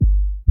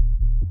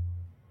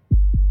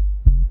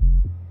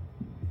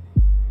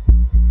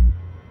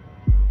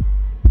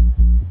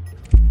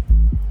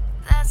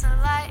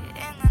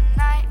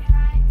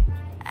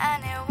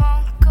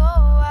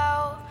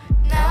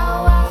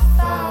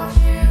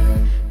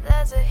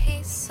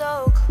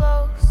so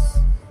close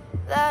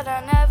that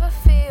I never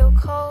feel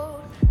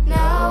cold.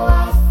 Now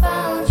I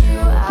found you,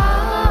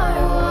 I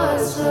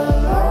was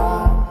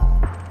alone,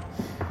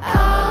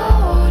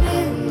 out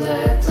in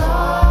the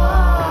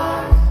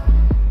dark.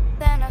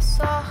 Then I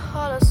saw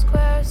hollow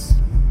squares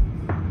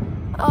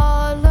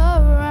all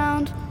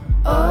around.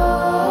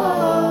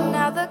 Oh,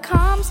 now the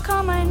calms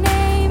call my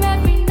name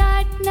every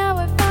night. Now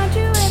I found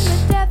you in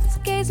the depths,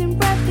 gazing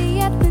brightly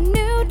at the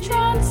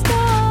neutron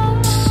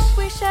star.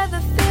 We share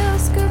the field,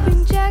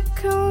 scooping jet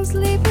cones,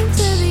 leaping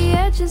to the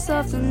edges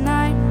of the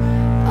night.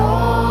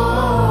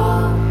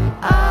 Oh,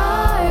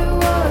 I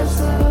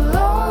was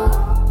alone,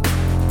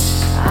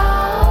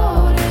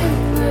 out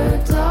in the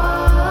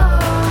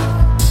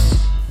dark.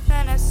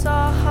 Then I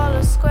saw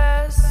hollow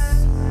squares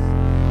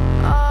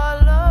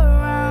all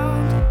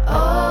around.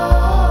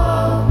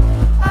 Oh,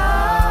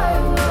 I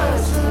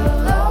was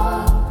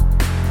alone,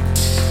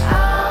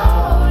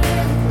 out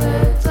in the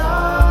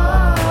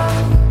dark.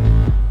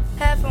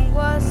 Heaven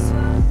was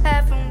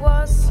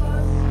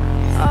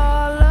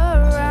all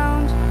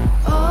around.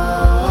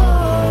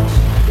 Oh,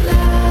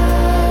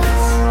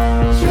 let's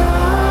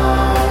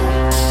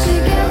jump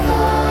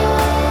together.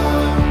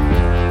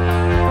 Let's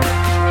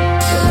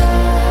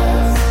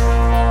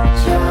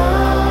jump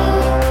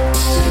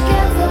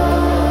together.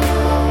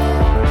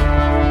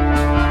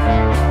 Let's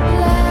jump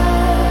together.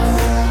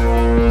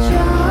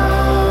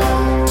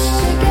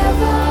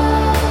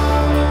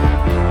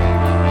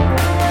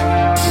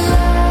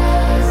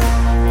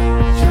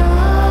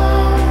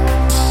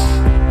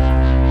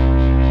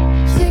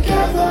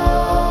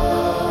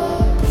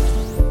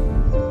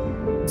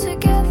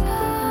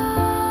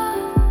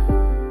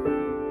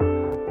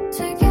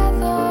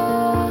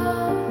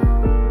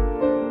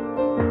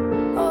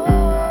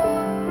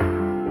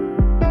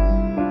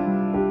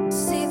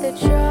 See the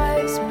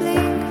drives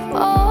blink.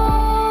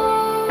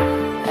 Oh,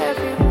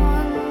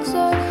 everyone's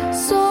a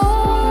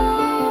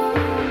soul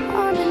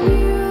on a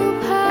new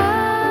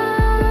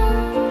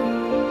path,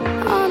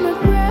 on a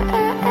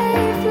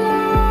brave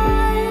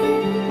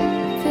line.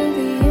 Feel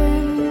the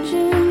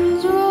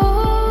engines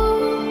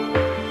roll.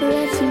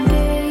 Let's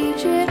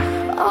engage it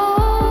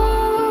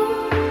all.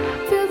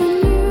 Feel the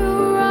new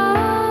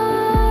ride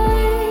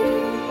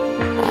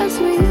as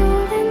we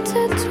all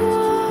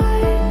intertwine.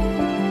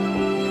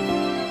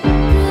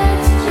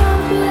 Let's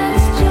jump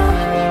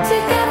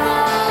together.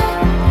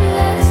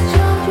 Let's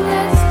jump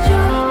together. Let's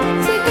jump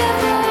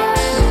together.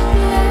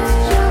 Let's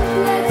jump together.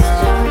 Let's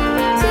jump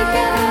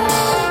together.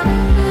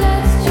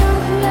 Let's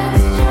jump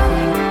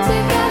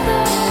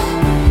together.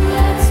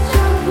 Let's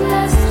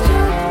jump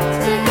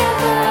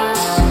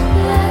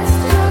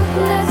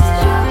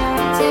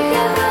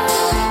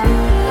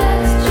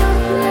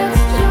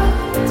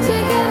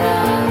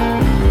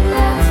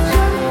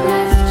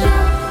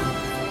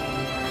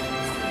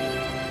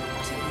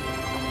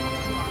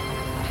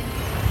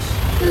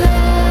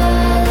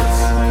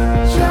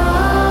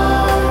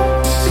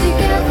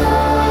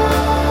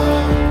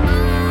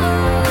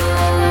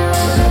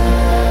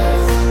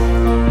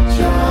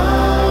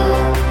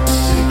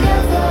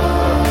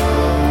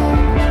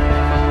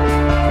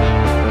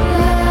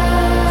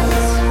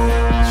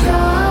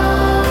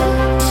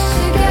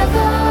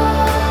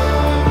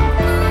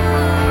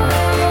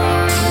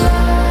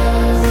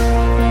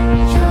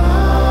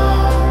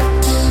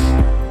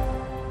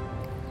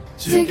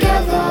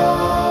together.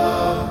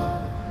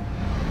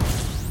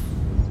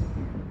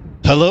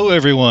 Hello,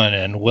 everyone,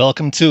 and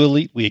welcome to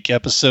Elite Week,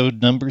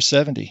 episode number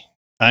 70.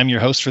 I'm your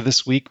host for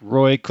this week,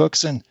 Roy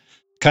Cookson.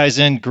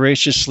 Kaizen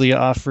graciously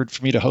offered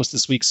for me to host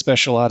this week's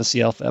special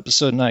Odyssey Alpha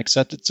episode, and I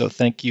accepted, so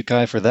thank you,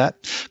 Kai, for that.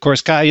 Of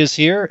course, Kai is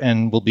here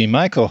and will be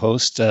my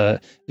co-host,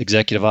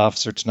 executive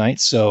officer tonight.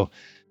 So,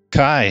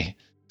 Kai,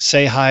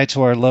 say hi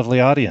to our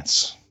lovely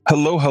audience.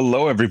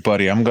 Hello,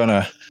 everybody. I'm going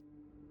to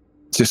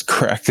just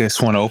crack this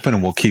one open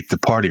and we'll keep the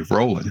party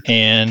rolling.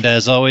 And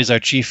as always, our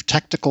chief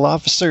technical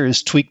officer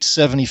is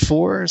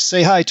Tweaked74.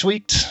 Say hi,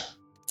 Tweaked.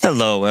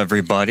 Hello,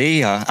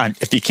 everybody.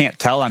 If you can't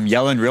tell, I'm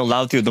yelling real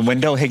loud through the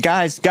window. Hey,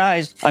 guys,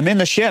 I'm in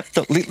the ship.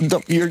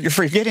 You're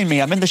forgetting me.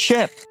 I'm in the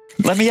ship.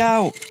 Let me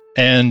out.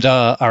 And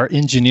our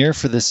engineer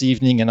for this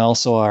evening and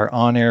also our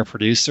on-air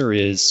producer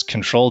is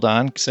Control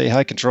Don. Say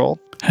hi, Control.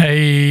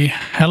 Hey,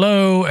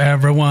 hello,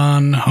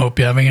 everyone. Hope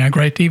you're having a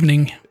great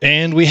evening.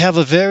 And we have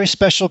a very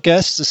special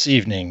guest this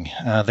evening,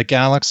 the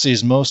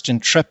galaxy's most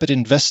intrepid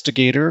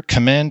investigator,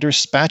 Commander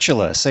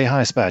Spatula. Say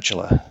hi,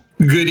 Spatula.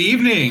 Good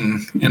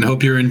evening, and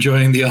hope you're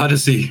enjoying the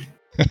Odyssey.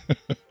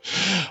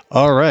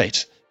 All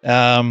right.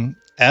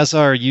 As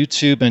our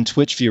YouTube and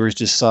Twitch viewers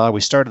just saw,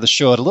 we started the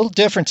show out a little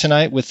different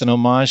tonight with an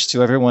homage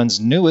to everyone's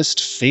newest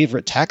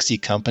favorite taxi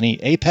company,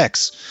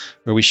 Apex,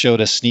 where we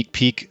showed a sneak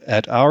peek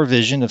at our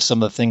vision of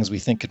some of the things we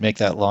think could make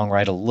that long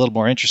ride a little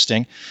more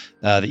interesting.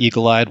 The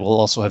eagle-eyed will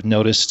also have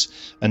noticed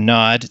a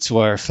nod to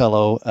our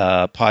fellow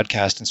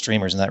podcast and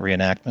streamers in that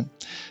reenactment.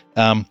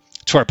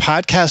 To our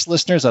podcast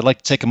listeners, I'd like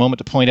to take a moment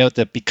to point out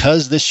that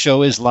because this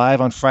show is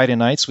live on Friday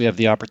nights, we have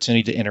the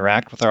opportunity to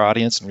interact with our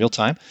audience in real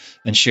time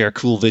and share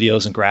cool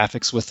videos and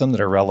graphics with them that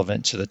are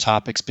relevant to the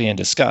topics being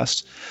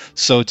discussed.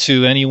 So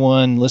to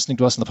anyone listening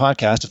to us on the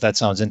podcast, if that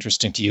sounds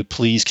interesting to you,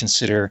 please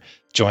consider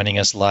joining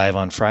us live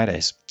on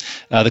Fridays.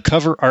 The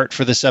cover art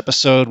for this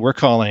episode we're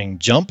calling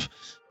Jump.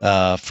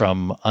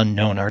 From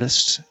Unknown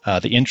Artist.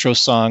 The intro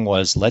song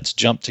was Let's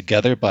Jump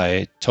Together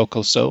by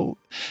Tokoso,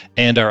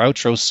 and our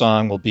outro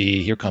song will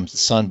be Here Comes the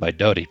Sun by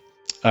Dodie.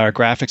 Our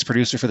graphics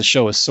producer for the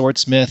show is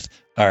Swordsmith,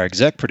 our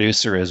exec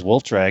producer is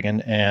Wolf Dragon,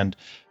 and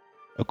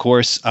of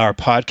course, our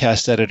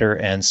podcast editor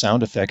and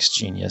sound effects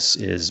genius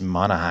is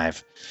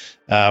Monahive.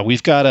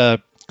 We've got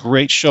a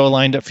great show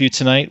lined up for you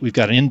tonight. We've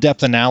got an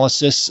in-depth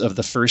analysis of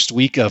the first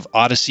week of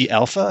Odyssey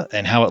Alpha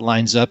and how it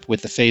lines up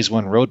with the Phase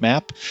 1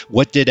 roadmap.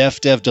 What did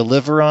FDev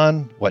deliver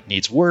on? What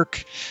needs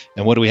work?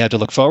 And what do we have to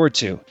look forward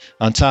to?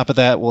 On top of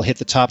that, we'll hit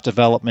the top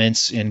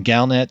developments in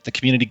Galnet, the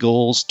community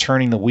goals,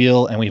 turning the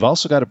wheel, and we've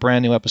also got a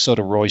brand new episode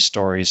of Roy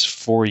Stories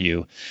for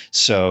you.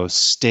 So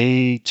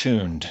stay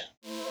tuned.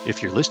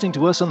 If you're listening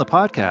to us on the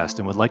podcast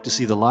and would like to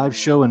see the live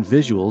show and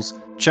visuals,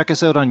 check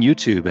us out on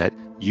YouTube at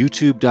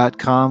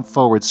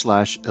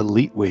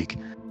youtube.com/Elite Week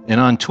and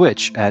on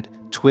Twitch at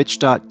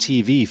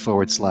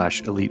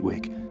twitch.tv/Elite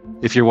Week.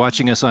 If you're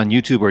watching us on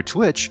YouTube or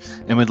Twitch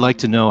and would like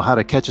to know how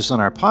to catch us on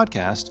our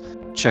podcast,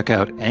 check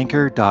out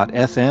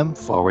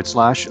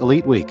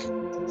anchor.fm/Elite Week.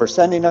 For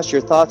sending us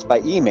your thoughts by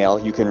email,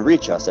 you can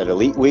reach us at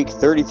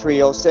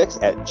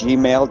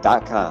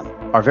eliteweek3306@gmail.com.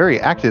 Our very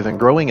active and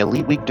growing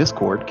Elite Week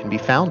Discord can be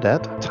found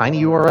at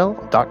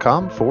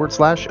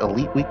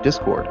tinyurl.com/Elite Week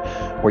Discord,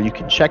 where you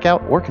can check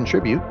out or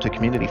contribute to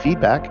community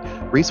feedback,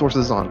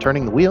 resources on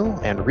turning the wheel,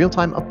 and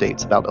real-time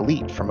updates about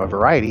Elite from a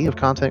variety of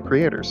content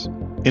creators.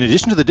 In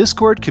addition to the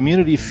Discord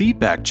community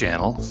feedback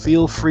channel,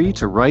 feel free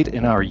to write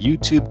in our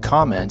YouTube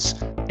comments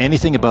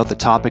anything about the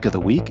topic of the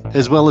week,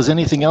 as well as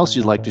anything else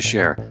you'd like to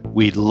share.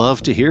 We'd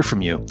love to hear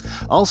from you.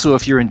 Also,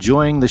 if you're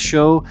enjoying the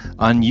show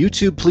on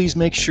YouTube, please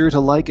make sure to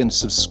like and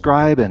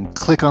subscribe and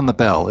click on the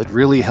bell. It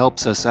really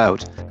helps us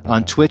out.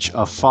 On Twitch,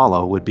 a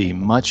follow would be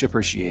much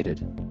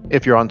appreciated.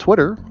 If you're on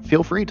Twitter,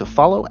 feel free to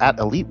follow at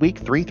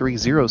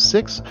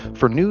EliteWeek3306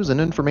 for news and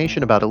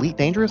information about Elite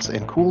Dangerous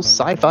and cool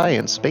sci-fi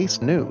and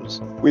space news.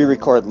 We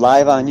record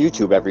live on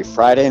YouTube every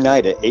Friday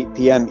night at 8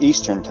 p.m.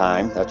 Eastern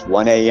Time. That's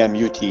 1 a.m.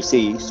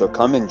 UTC, so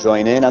come and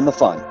join in on the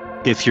fun.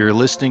 If you're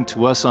listening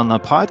to us on the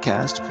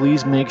podcast,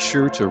 please make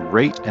sure to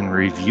rate and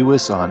review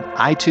us on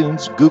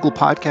iTunes, Google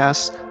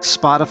Podcasts,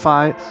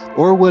 Spotify,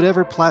 or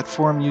whatever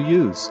platform you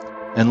use.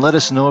 And let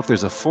us know if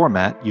there's a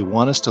format you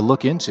want us to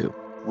look into.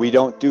 We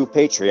don't do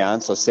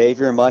Patreon, so save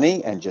your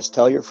money and just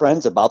tell your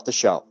friends about the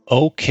show.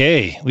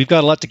 Okay, we've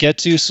got a lot to get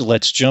to, so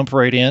let's jump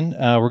right in.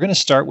 We're going to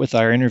start with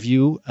our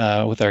interview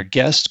with our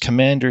guest,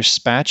 Commander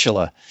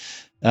Spatula.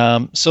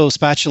 So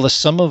Spatula,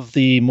 some of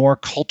the more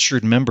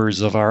cultured members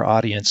of our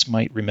audience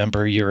might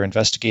remember your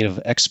investigative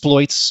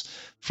exploits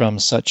from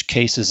such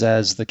cases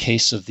as the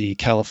case of the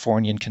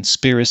Californian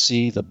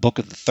Conspiracy, the Book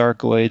of the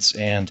Thargoids,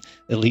 and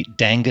Elite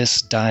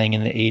Dangus Dying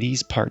in the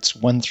 80s, parts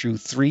 1 through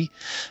 3.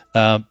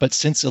 But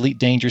since Elite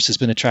Dangerous has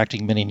been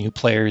attracting many new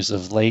players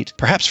of late,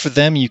 perhaps for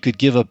them you could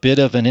give a bit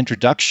of an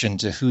introduction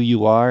to who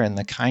you are and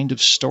the kind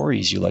of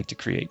stories you like to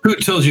create. Who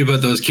told you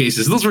about those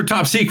cases? Those were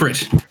top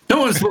secret. No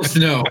one's supposed to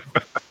know.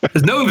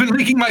 Has no one been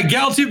leaking my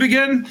gal tube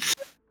again?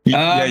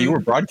 Yeah, you were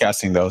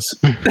broadcasting those.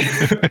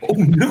 Oh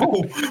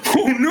no!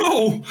 Oh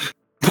no!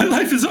 My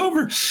life is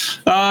over.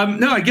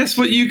 No, I guess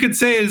what you could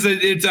say is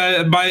that it's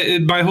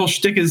my whole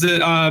shtick is that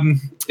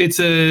it's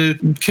a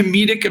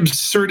comedic,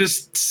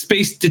 absurdist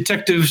space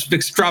detective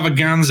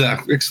extravaganza,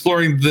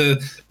 exploring the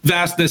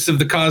vastness of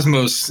the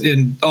cosmos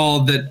and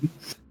all that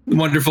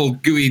wonderful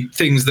gooey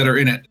things that are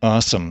in it.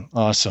 Awesome.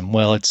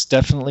 Well, it's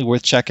definitely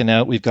worth checking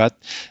out. We've got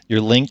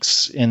your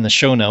links in the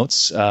show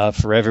notes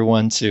for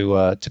everyone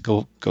to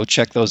go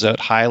check those out.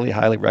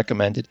 Highly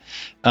recommended.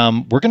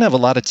 We're going to have a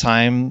lot of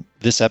time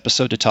this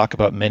episode to talk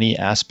about many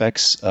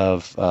aspects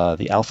of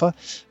the alpha,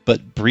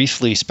 but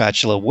briefly,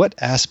 Spatula, what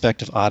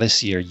aspect of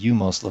Odyssey are you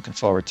most looking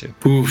forward to?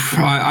 Oof,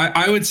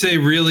 I would say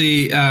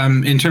really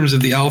in terms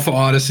of the Alpha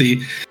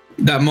Odyssey,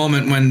 that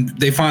moment when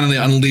they finally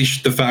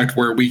unleashed the fact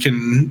where we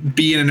can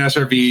be in an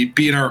SRV,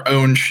 be in our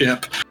own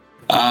ship,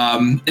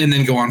 and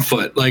then go on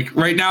foot. Like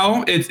right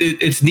now,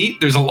 it's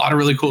neat. There's a lot of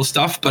really cool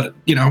stuff, but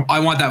I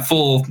want that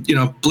full,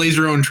 blaze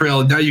your own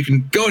trail. Now you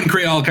can go and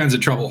create all kinds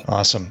of trouble.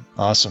 Awesome.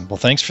 Well,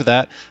 thanks for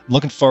that. I'm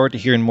looking forward to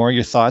hearing more of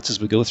your thoughts as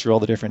we go through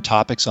all the different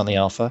topics on the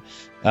Alpha.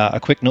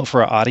 A quick note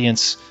for our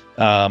audience.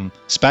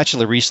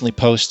 Spatula recently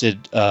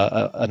posted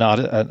an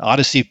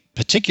Odyssey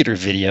particular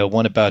video,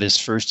 one about his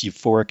first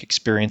euphoric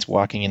experience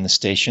walking in the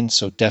station,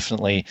 so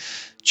definitely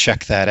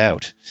check that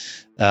out.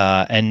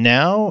 And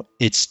now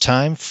it's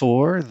time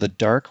for the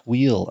Dark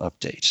Wheel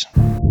update.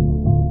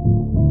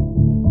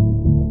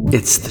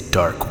 It's the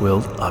Dark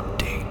Wheel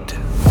update.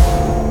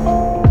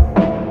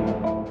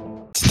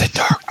 It's the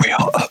Dark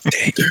Wheel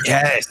update.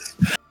 Yes.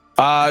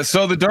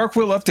 So the Dark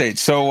Wheel update.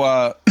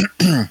 So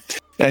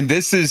And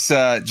this is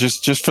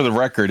just for the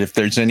record, if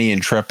there's any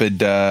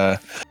intrepid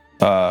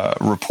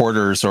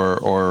reporters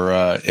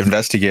or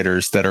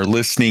investigators that are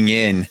listening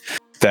in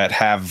that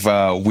have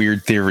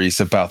weird theories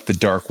about the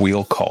Dark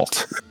Wheel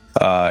cult.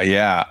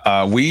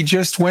 We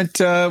just went.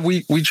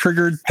 We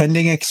triggered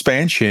pending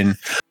expansion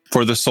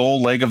for the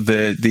soul leg of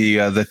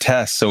the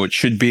test, so it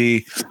should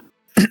be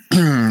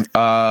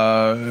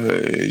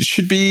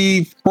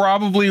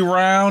probably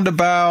round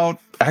about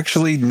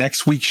actually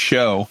next week's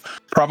show.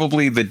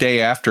 Probably the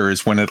day after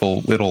is when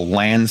it'll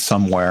land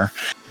somewhere,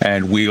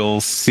 and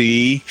we'll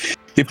see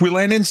if we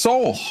land in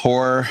Seoul,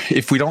 or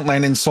if we don't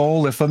land in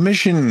Seoul, if a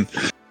mission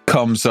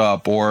comes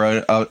up, or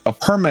a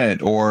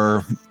permit,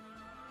 or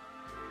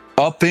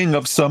a thing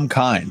of some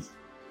kind,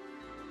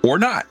 or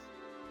not.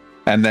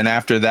 And then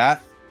after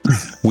that,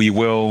 we're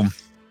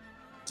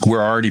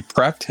already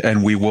prepped,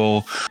 and we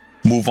will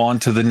move on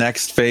to the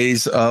next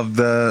phase of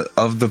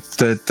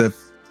the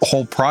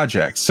whole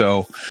project.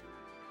 So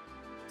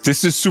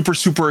this is super,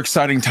 super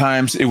exciting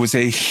times. It was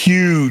a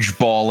huge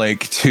ball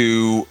ache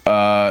to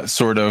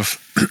sort of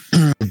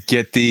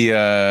get the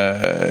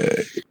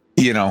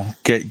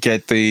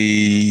get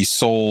the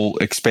Soul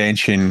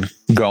expansion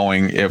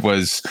going.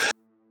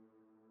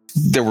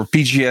 There were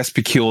BGS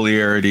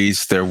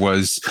peculiarities, there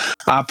was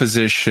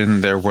opposition,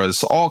 there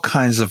was all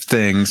kinds of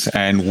things,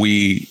 and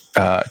we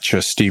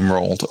just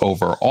steamrolled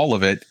over all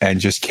of it and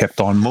just kept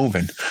on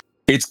moving.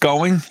 It's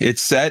going,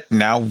 it's set.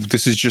 Now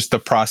this is just the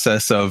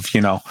process of,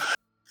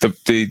 the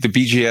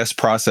BGS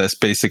process.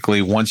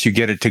 Basically, once you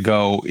get it to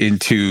go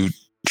into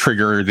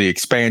trigger the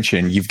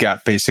expansion, you've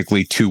got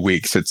basically 2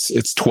 weeks.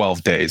 It's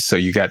 12 days. So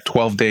you got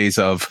 12 days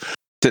of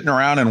sitting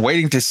around and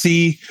waiting to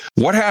see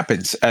what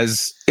happens.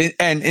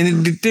 And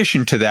in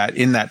addition to that,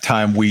 in that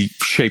time, we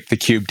shape the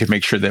cube to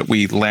make sure that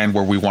we land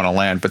where we want to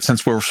land. But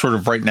since we're sort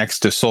of right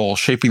next to Seoul,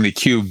 shaping the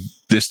cube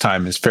this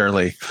time is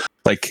fairly,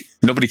 like,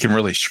 nobody can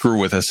really screw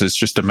with us. It's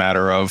just a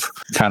matter of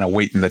kind of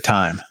waiting the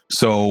time.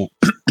 So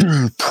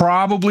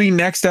probably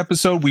next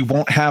episode, we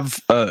won't have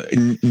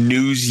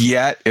news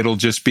yet. It'll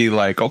just be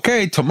like,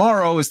 okay,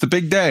 tomorrow is the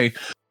big day.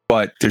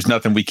 But there's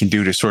nothing we can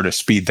do to sort of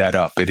speed that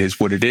up. It is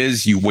what it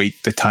is. You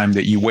wait the time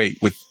that you wait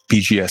with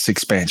BGS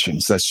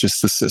expansions. That's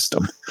just the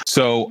system.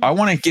 So I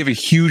want to give a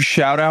huge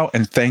shout out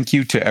and thank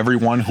you to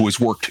everyone who has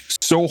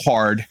worked so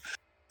hard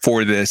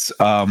for this.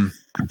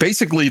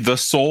 Basically,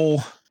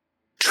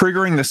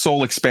 triggering the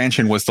Soul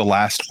expansion was the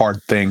last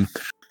hard thing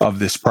of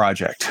this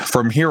project.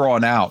 From here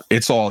on out,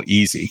 it's all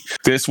easy.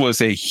 This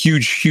was a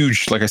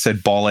huge, like I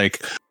said, ball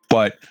ache.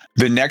 But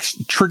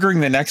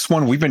triggering the next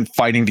one, we've been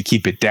fighting to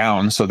keep it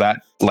down so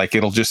that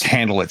it'll just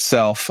handle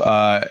itself.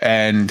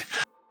 And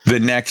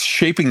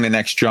shaping the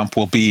next jump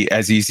will be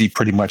as easy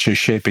pretty much as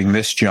shaping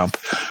this jump.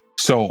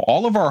 So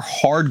all of our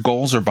hard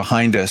goals are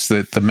behind us.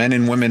 That the men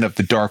and women of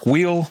the Dark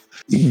Wheel,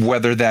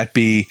 whether that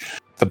be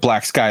the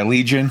Black Sky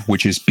Legion,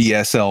 which is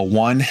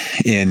BSL-1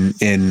 in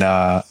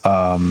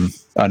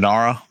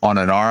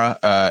Anara,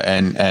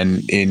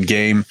 and in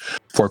game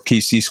for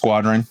PC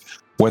Squadron,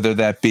 whether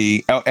that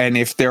be, and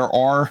if there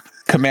are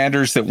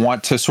commanders that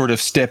want to sort of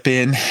step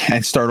in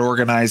and start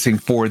organizing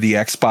for the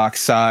Xbox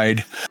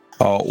side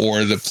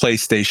or the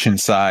PlayStation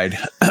side,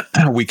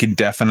 we can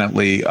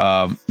definitely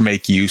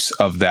make use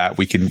of that.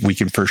 We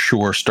can for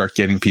sure start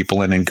getting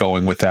people in and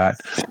going with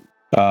that.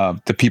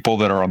 The people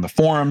that are on the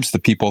forums, the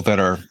people that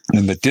are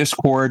in the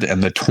Discord,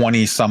 and the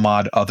 20 some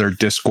odd other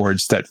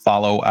Discords that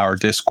follow our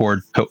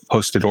Discord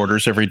posted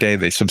orders every day,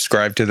 they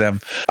subscribe to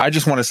them. I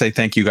just want to say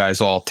thank you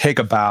guys all. Take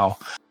a bow.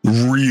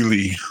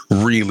 Really,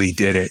 really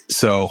did it.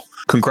 So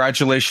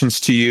congratulations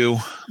to you.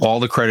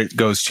 All the credit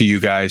goes to you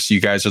guys. You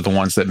guys are the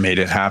ones that made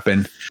it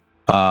happen.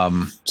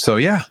 So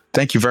yeah,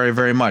 thank you very,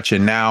 very much.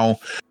 And now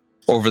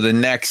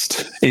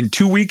in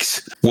 2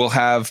 weeks, we'll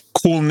have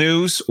cool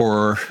news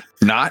or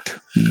not.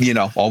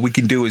 All we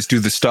can do is do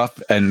the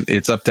stuff, and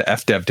it's up to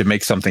FDev to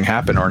make something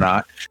happen or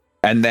not.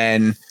 And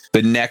then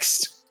the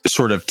next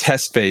sort of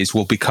test phase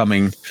will be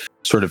coming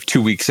sort of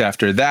 2 weeks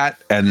after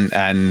that.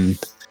 And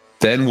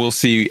then we'll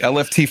see.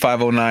 LFT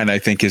 509, I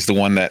think, is the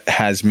one that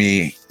has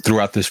me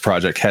throughout this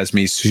project, has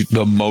me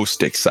the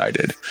most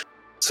excited.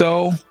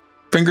 So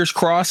fingers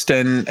crossed,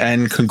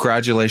 and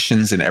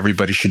congratulations, and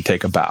everybody should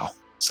take a bow.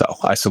 So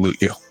I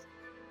salute you.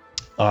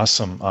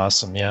 Awesome.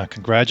 Yeah,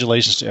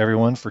 congratulations to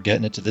everyone for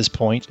getting it to this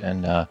point,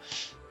 and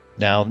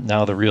now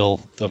the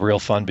real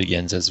fun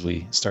begins as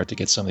we start to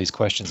get some of these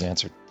questions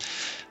answered.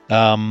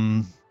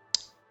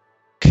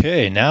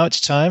 Okay, now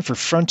it's time for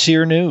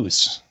Frontier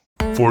News.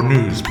 For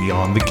news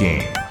beyond the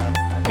game,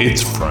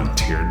 it's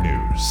Frontier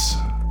News.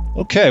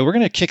 Okay, we're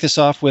going to kick this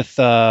off with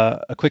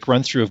a quick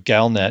run through of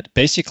Galnet.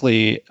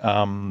 Basically,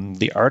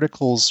 the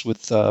articles,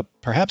 with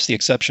perhaps the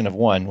exception of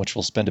one, which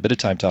we'll spend a bit of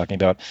time talking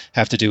about,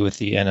 have to do with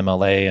the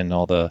NMLA and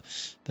all the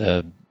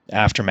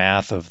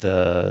aftermath of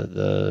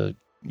the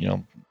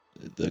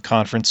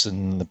conference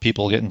and the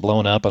people getting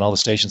blown up and all the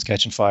stations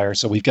catching fire.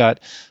 So we've got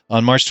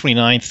on March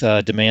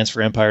 29th demands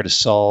for Empire to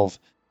solve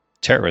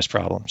terrorist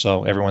problem.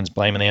 So everyone's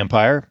blaming the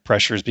Empire.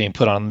 Pressure is being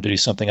put on them to do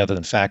something other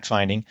than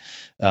fact-finding.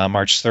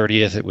 March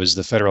 30th, it was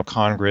the Federal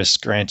Congress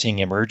granting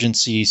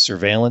emergency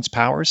surveillance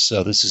powers.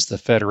 So this is the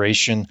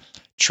Federation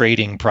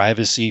trading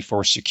privacy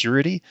for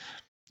security.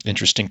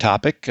 Interesting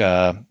topic.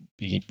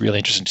 Be really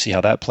interesting to see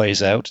how that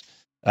plays out.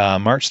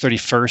 March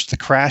 31st, the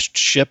crashed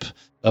ship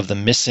of the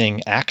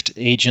missing ACT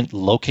agent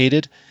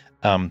located.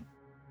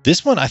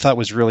 This one I thought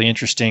was really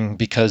interesting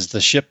because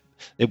the ship,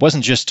 it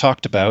wasn't just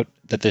talked about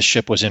that this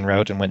ship was en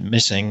route and went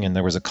missing and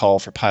there was a call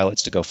for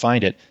pilots to go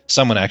find it.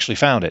 Someone actually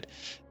found it.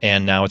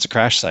 And now it's a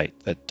crash site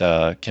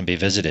that can be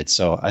visited.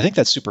 So I think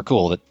that's super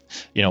cool that,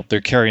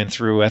 they're carrying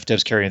through,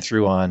 FDev's carrying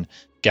through on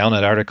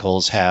Galnet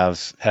articles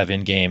have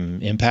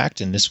in-game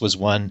impact. And this was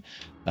one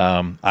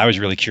I was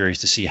really curious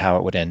to see how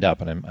it would end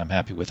up. And I'm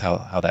happy with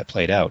how that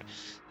played out.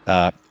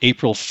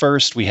 April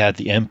 1st, we had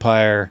the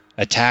Empire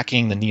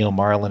attacking the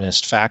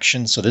Neo-Marlinist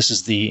faction. So this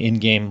is the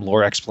in-game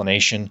lore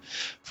explanation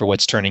for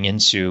what's turning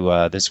into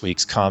this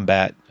week's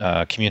combat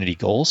community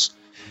goals.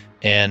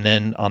 And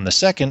then on the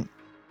 2nd,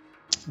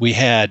 we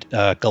had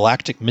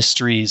Galactic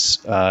Mysteries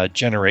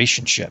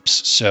generation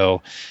ships.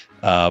 So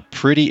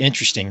pretty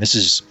interesting. This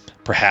is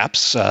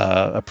perhaps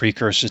a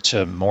precursor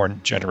to more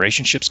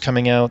generation ships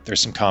coming out. There's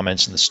some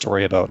comments in the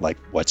story about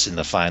what's in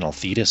the final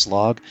Thetis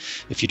log.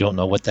 If you don't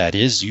know what that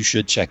is, you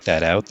should check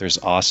that out. There's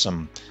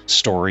awesome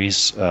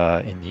stories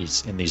in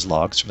these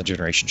logs from the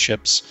generation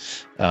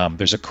ships.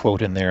 There's a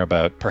quote in there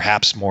about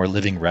perhaps more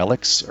living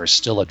relics are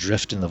still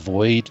adrift in the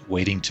void,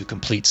 waiting to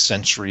complete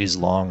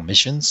centuries-long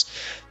missions.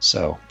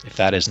 So if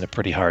that isn't a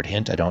pretty hard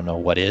hint, I don't know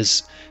what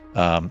is.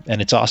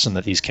 And it's awesome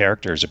that these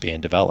characters are being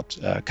developed.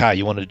 Kai,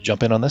 you wanted to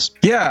jump in on this?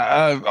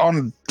 Yeah,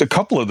 on a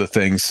couple of the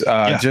things.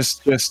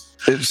 Just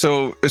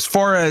so as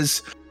far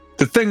as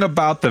the thing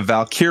about the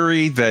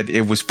Valkyrie, that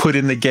it was put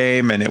in the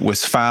game and it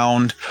was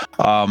found,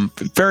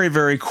 very,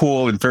 very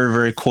cool, and very,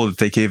 very cool that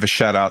they gave a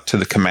shout out to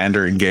the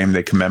commander in game.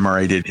 They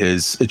commemorated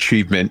his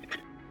achievement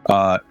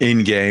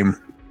in game.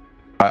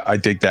 I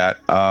dig that.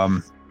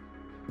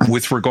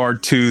 With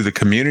regard to the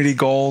community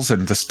goals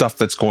and the stuff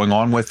that's going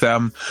on with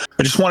them,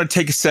 I just want to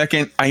take a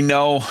second. I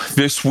know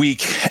this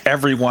week,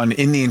 everyone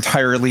in the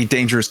entire Elite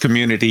Dangerous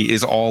community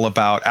is all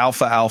about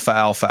alpha, alpha,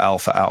 alpha,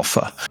 alpha,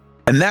 alpha.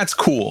 And that's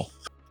cool.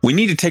 We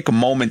need to take a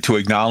moment to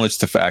acknowledge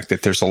the fact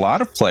that there's a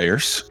lot of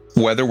players,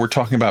 whether we're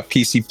talking about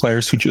PC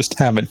players who just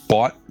haven't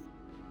bought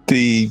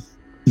the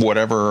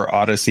whatever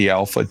Odyssey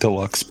Alpha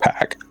Deluxe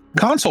pack,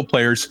 console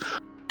players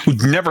who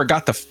never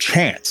got the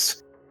chance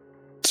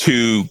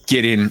to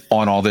get in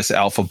on all this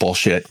alpha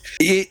bullshit.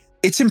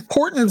 It's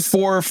important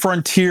for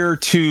Frontier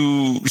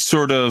to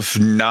sort of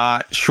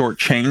not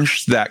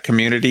shortchange that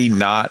community.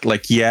 Not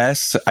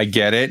yes, I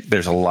get it.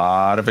 There's a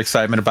lot of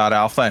excitement about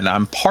alpha, and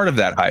I'm part of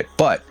that hype.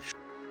 But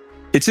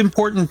it's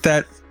important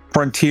that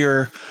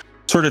Frontier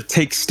sort of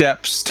take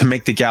steps to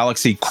make the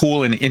galaxy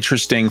cool and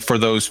interesting for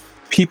those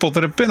people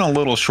that have been a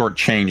little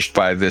shortchanged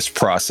by this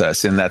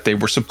process, in that they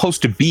were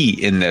supposed to be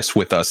in this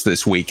with us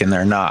this week, and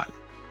they're not.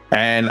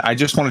 And I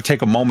just want to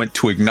take a moment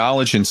to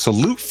acknowledge and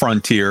salute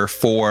Frontier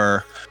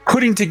for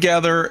putting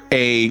together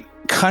a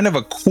kind of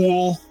a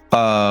cool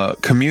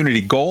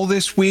community goal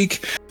this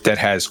week that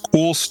has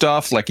cool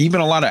stuff.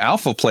 Even a lot of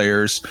alpha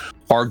players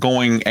are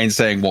going and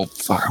saying, well,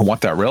 fuck, I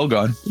want that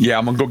railgun. Yeah,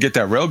 I'm going to go get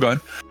that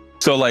railgun.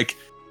 So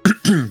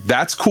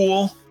that's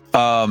cool.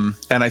 And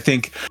I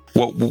think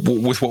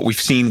with what we've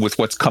seen with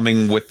what's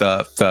coming with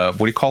the what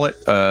do you call it?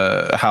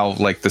 How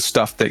the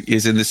stuff that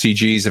is in the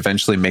CGs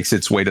eventually makes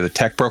its way to the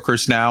tech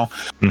brokers now.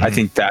 Mm-hmm. I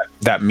think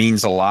that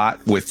means a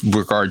lot with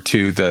regard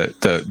to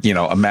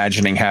the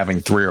imagining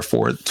having two or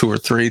four of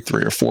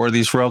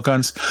these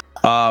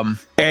railguns.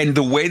 And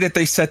the way that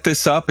they set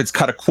this up, it's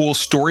got a cool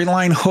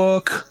storyline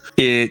hook.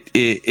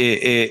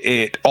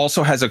 It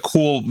also has a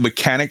cool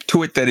mechanic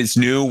to it that is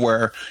new,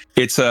 where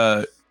it's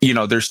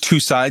there's two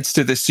sides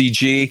to the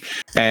CG,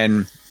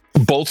 and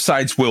both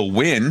sides will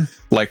win,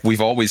 like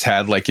we've always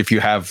had. If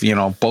you have,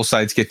 both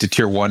sides get to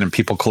tier 1 and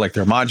people collect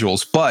their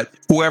modules, but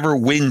whoever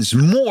wins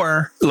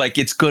more,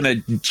 it's going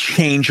to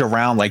change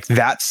around.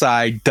 That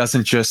side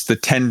doesn't just the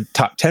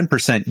top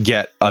 10%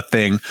 get a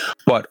thing,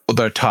 but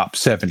the top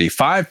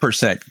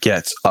 75%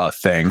 gets a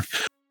thing.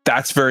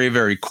 That's very,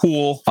 very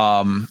cool.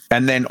 And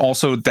then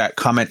also that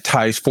comment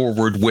ties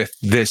forward with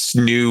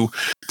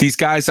these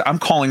guys, I'm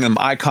calling them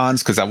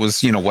icons because I was,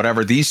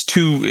 these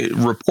two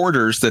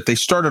reporters that they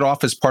started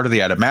off as part of the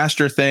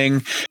Adamastor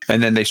thing.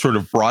 And then they sort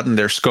of broadened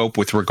their scope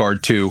with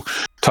regard to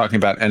talking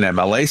about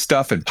NMLA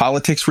stuff and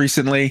politics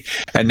recently.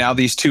 And now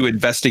these two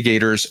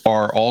investigators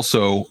are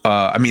also,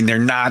 they're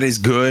not as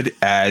good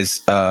as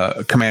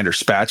Commander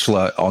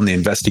Spatula on the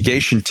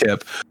investigation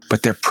tip,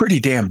 but they're pretty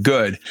damn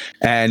good.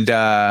 And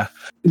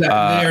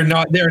they're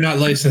not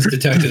licensed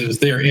detectives.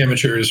 They are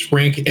amateurs,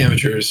 rank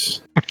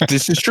amateurs.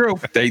 This is true.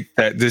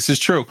 This is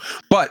true.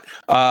 But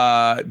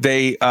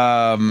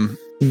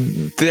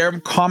they're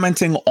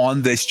commenting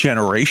on this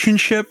generation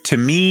ship. To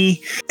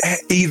me,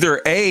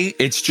 either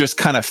it's just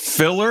kind of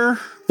filler,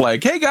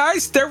 hey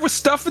guys, there was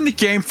stuff in the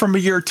game from a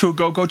year or two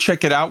ago, go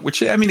check it out,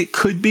 which it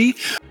could be.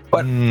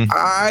 But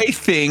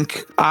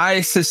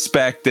I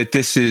suspect that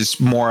this is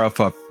more of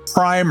a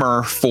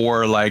primer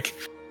for like,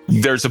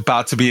 there's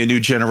about to be a new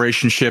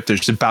generation ship.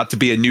 There's about to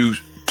be a new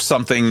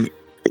something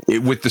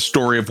with the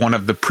story of one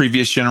of the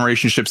previous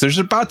generation ships. There's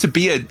about to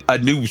be a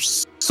new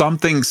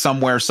something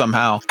somewhere,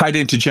 somehow tied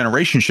into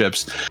generation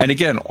ships. And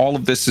again, all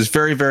of this is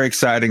very, very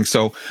exciting.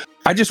 So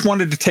I just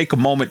wanted to take a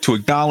moment to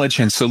acknowledge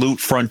and salute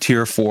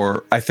Frontier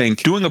for, I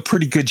think, doing a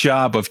pretty good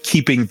job of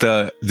keeping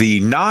the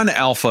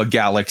non-alpha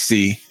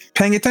galaxy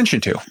paying attention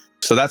to.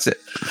 So that's it.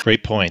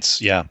 Great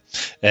points. Yeah.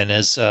 And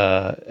as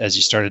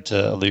you started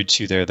to allude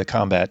to there, the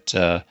combat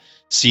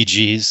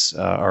CGs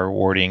are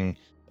awarding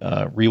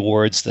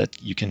rewards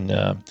that you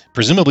can,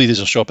 presumably these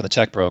will show up in the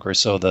tech broker.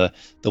 So the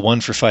one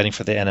for fighting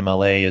for the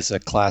NMLA is a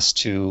class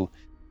 2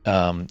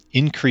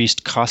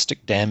 increased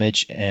caustic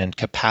damage and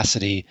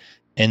capacity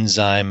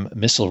enzyme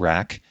missile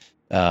rack.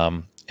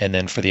 And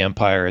then for the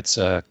Empire, it's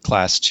a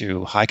class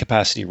 2 high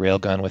capacity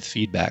railgun with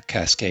feedback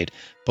cascade.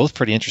 Both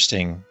pretty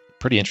interesting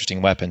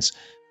weapons.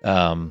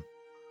 I'm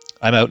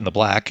out in the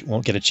black,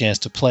 won't get a chance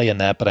to play in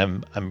that, but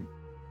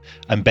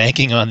I'm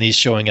banking on these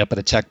showing up at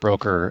a tech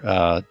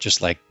broker,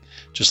 just like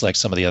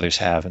some of the others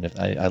have, and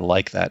I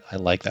like that. I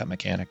like that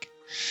mechanic.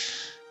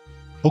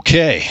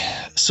 Okay,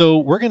 so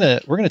we're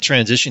gonna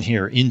transition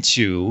here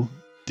into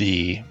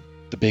the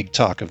big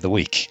talk of the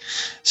week.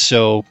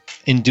 So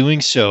in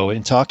doing so,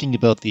 in talking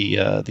about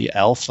the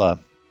alpha,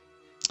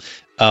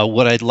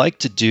 what I'd like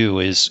to do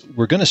is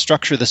we're going to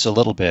structure this a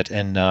little bit,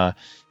 and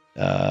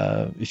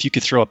if you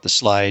could throw up the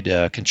slide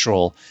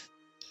control.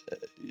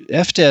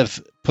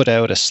 FDev put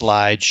out a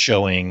slide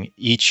showing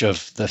each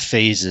of the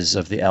phases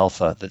of the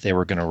alpha that they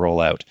were going to roll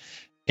out.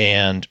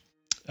 And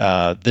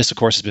this, of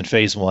course, has been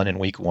phase 1 in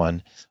week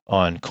 1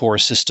 on core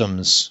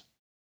systems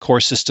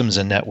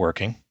and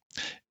networking.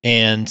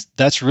 And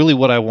that's really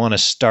what I want to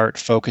start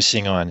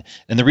focusing on.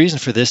 And the reason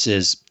for this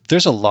is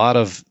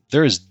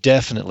there is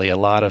definitely a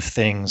lot of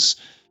things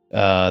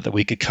that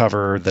we could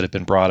cover that have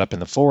been brought up in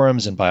the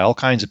forums and by all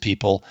kinds of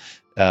people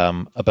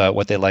about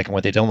what they like and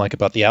what they don't like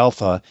about the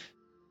alpha.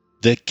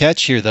 The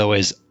catch here, though,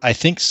 is I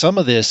think some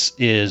of this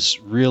is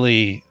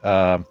really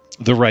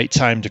the right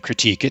time to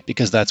critique it,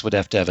 because that's what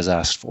FDev has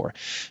asked for.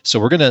 So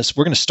we're gonna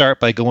start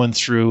by going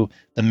through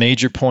the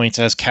major points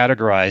as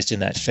categorized in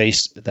that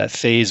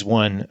phase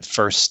 1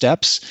 first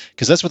steps,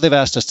 because that's what they've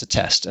asked us to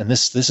test. And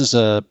this is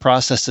a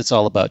process that's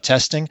all about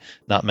testing,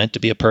 not meant to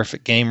be a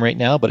perfect game right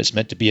now, but it's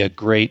meant to be a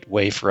great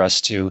way for us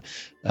to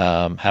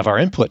have our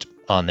input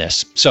on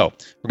this. So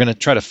we're going to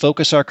try to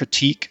focus our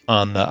critique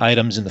on the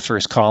items in the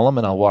first column,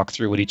 and I'll walk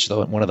through what each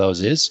one of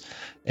those is,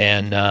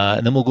 and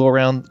then we'll go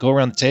around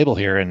the table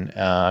here and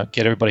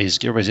get everybody's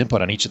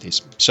input on each of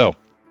these. So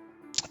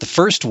the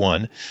first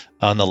one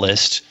on the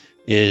list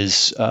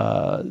is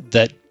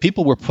that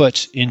people were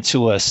put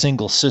into a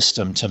single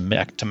system to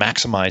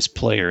maximize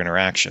player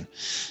interaction.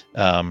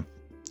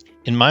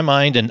 In my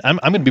mind, and I'm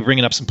going to be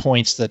bringing up some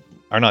points that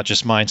are not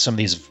just mine. Some of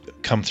these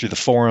have come through the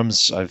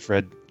forums. I've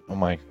read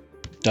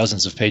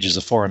dozens of pages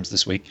of forums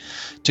this week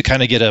to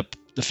kind of get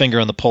the finger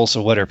on the pulse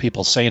of what are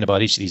people saying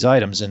about each of these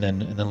items, and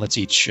then let's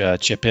each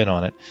chip in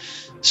on it.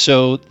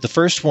 So the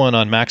first one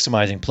on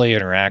maximizing player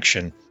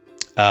interaction,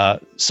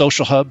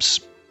 social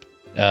hubs.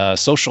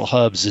 Social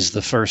hubs is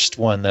the first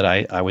one that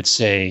I would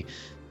say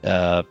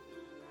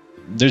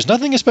there's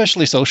nothing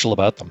especially social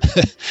about them.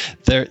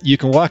 There, you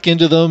can walk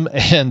into them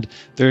and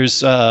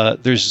there's no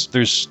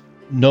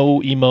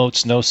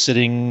emotes, no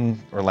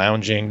sitting or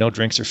lounging, no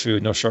drinks or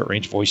food, no short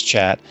range voice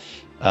chat.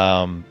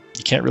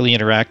 You can't really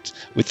interact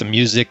with the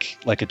music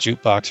like a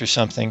jukebox or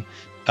something.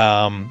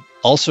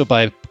 Also,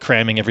 by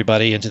cramming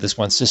everybody into this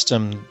one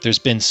system, there's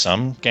been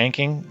some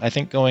ganking, I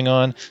think, going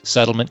on.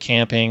 Settlement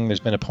camping. There's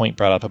been a point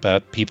brought up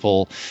about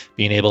people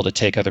being able to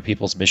take other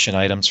people's mission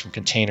items from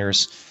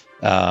containers.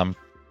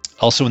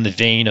 Also, in the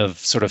vein of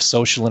sort of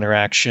social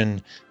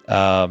interaction,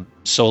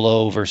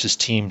 solo versus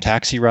team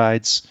taxi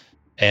rides.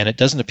 And it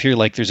doesn't appear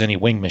like there's any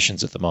wing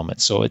missions at the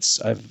moment. So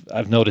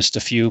I've noticed a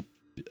few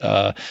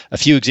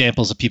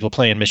examples of people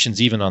playing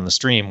missions even on the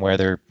stream where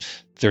they're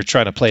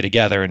trying to play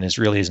together, and there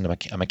really isn't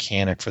a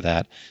mechanic for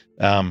that.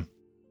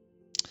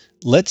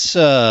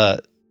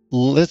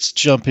 Let's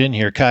jump in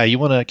here. Kai, you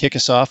want to kick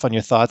us off on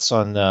your thoughts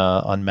on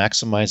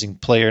maximizing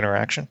player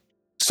interaction?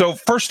 So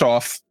first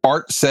off,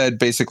 Art said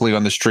basically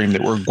on the stream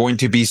that we're going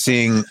to be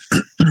seeing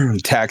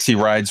taxi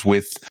rides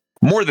with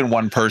more than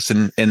one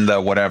person in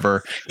the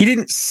whatever. He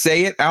didn't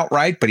say it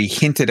outright, but he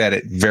hinted at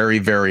it very,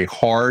 very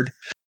hard.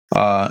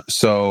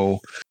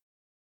 So,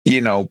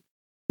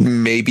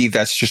 maybe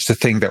that's just a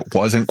thing that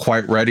wasn't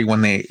quite ready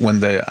when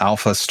the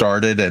alpha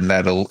started, and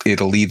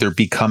it'll either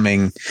be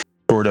coming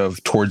sort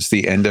of towards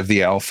the end of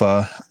the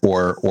alpha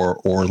or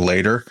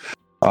later.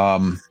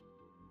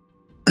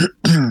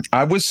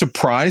 I was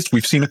surprised.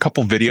 We've seen a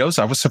couple videos.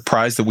 I was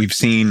surprised that we've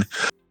seen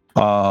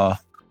I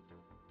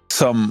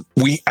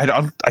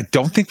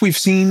don't think we've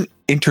seen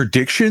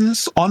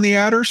interdictions on the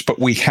adders, but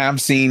we have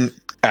seen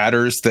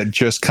adders that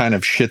just kind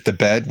of shit the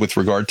bed with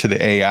regard to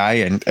the AI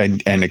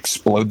and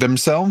explode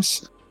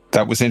themselves.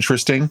 That was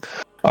interesting.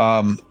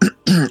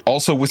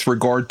 Also, with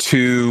regard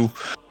to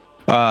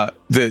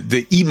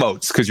the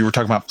emotes, because you were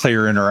talking about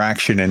player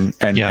interaction and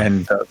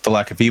the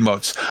lack of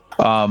emotes.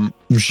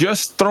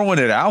 Just throwing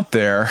it out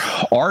there,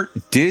 Art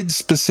did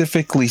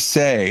specifically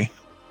say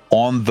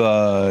on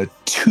the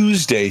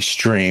Tuesday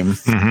stream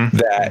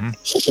that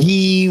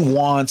he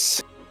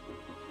wants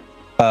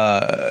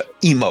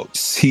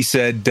emotes. He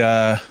said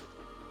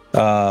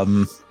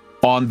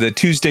on the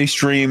Tuesday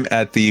stream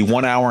at the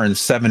 1 hour and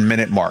 7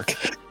 minute mark,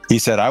 he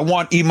said, I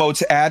want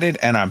emotes added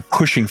and I'm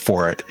pushing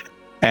for it.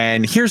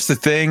 And here's the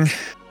thing.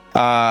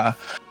 I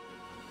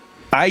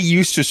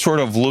used to sort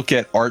of look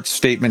at Art's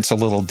statements a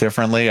little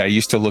differently. I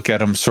used to look at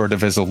them sort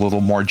of as a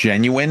little more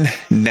genuine.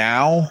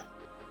 Now,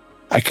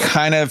 I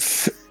kind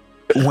of,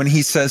 when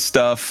he says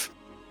stuff,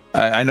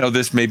 I know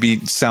this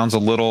maybe sounds a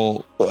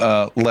little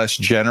less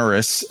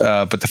generous,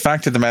 but the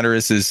fact of the matter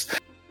is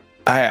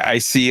I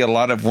see a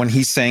lot of when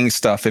he's saying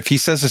stuff, if he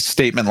says a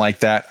statement like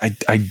that,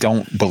 I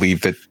don't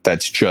believe that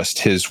that's just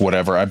his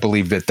whatever. I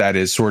believe that that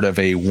is sort of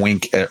a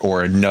wink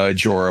or a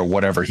nudge or a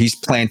whatever. He's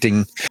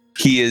planting,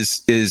 he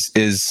is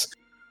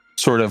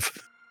sort of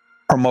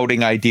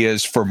promoting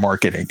ideas for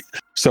marketing.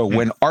 So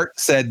when Art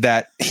said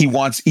that he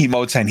wants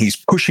emotes and he's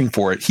pushing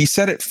for it, he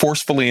said it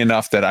forcefully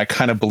enough that I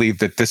kind of believe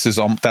that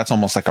that's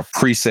almost like a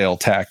pre-sale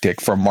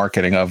tactic for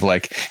marketing of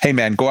like, hey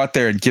man, go out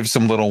there and give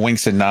some little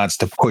winks and nods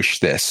to push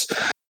this.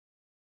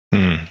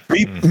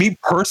 Me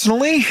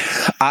personally,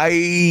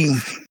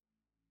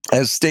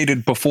 as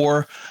stated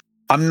before,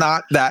 I'm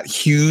not that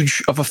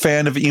huge of a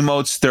fan of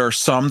emotes. There are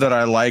some that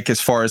I like,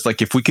 as far as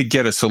like if we could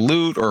get a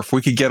salute or if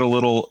we could get a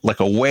little like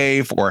a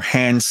wave or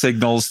hand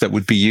signals that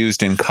would be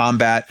used in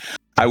combat,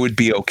 I would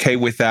be okay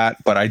with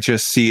that. But I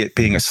just see it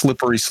being a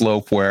slippery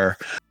slope where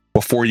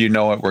before you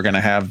know it, we're going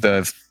to have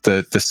the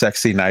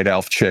sexy night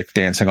elf chick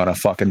dancing on a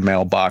fucking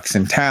mailbox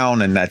in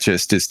town. And that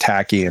just is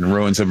tacky and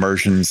ruins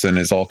immersions and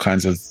is all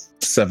kinds of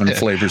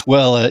flavors.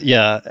 Well,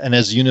 and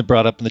as Una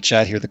brought up in the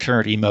chat here, the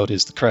current emote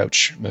is the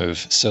crouch move,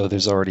 so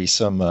there's already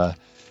some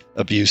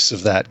abuse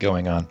of that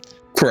going on.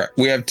 Correct.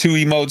 We have two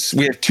emotes.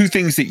 We have two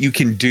things that you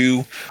can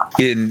do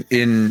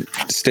in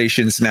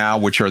stations now,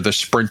 which are the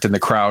sprint and the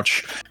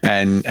crouch.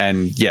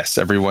 And yes,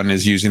 everyone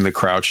is using the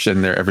crouch,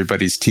 and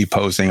everybody's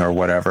T-posing or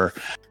whatever.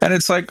 And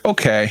it's like,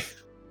 okay,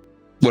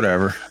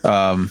 whatever.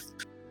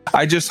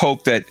 I just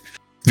hope that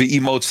the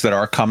emotes that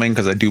are coming,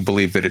 because I do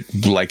believe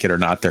that like it or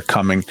not, they're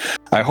coming.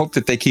 I hope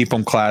that they keep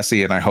them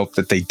classy, and I hope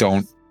that they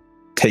don't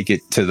take it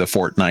to the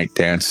Fortnite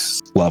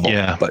dance level.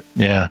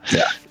 Yeah.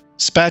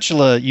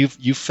 Spatula, you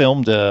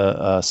filmed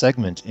a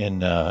segment in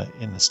the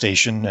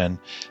station, and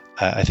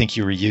I think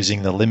you were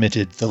using the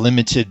limited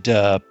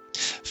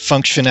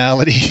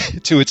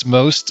functionality to its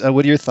most.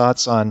 What are your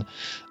thoughts on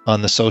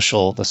the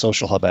social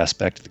hub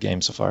aspect of the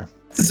game so far?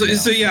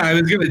 So yeah, I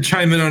was going to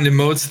chime in on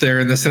emotes there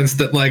in the sense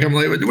that like I'm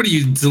like, what are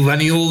you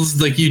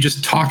millennials? Like you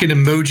just talking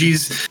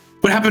emojis?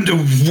 What happened to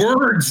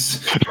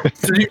words?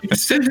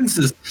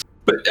 Sentences?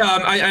 But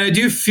I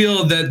do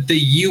feel that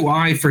the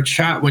UI for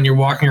chat when you're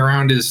walking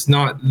around is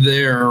not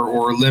there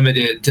or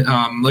limited.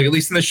 Like at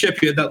least in the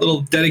ship, you had that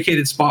little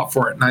dedicated spot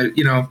for it. And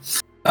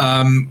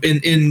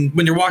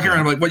when you're walking around,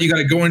 I'm like, what, you got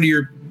to go into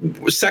your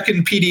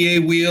second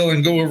PDA wheel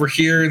and go over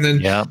here, and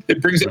then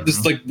it brings up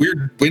this like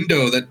weird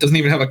window that doesn't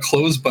even have a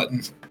close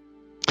button.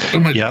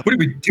 I'm like, what are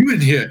we doing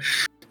here?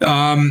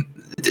 I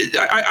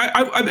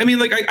mean,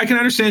 like I can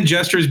understand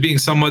gestures being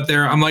somewhat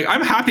there. I'm like,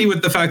 I'm happy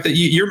with the fact that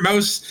your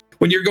mouse,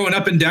 when you're going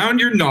up and down,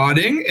 you're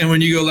nodding, and when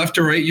you go left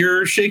to right,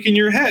 you're shaking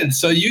your head.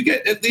 So you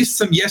get at least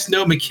some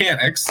yes/no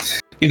mechanics.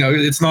 You know,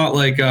 it's not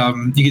like you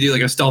can do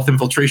like a stealth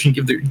infiltration,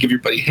 give your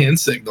buddy hand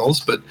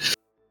signals, but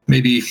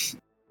maybe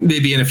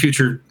in a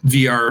future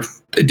VR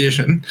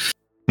edition.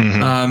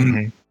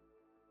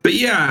 But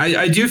yeah,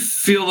 I do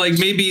feel like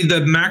maybe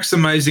the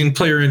maximizing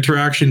player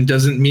interaction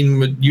doesn't mean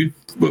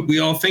what we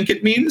all think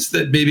it means.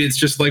 That maybe it's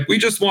just like we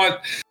just want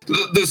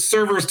the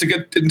servers to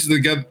get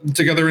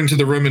together into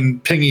the room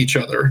and ping each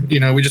other. You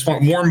know, we just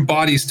want warm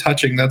bodies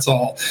touching. That's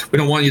all. We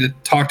don't want you to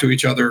talk to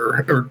each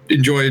other or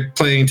enjoy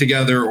playing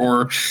together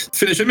or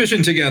finish a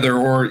mission together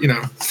or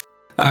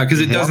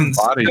because it doesn't.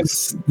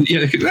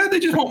 They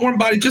just want warm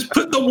bodies. Just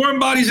put the warm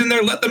bodies in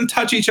there. Let them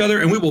touch each other,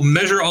 and we will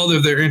measure all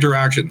of their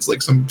interactions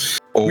like some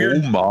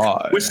weird,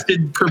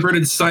 twisted,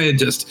 perverted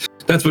scientist.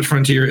 That's what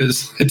Frontier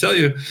is. I tell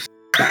you.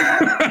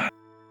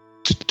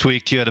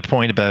 Tweaked, you had a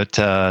point about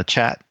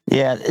chat.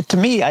 Yeah, to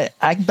me,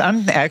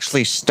 I'm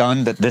actually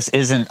stunned that this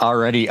isn't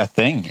already a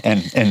thing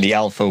in the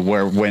alpha,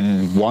 where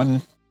when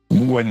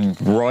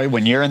Roy,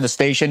 when you're in the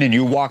station and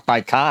you walk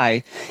by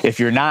Kai, if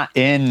you're not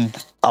in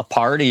a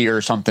party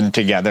or something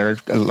together,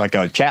 like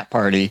a chat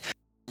party,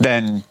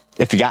 then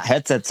if you got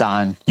headsets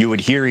on, you would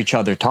hear each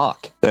other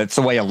talk. That's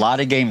the way a lot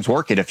of games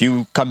work it. If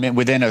you come in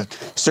within a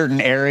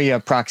certain area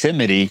of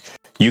proximity,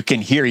 you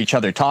can hear each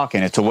other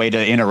talking. It's a way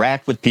to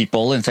interact with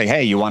people and say,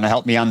 hey, you want to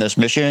help me on this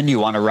mission? You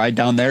want to ride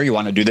down there? You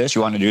want to do this?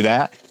 You want to do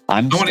that?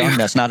 I'm stunned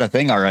that's not a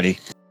thing already.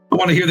 I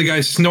want to hear the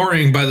guy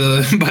snoring by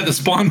the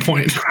spawn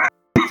point.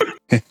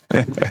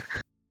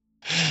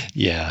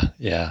 Yeah.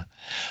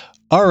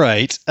 All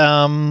right.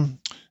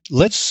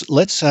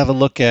 let's have a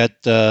look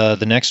at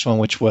the next one,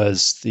 which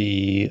was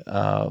the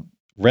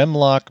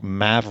Remlock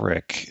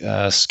Maverick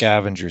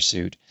scavenger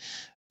suit.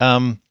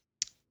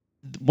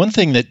 One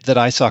thing that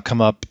I saw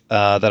come up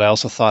that I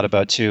also thought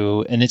about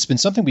too, and it's been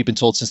something we've been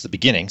told since the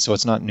beginning, so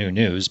it's not new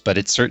news, but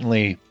it's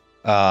certainly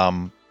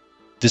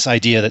this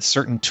idea that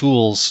certain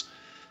tools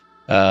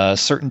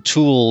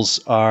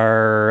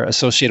are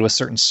associated with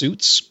certain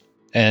suits,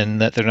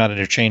 and that they're not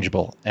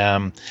interchangeable.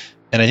 And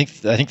I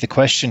think the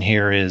question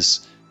here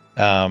is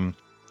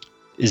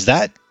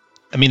that?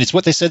 I mean, it's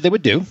what they said they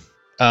would do.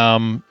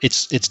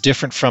 It's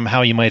different from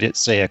how you might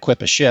say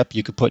equip a ship.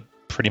 You could put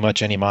pretty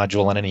much any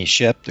module on any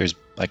ship. There's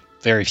like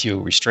very few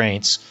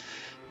restraints.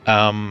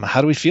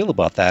 How do we feel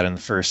about that in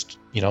the first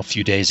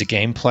few days of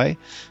gameplay?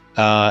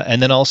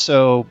 And then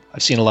also,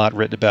 I've seen a lot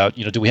written about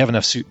do we have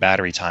enough suit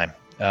battery time?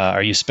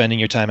 Are you spending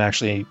your time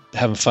actually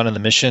having fun in the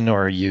mission,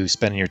 or are you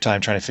spending your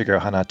time trying to figure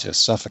out how not to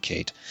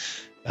suffocate?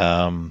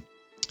 And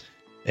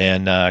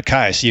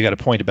Kai, so you got a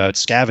point about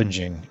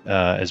scavenging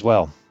as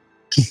well.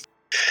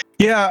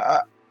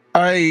 Yeah,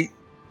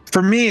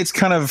 for me, it's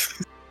kind of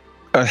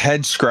a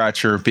head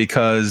scratcher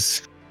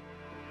because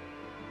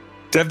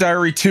Dev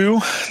Diary 2,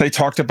 when they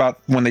talked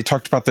about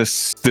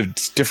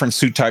the different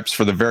suit types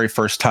for the very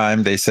first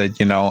time, they said,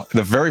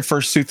 the very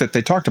first suit that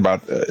they talked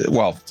about,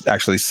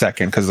 actually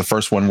second, because the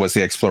first one was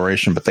the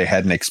exploration, but they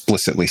hadn't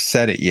explicitly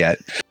said it yet.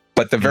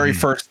 But the very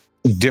first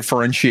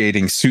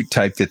differentiating suit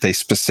type that they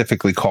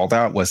specifically called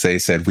out was, they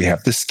said, we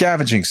have the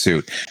scavenging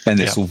suit, and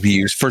this will be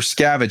used for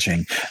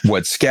scavenging.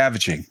 What's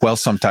scavenging? Well,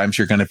 sometimes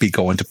you're going to be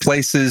going to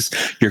places,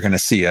 you're going to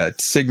see a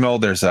signal,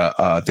 there's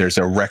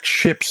a wrecked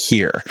ship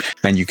here,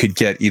 and you could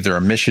get either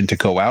a mission to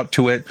go out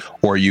to it,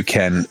 or you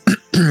can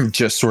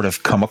just sort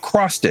of come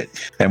across it.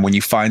 And when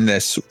you find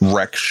this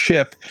wrecked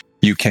ship,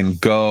 you can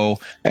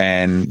go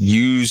and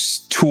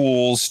use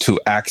tools to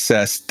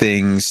access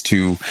things,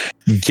 to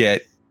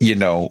get,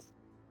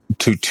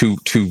 to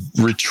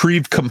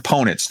retrieve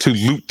components, to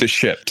loot the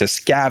ship, to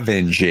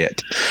scavenge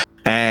it.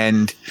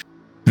 And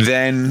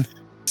then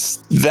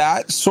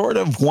that sort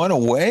of went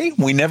away.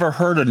 We never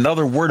heard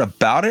another word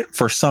about it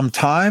for some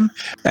time.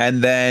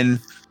 And then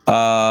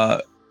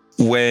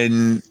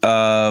when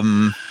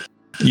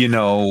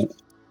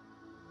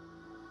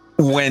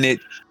it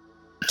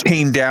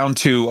came down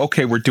to,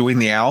 okay, we're doing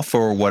the alpha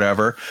or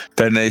whatever,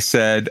 then they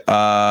said,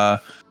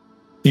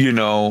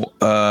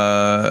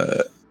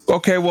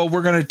 okay, well,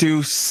 we're going to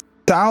do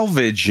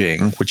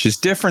salvaging, which is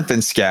different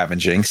than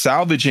scavenging.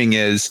 Salvaging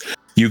is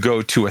you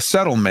go to a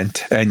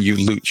settlement and you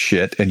loot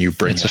shit and you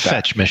bring it back. It's a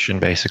fetch mission,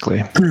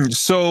 basically.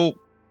 So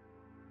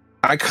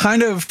I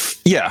kind of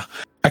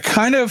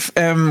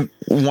am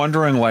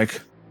wondering, like,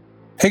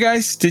 hey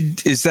guys,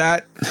 was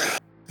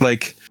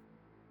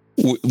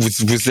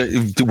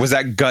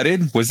that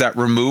gutted? Was that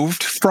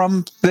removed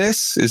from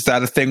this? Is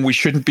that a thing we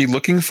shouldn't be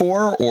looking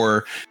for?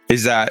 Or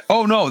is that,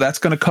 oh no, that's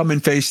going to come in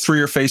phase 3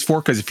 or phase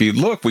 4? Because if you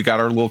look, we got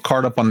our little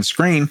card up on the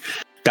screen.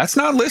 That's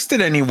not listed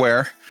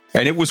anywhere.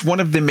 And it was one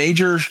of the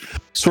major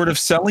sort of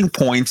selling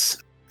points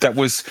that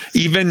was,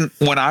 even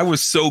when I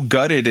was so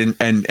gutted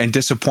and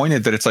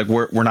disappointed that it's like,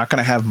 we're not going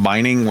to have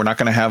mining. We're not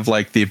going to have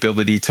like the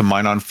ability to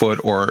mine on foot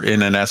or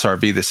in an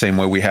SRV the same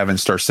way we have in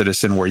Star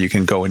Citizen, where you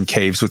can go in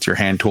caves with your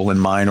hand tool and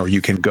mine, or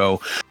you can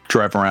go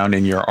drive around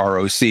in your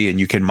ROC and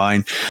you can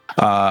mine.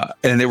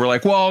 And they were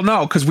like, well,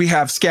 no, because we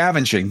have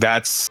scavenging.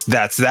 That's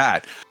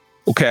that.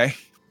 Okay.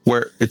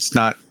 Where it's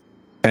not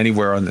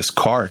anywhere on this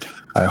card.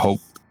 I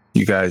hope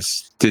you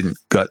guys didn't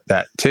gut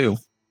that too.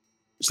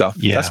 So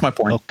that's my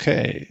point.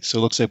 Okay. So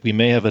it looks like we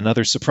may have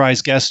another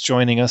surprise guest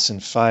joining us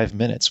in 5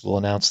 minutes. We'll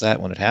announce that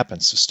when it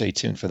happens. So stay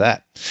tuned for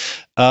that.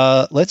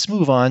 Let's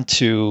move on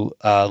to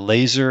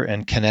laser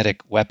and kinetic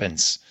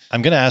weapons.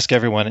 I'm going to ask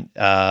everyone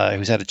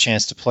who's had a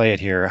chance to play it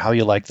here how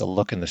you like the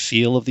look and the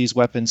feel of these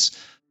weapons.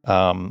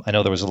 I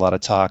know there was a lot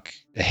of talk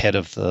ahead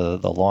of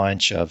the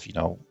launch of,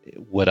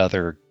 what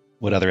other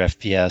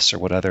FPS or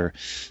what other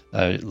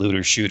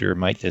looter shooter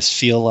might this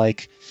feel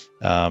like?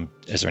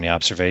 Is there any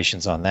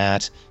observations on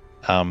that?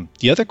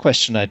 The other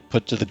question I'd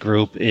put to the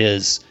group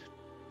is,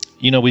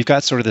 we've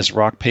got sort of this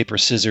rock, paper,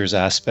 scissors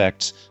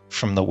aspect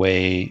from the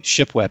way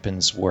ship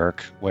weapons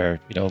work, where,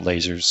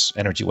 lasers,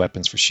 energy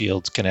weapons for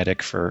shields,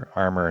 kinetic for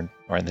armor,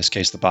 or in this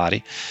case, the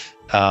body.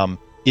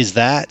 Is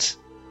that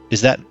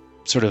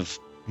sort of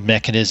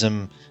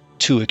mechanism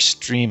too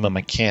extreme a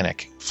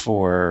mechanic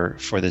for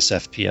this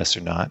FPS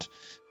or not?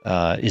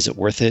 Is it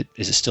worth it?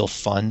 Is it still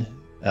fun?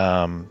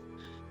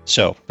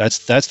 So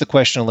that's the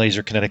question on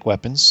laser kinetic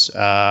weapons.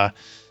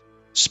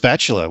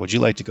 Spatula, would you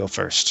like to go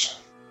first?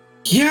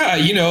 Yeah,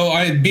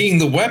 I being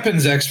the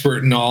weapons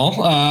expert and all.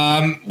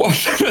 Well,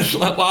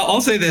 I'll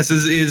say this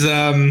is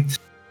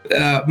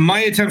my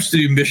attempts to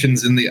do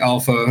missions in the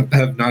alpha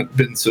have not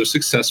been so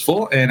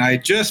successful, and I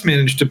just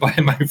managed to buy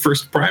my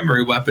first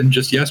primary weapon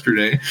just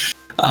yesterday,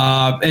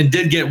 and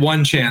did get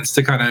one chance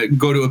to kind of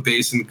go to a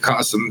base and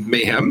cause some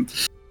mayhem.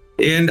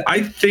 And I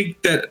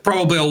think that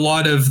probably a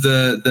lot of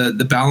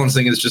the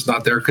balancing is just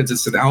not there because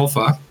it's an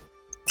alpha.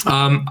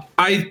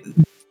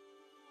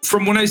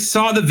 from when I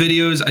saw the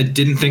videos, I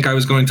didn't think I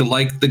was going to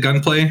like the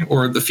gunplay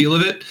or the feel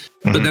of it.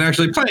 But then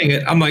actually playing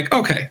it, I'm like,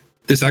 okay,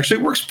 this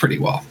actually works pretty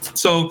well.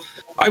 So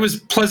I was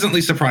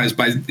pleasantly surprised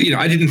by,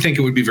 I didn't think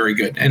it would be very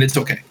good, and it's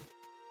okay.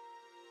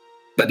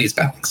 That needs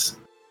balance.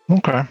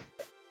 Okay.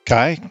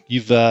 Kai,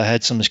 you've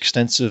had some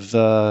extensive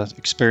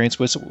experience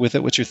with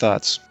it. What's your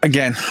thoughts?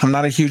 Again, I'm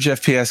not a huge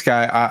FPS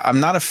guy.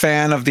 I'm not a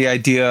fan of the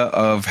idea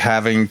of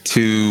having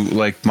to,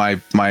 like, my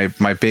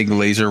big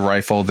laser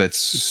rifle that's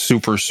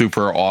super,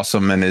 super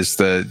awesome and is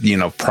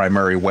the,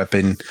 primary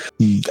weapon,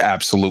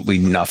 absolutely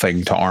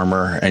nothing to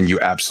armor, and you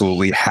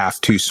absolutely have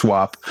to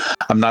swap.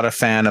 I'm not a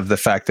fan of the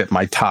fact that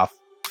my top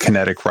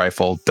kinetic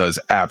rifle does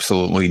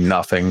absolutely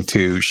nothing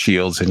to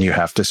shields and you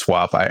have to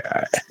swap.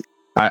 I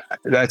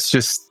that's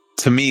just,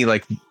 to me,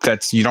 like,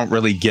 you don't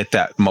really get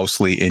that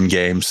mostly in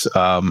games.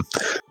 So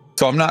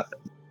I'm not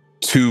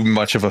too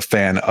much of a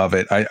fan of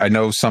it. I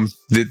know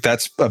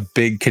that's a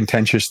big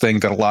contentious thing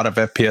that a lot of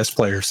FPS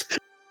players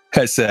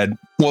has said,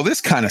 well, this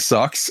kind of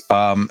sucks.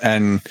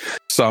 And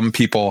some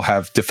people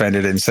have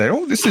defended it and said,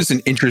 oh, this is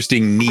an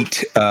interesting,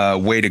 neat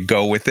way to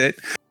go with it.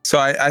 So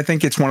I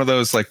think it's one of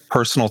those, like,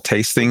 personal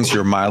taste things.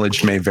 Your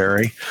mileage may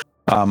vary.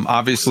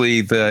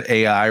 Obviously, the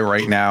AI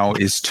right now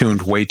is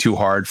tuned way too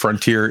hard.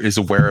 Frontier is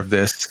aware of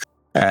this.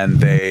 And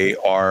they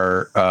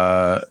are,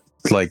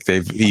 like,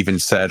 they've even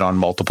said on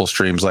multiple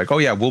streams, like, oh,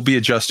 yeah, we'll be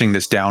adjusting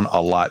this down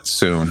a lot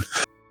soon.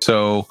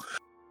 So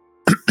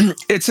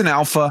it's an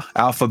alpha,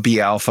 be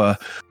alpha.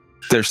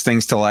 There's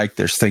things to like,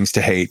 there's things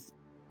to hate,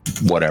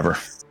 whatever.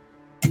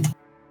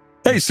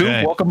 Hey, Sue,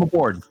 welcome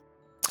aboard.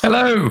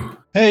 Hello.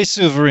 Hey,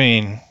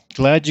 Souverine.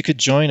 Glad you could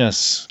join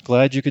us.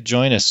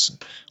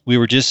 We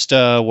were just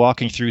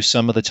walking through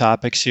some of the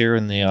topics here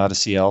in the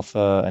Odyssey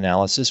Alpha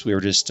analysis. We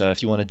were just,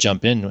 if you want to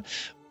jump in,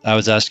 I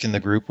was asking the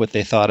group what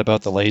they thought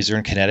about the laser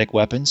and kinetic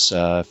weapons,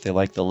 if they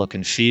like the look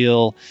and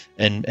feel,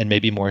 and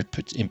maybe more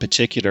in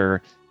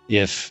particular,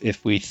 if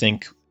we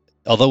think,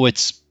 although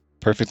it's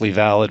perfectly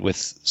valid with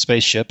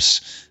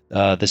spaceships,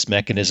 this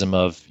mechanism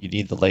of you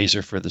need the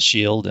laser for the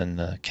shield and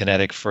the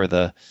kinetic for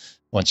the,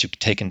 once you've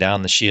taken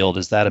down the shield,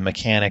 is that a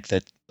mechanic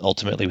that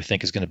ultimately we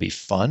think is going to be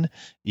fun,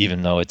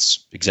 even though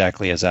it's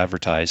exactly as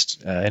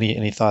advertised?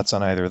 Any thoughts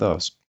on either of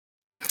those?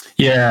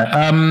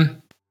 Yeah.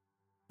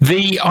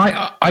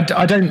 I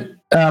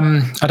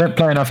don't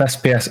play enough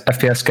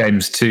FPS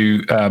games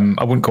to.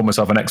 I wouldn't call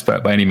myself an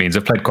expert by any means.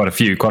 I've played quite a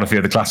few of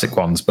the classic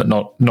ones, but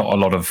not a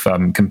lot of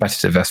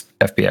competitive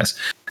FPS.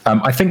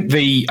 I think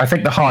the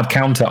hard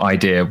counter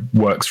idea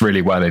works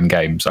really well in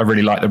games. I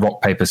really like the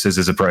rock paper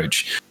scissors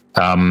approach.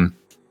 I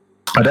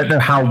don't know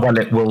how well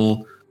it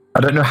will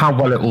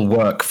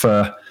work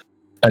for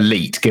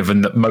Elite,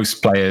 given that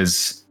most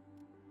players.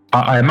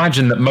 I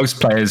imagine that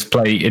most players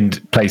play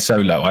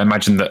solo. I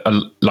imagine that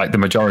like the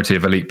majority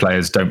of Elite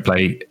players don't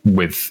play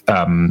with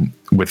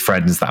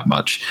friends that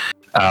much,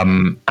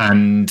 and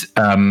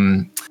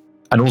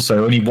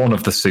also only one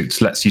of the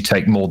suits lets you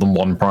take more than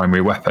one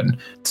primary weapon.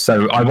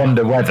 So I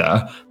wonder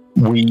whether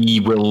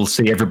we will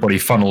see everybody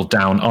funneled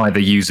down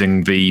either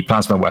using the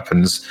plasma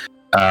weapons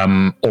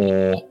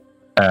or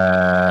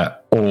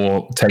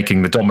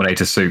taking the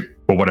Dominator suit,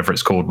 or whatever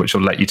it's called, which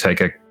will let you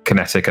take a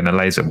kinetic and a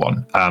laser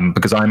one.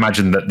 Because I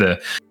imagine that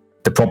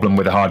the problem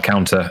with a hard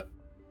counter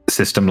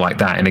system like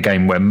that in a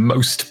game where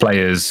most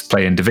players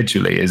play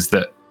individually is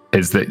that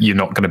you're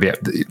not going to be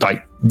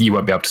you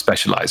won't be able to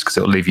specialize because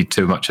it'll leave you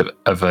too much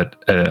of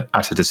a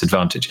at a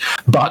disadvantage.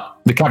 But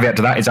the caveat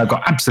to that is I've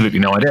got absolutely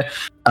no idea.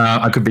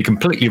 I could be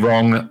completely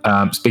wrong,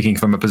 speaking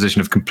from a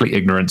position of complete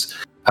ignorance,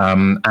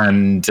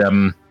 and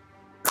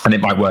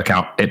it might work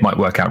out. It might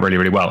work out really,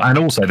 really well. And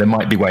also, there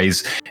might be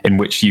ways in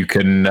which you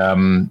can.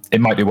 It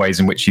might be ways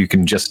in which you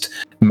can just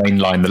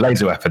mainline the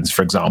laser weapons,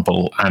 for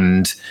example,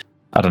 and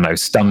I don't know,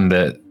 stun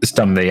the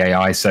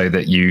AI so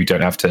that you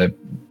don't have to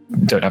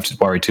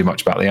worry too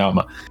much about the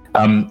armor.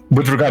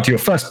 With regard to your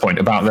first point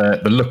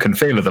about the look and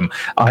feel of them,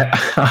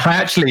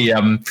 I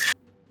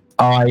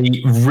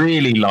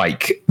really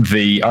like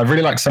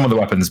some of the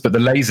weapons, but the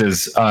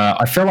lasers,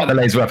 I feel like the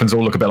laser weapons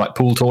all look a bit like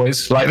pool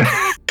toys. Like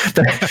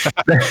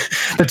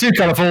they're too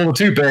colourful,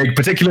 too big,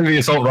 particularly the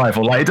assault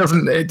rifle. Like it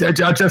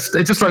just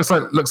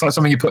looks like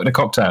something you put in a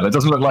cocktail. It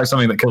doesn't look like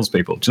something that kills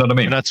people. Do you know what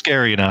I mean? Not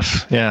scary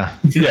enough. Yeah.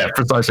 Yeah,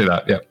 precisely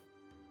that. Yeah.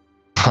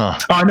 Huh.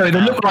 Oh no,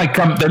 they look like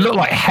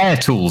hair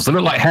tools. They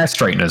look like hair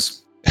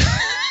straighteners.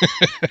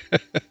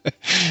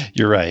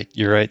 You're right.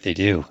 They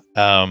do.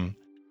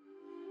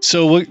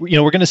 So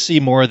we're going to see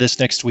more of this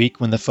next week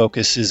when the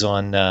focus is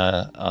on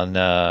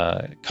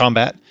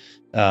combat,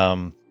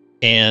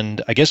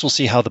 and I guess we'll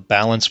see how the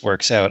balance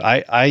works out.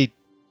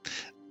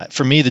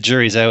 For me, the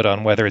jury's out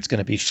on whether it's going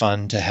to be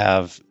fun to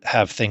have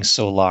things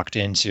so locked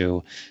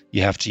into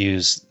you have to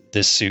use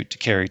this suit to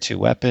carry two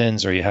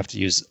weapons, or you have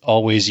to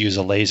always use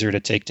a laser to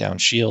take down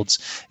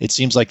shields. It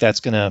seems like that's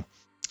going to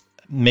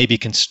maybe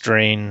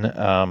constrain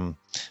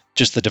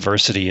just the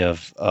diversity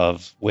of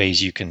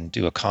ways you can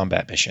do a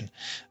combat mission.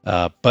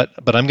 But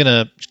I'm going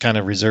to kind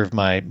of reserve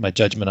my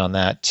judgment on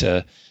that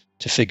to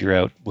to figure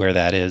out where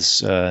that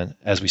is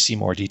as we see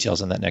more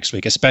details on that next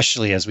week,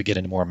 especially as we get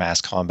into more mass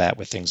combat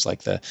with things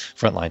like the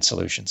frontline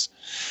solutions.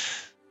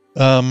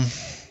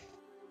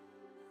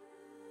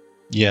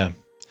 Yeah.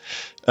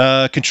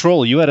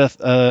 Control, you had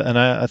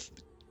a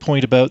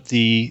point about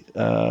the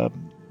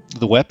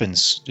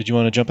weapons. Did you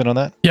want to jump in on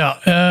that?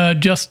 Yeah,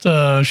 just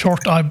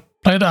short. I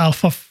played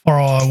alpha for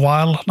a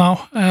while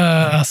now,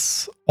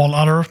 as all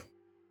other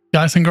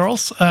guys and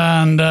girls,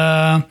 and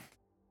I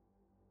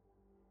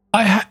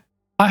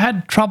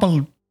had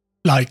trouble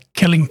like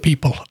killing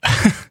people.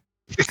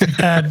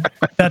 And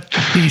that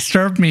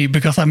disturbed me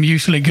because I'm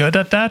usually good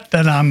at that,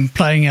 and I'm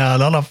playing a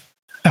lot of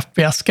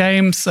FPS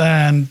games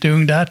and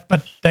doing that,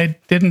 but they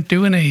didn't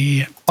do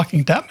any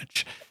fucking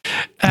damage.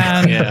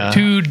 And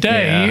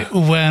today,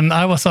 when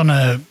I was on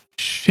a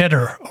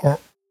shitter, or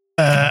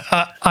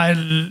I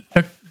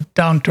looked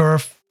down to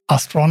Earth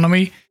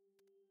astronomy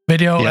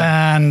video,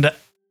 and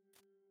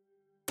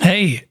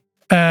hey,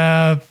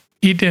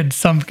 he did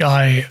something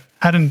I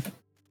hadn't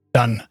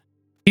done.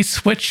 He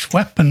switched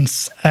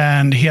weapons,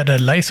 and he had a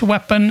laser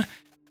weapon,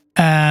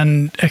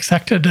 and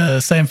exactly the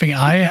same thing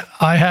I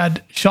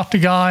had. Shot the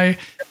guy,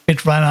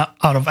 it ran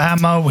out of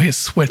ammo. He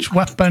switched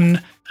weapon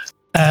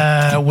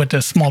with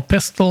a small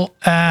pistol,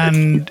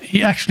 and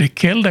he actually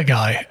killed a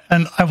guy,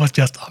 and I was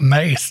just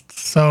amazed.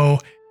 So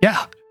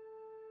yeah,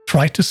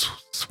 try to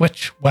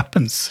switch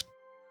weapons.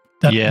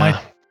 That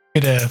might be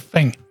the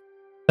thing.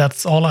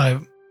 That's all I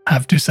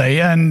have to say.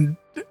 And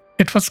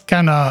it was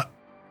kind of,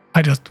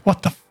 I just,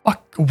 what the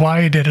fuck?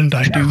 Why didn't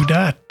I do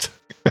that?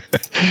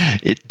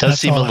 It does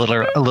seem a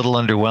little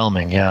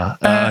underwhelming. Yeah.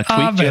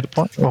 Tweaked, you had a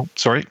point. Oh,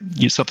 sorry.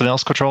 You something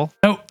else, Control?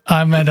 No,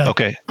 I meant that.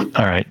 Okay.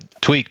 All right.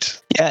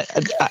 Tweaked. Yeah,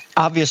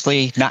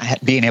 obviously not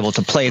being able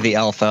to play the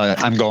alpha,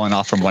 I'm going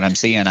off from what I'm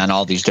seeing on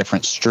all these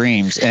different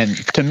streams. And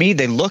to me,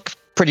 they look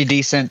pretty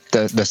decent.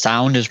 The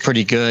sound is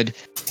pretty good.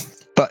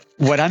 But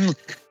what I'm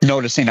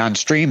noticing on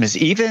stream is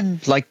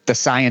even like the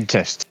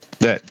scientists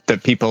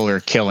that people are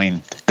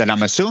killing that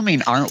I'm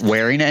assuming aren't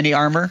wearing any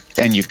armor,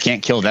 and you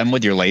can't kill them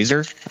with your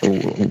laser.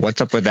 What's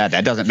up with that?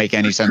 That doesn't make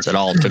any sense at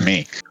all to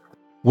me.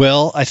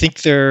 Well, I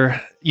think I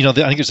think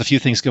there's a few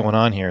things going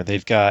on here.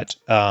 They've got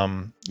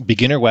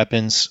beginner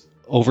weapons,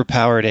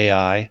 overpowered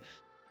AI,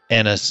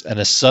 and a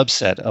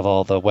subset of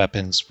all the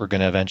weapons we're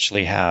going to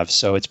eventually have.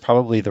 So it's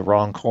probably the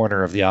wrong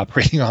corner of the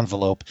operating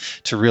envelope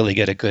to really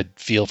get a good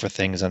feel for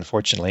things,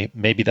 unfortunately.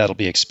 Maybe that'll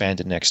be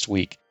expanded next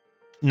week.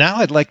 Now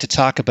I'd like to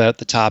talk about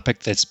the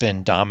topic that's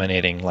been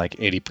dominating like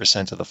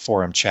 80% of the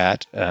forum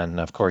chat. And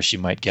of course, you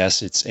might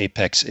guess it's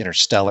Apex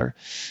Interstellar.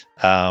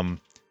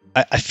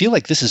 I feel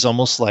like this is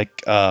almost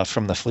like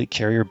from the Fleet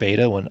Carrier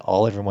beta, when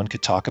all everyone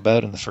could talk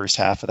about in the first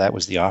half of that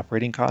was the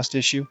operating cost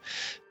issue.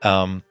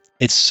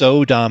 It's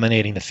so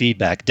dominating the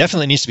feedback.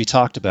 Definitely needs to be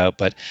talked about,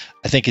 but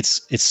I think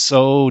it's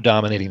so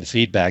dominating the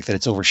feedback that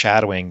it's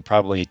overshadowing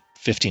probably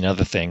 15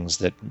 other things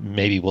that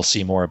maybe we'll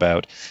see more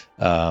about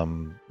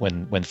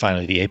when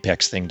finally the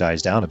Apex thing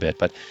dies down a bit.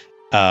 But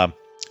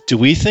do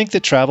we think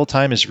that travel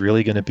time is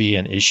really going to be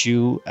an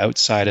issue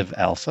outside of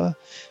alpha?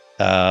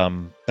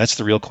 That's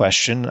the real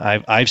question.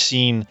 I've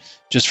seen,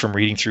 just from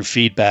reading through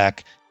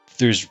feedback,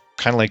 there's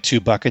kind of like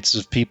two buckets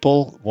of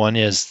people. One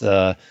is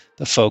the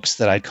folks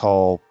that I'd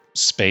call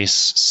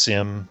space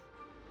sim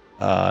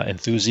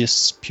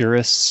enthusiasts,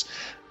 purists,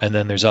 and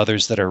then there's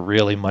others that are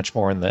really much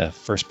more in the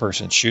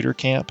first-person shooter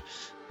camp.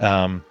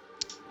 And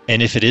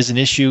if it is an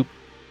issue,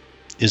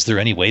 is there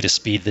any way to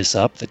speed this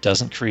up that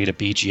doesn't create a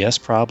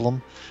BGS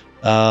problem?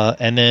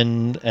 And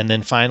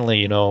then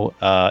finally,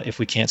 if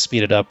we can't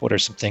speed it up, what are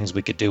some things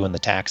we could do in the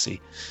taxi?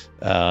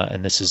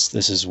 And this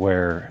is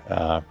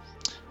where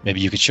maybe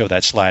you could show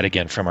that slide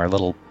again from our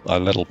little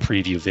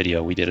preview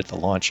video we did at the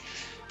launch.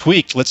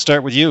 Tweaked, let's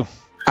start with you.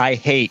 I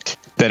hate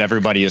that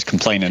everybody is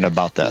complaining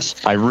about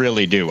this. I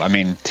really do. I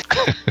mean,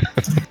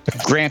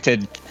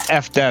 granted,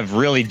 FDev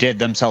really did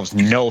themselves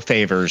no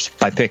favors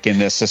by picking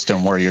this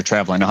system where you're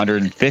traveling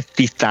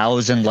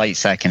 150,000 light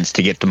seconds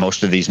to get to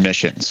most of these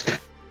missions.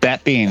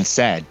 That being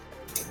said,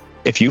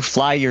 if you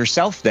fly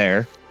yourself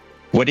there,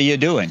 what are you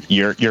doing?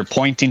 You're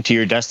pointing to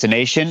your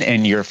destination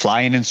and you're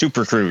flying in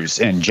Super Cruise.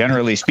 And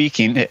generally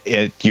speaking,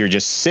 you're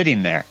just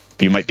sitting there.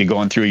 You might be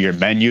going through your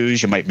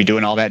menus, you might be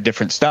doing all that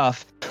different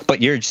stuff,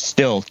 but you're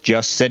still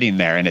just sitting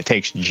there, and it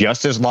takes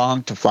just as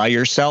long to fly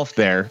yourself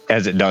there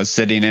as it does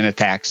sitting in a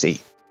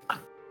taxi.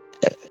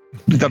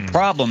 The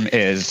problem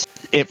is,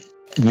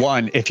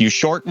 if you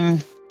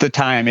shorten the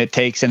time it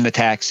takes in the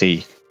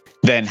taxi,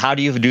 then how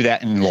do you do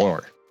that in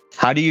lore?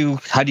 How do you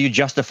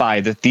justify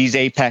that these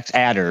Apex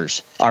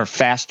adders are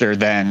faster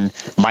than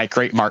my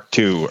Crate Mark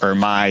II or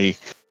my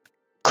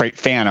Crate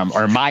Phantom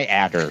or my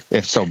adder,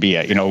 if so be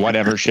it,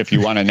 whatever ship you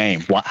want to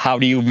name? How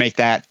do you make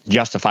that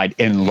justified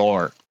in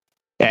lore?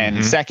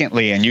 And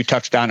secondly, and you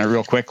touched on it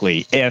real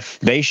quickly, if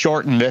they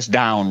shorten this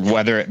down,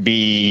 whether it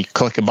be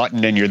click a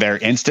button and you're there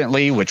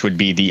instantly, which would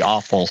be the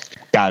awful,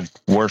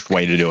 worst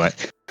way to do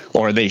it,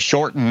 or they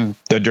shorten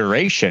the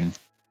duration,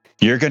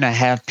 you're going to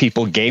have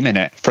people gaming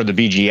it for the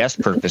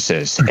BGS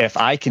purposes. If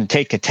I can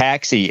take a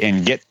taxi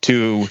and get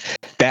to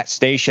that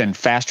station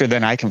faster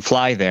than I can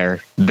fly there,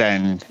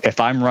 then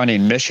if I'm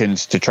running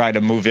missions to try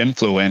to move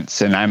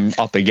influence and I'm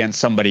up against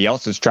somebody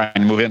else who's trying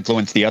to move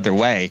influence the other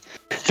way,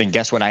 then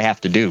guess what I have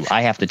to do?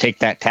 I have to take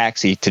that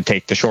taxi to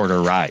take the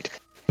shorter ride.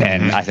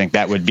 And I think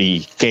that would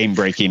be game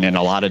breaking in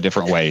a lot of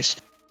different ways.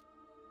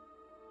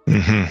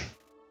 Mm-hmm.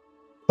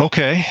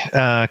 Okay.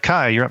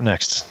 Kai, you're up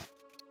next.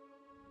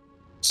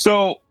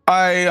 So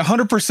I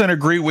 100%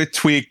 agree with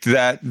Tweaked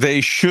that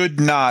they should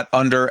not,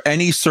 under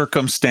any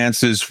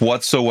circumstances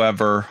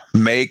whatsoever,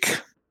 make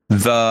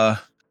the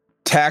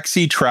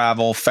taxi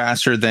travel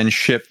faster than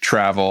ship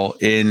travel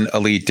in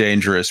Elite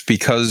Dangerous,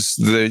 because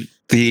the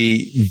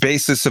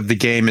basis of the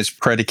game is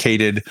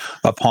predicated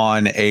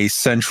upon a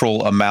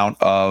central amount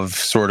of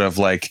sort of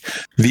like,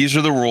 these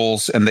are the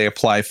rules and they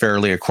apply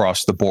fairly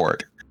across the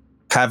board.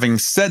 Having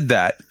said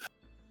that,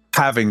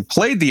 having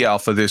played the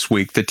alpha this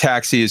week, the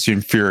taxi is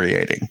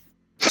infuriating.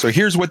 So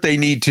here's what they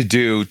need to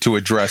do to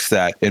address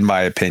that, in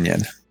my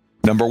opinion.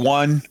 Number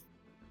one,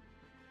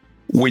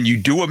 when you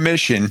do a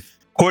mission,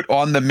 put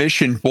on the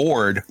mission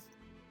board,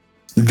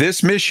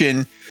 this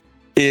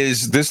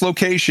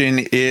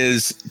location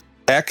is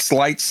X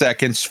light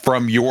seconds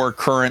from your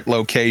current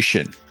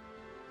location.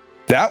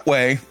 That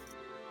way,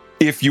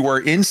 if you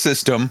are in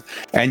system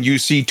and you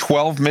see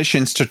 12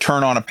 missions to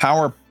turn on a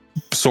power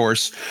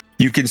source,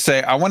 you can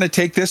say, I want to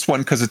take this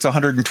one because it's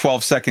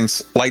 112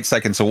 light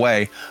seconds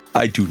away.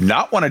 I do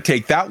not want to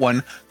take that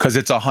one because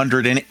it's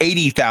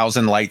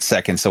 180,000 light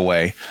seconds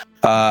away.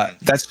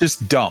 That's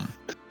just dumb.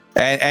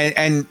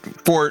 And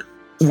for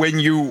when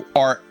you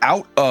are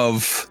out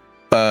of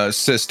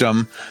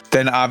system,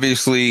 then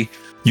obviously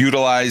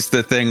utilize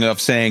the thing of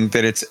saying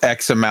that it's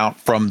X amount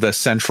from the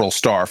central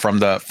star, from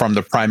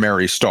the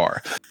primary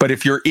star. But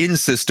if you're in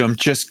system,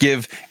 just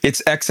give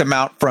it's X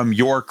amount from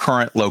your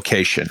current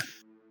location.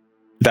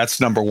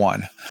 That's number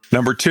one.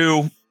 Number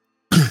two,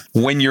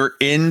 when you're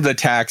in the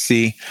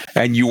taxi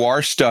and you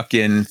are stuck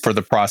in for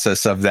the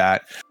process of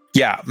that,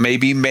 yeah,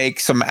 maybe make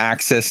some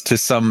access to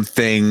some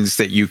things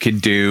that you can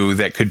do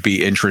that could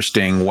be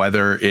interesting,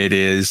 whether it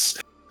is,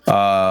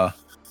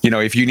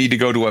 if you need to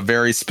go to a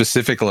very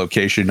specific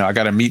location, I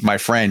got to meet my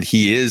friend.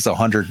 He is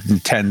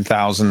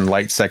 110,000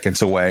 light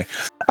seconds away.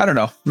 I don't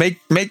know. Make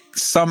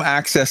some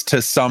access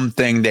to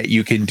something that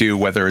you can do,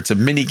 whether it's a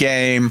mini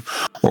game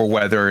or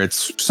whether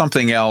it's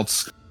something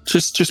else.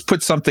 Just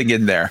put something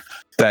in there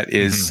that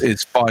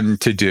is fun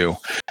to do.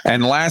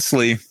 And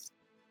lastly,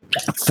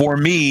 for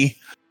me,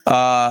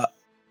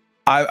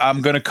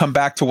 I'm going to come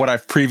back to what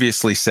I've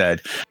previously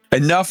said.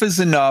 Enough is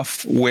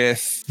enough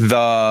with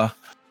the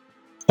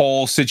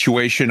whole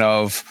situation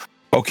of,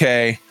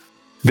 okay,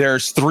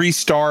 there's 3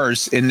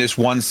 stars in this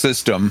one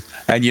system,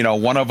 and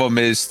one of them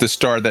is the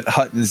star that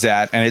Hutton's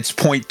at, and it's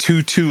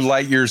 0.22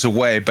 light years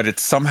away, but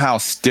it's somehow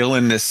still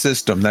in this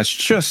system. That's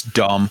just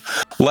dumb.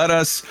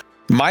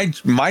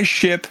 My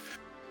ship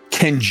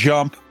can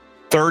jump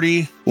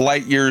 30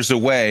 light years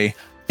away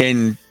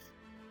in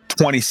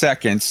 20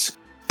 seconds,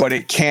 but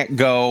it can't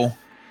go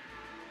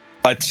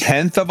a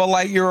tenth of a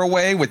light year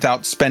away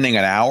without spending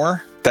an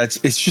hour.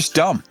 It's just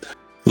dumb.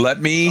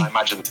 Let me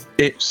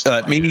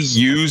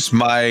use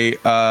my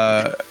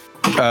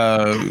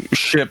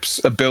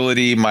ship's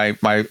ability,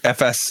 my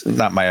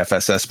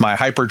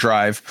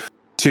hyperdrive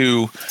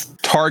to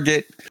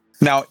target.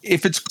 Now,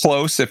 if it's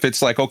close, if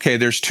it's like, okay,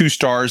 there's 2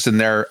 stars and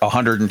they're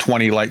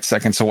 120 light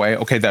seconds away,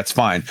 okay, that's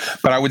fine.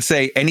 But I would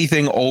say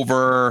anything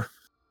over,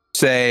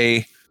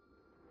 say,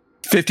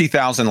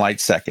 50,000 light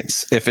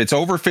seconds. If it's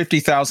over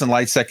 50,000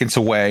 light seconds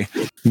away,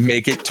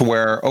 make it to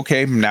where,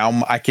 okay,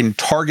 now I can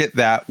target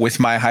that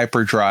with my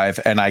hyperdrive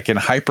and I can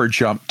hyper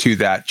jump to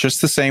that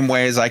just the same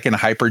way as I can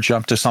hyper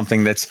jump to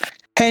something that's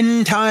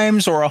 10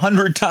 times or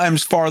 100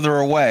 times farther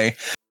away.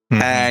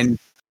 Mm-hmm. And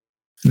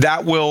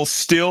that will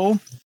still...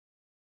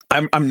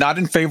 I'm not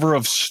in favor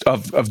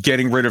of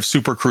getting rid of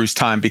Super Cruise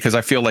time, because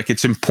I feel like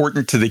it's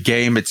important to the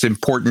game. It's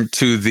important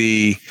to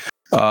the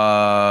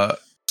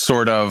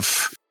sort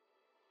of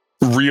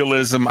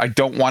realism. I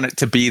don't want it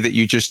to be that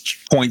you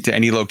just point to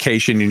any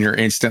location and you're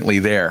instantly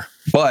there.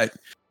 But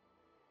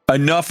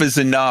enough is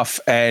enough.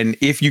 And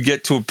if you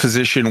get to a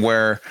position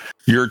where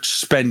you're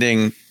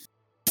spending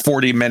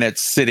 40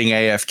 minutes sitting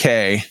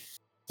AFK,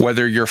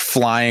 whether you're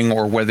flying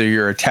or whether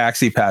you're a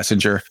taxi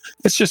passenger,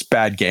 it's just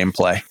bad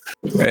gameplay.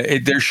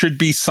 There should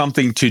be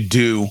something to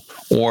do,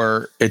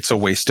 or it's a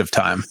waste of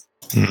time.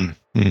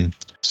 Mm-hmm.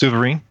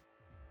 Souverine?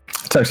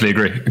 Totally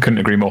agree. I couldn't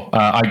agree more.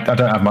 I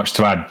don't have much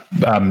to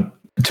add.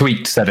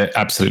 Tweet said it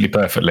absolutely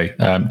perfectly.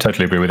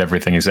 Totally agree with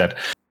everything he said.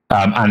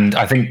 And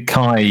I think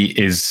Kai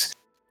is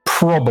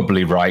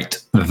probably right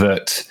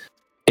that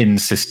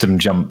in-system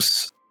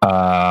jumps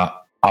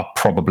are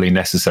probably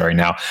necessary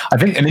now. I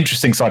think an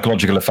interesting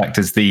psychological effect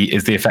is the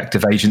effect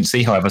of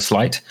agency, however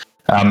slight.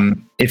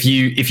 If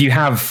you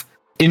have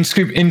in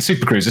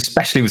Super Cruise,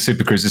 especially with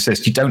Super Cruise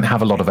Assist, you don't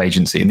have a lot of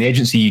agency, and the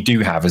agency you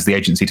do have is the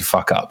agency to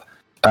fuck up.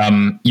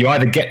 You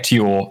either get to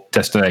your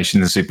destination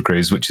in the Super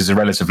Cruise, which is a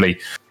relatively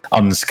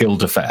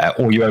unskilled affair,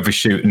 or you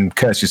overshoot and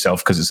curse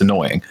yourself because it's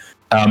annoying.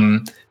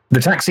 The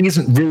taxi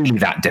isn't really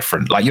that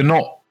different. Like, you're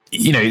not,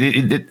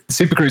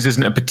 Super Cruise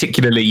isn't a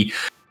particularly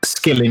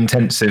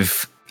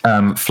skill-intensive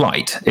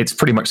flight. It's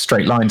pretty much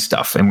straight line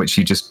stuff in which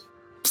you just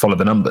follow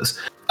the numbers.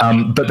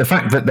 But the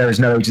fact that there is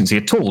no agency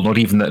at all, not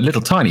even that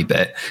little tiny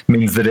bit,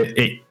 means that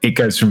it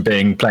goes from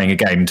playing a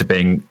game to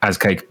being, as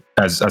Kai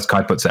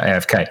puts it,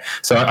 AFK.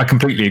 So I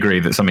completely agree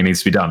that something needs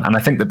to be done. And I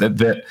think that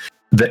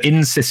the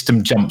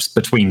in-system jumps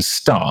between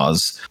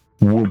stars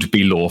would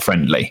be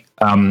lore-friendly.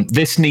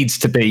 This needs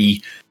to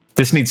be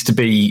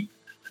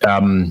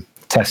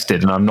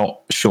tested, and I'm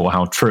not sure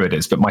how true it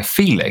is, but my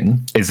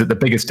feeling is that the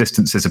biggest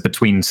distances are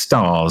between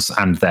stars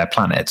and their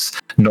planets,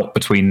 not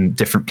between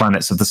different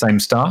planets of the same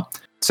star.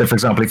 So, for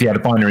example, if you had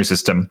a binary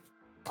system,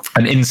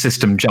 an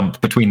in-system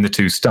jump between the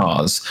two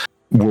stars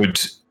would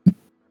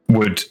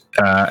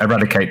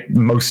eradicate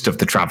most of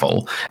the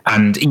travel,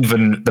 and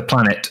even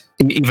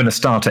a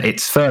star to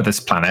its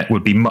furthest planet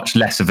would be much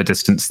less of a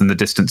distance than the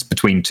distance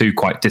between two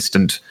quite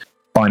distant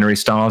binary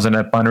stars in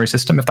a binary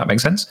system, if that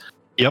makes sense.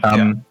 Yep.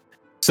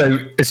 So,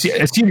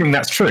 assuming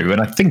that's true, and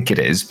I think it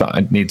is, but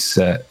it needs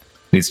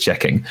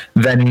checking,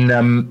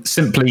 then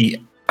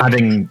simply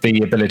adding the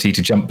ability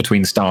to jump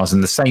between stars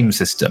in the same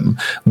system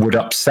would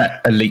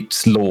upset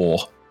Elite's lore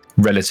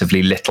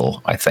relatively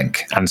little, I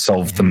think, and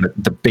solve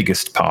the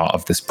biggest part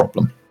of this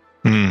problem.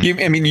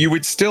 You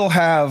would still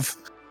have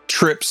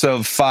trips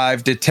of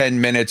 5 to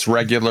 10 minutes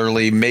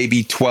regularly,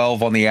 maybe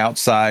 12 on the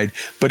outside,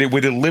 but it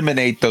would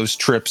eliminate those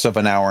trips of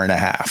an hour and a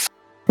half.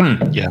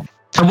 Yeah.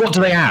 And what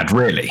do they add,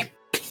 really?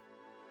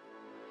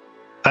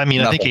 I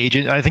mean, I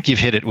think you've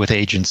hit it with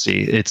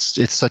agency.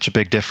 It's such a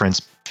big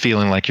difference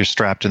feeling like you're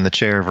strapped in the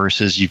chair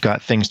versus you've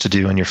got things to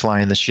do and you're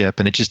flying the ship,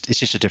 and it's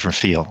just a different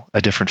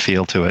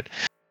feel to it.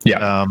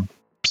 Yeah.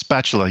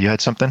 Spatula, you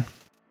had something?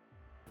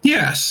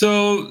 Yeah,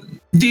 so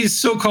these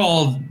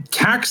so-called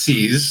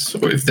taxis,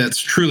 or if that's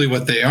truly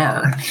what they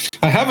are,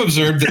 I have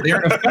observed that they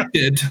aren't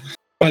affected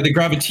by the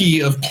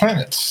gravity of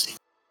planets.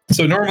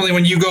 So normally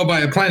when you go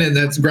by a planet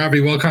that's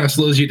gravity kind of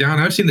slows you down,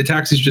 I've seen the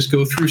taxis just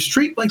go through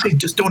straight like they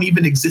just don't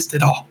even exist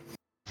at all.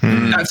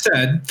 That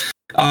said,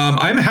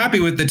 I'm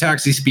happy with the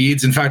taxi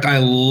speeds. In fact, I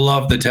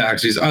love the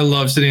taxis. I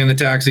love sitting in the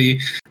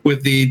taxi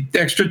with the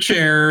extra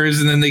chairs,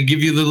 and then they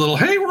give you the little,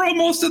 hey, we're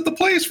almost at the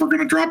place. We're going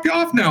to drop you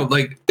off now.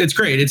 Like, it's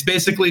great. It's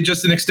basically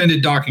just an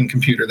extended docking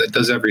computer that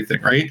does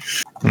everything, right?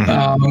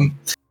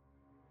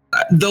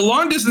 The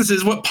long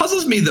distances, what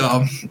puzzles me,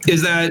 though,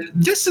 is that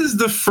this is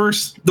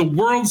the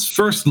world's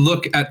first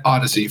look at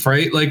Odyssey,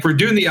 right? Like, we're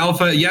doing the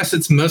alpha. Yes,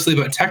 it's mostly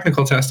about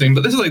technical testing,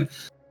 but this is like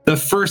the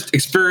first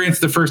experience,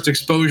 the first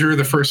exposure,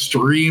 the first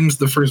streams,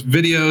 the first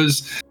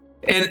videos.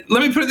 And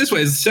let me put it this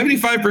way,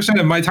 75%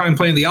 of my time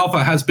playing the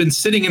alpha has been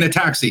sitting in a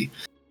taxi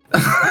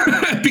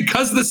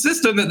because the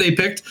system that they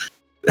picked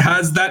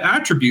has that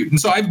attribute. And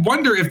so I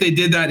wonder if they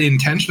did that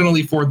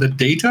intentionally for the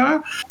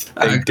data.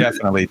 They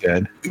definitely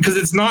did. Because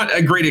it's not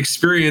a great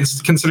experience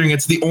considering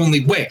it's the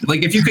only way.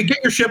 Like, if you could get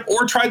your ship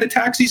or try the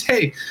taxis,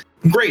 hey,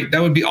 great,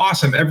 that would be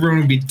awesome. Everyone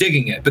would be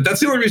digging it. But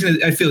that's the only reason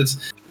I feel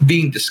it's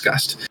being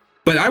discussed.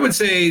 But I would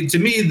say, to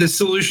me, the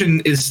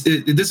solution is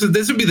this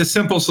would be the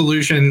simple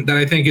solution that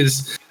I think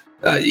is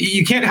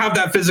you can't have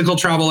that physical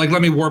travel. Like,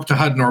 let me warp to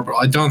Hutton Orbital.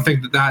 I don't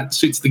think that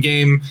suits the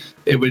game.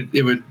 It would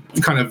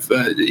kind of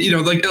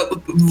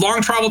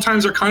long travel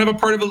times are kind of a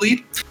part of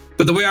Elite.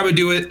 But the way I would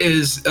do it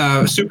is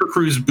Super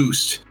Cruise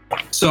boost.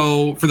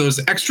 So for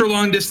those extra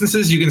long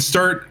distances, you can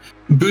start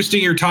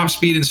boosting your top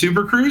speed in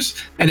Super Cruise,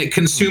 and it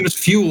consumes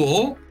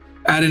fuel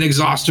at an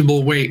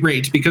exhaustible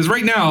rate. Because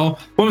right now,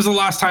 when was the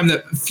last time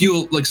that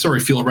fuel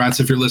rats,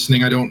 if you're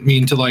listening, I don't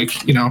mean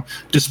to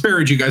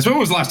disparage you guys. When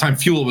was the last time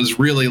fuel was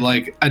really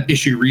like an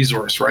issue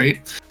resource,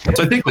 right?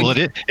 So I think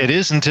it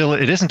isn't until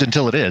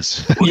it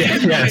is. Yeah,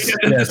 yes.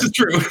 This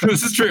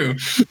is true.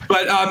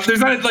 But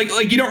there's not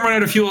like you don't run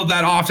out of fuel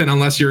that often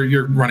unless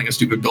you're running a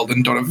stupid build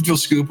and don't have a fuel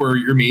scoop, or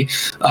you're me.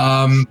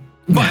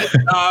 But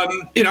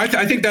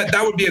I think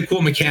that would be a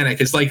cool mechanic.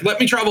 It's like, let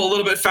me travel a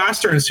little bit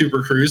faster in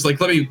Super Cruise. Like,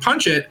 let me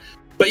punch it.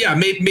 But yeah,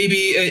 maybe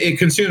it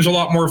consumes a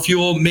lot more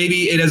fuel.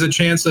 Maybe it has a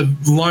chance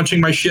of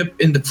launching my ship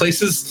into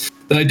places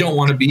that I don't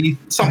want to be.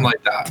 Something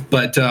like that.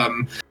 But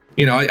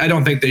I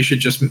don't think they should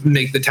just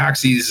make the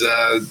taxis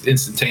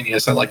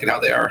instantaneous. I like it how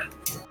they are.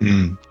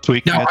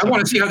 Sweet. Now I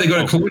want to see how they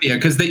go to Colonia,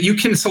 because you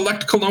can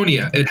select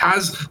Colonia. It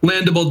has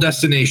landable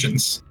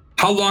destinations.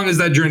 How long is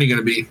that journey going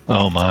to be?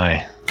 Oh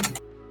my.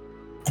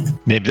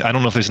 Maybe I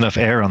don't know if there's enough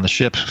air on the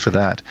ship for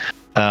that.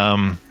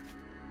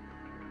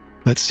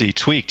 Let's see.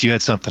 Tweaked, you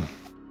had something.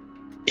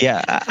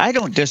 Yeah, I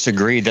don't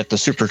disagree that the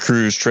Super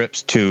Cruise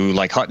trips to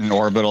like Hutton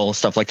Orbital,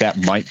 stuff like that,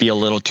 might be a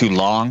little too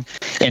long,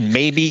 and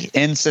maybe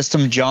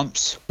in-system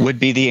jumps would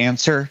be the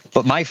answer.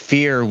 But my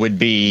fear would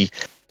be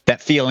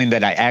that feeling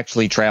that I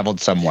actually traveled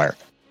somewhere.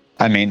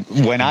 I mean,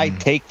 when I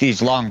take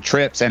these long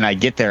trips and I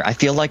get there, I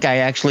feel like I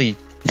actually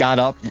got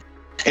up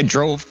and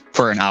drove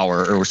for an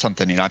hour or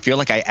something. I feel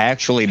like I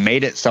actually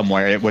made it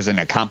somewhere. It was an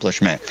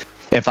accomplishment.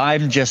 If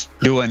I'm just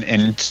doing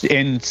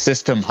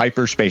in-system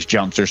hyperspace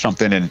jumps or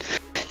something, and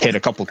hit a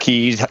couple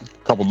keys, a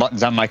couple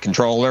buttons on my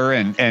controller,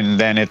 and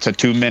then it's a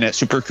 2-minute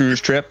Super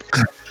Cruise trip.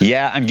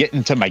 Yeah, I'm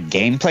getting to my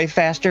gameplay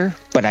faster,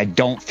 but I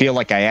don't feel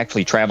like I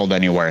actually traveled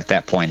anywhere at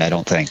that point, I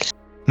don't think.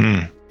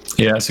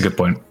 Yeah, that's a good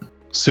point.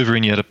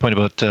 Suverin, you had a point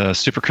about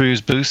Super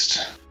Cruise boost.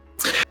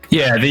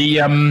 Yeah,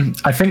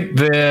 I think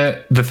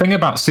the thing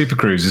about Super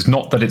Cruise is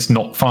not that it's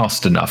not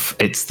fast enough;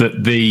 it's that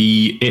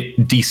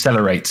it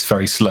decelerates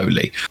very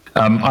slowly.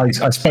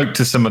 I spoke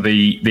to some of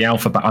the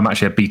alpha. I'm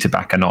actually a beta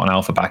backer, not an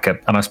alpha backer,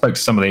 and I spoke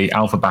to some of the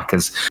alpha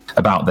backers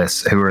about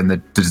this who were in the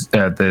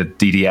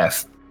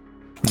DDF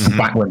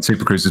back when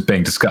Super Cruise was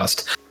being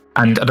discussed.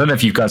 And I don't know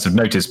if you guys have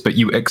noticed, but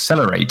you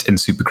accelerate in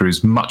Super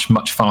Cruise much,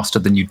 much faster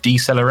than you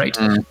decelerate.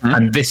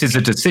 And this is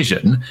a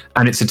decision,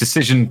 and it's a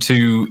decision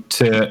to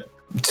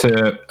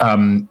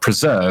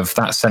preserve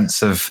that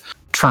sense of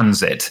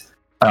transit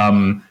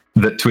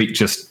that Tweak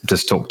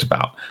just talked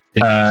about.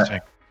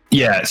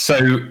 Yeah,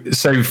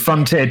 so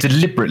Frontier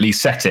deliberately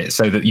set it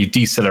so that you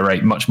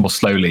decelerate much more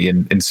slowly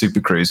in Super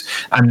Cruise,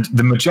 and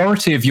the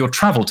majority of your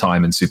travel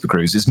time in Super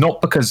Cruise is not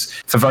because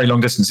for very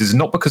long distances,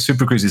 not because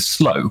Super Cruise is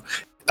slow.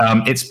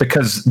 It's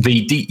because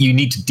you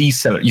need to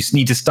decelerate. You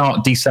need to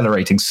start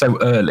decelerating so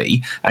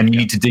early, and you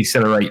need to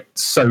decelerate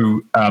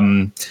so.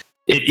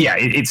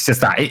 It's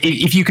just that.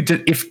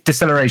 If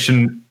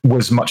deceleration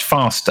was much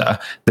faster,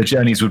 the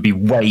journeys would be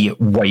way,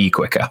 way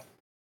quicker.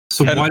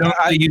 So why don't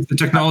I use the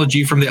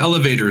technology from the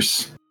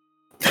elevators?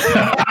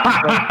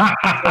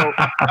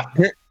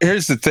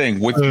 Here's the thing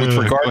with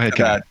regard to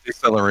that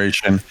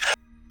deceleration.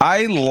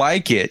 I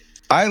like it.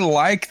 I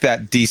like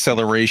that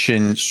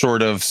deceleration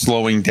sort of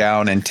slowing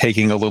down and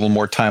taking a little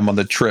more time on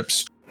the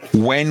trips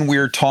when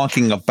we're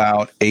talking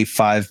about a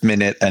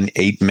 5-minute, an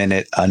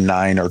 8-minute, a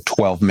 9 or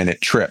 12-minute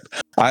trip.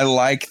 I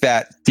like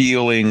that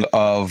feeling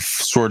of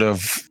sort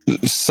of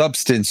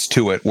substance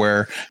to it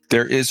where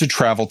there is a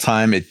travel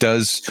time. It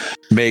does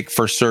make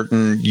for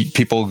certain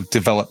people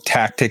develop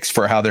tactics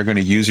for how they're going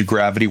to use a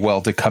gravity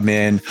well to come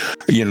in.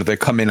 They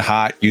come in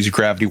hot, use a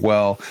gravity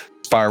well,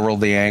 spiral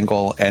the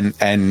angle and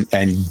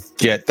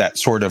get that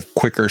sort of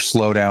quicker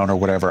slowdown or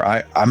whatever.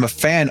 I'm a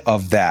fan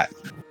of that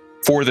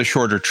for the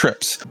shorter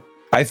trips.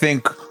 I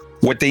think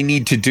what they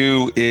need to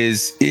do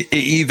is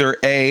either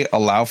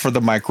allow for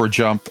the micro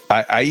jump,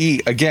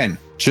 i.e. again,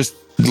 just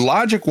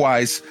logic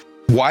wise,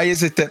 why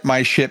is it that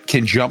my ship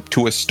can jump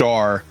to a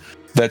star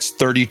that's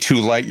 32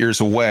 light years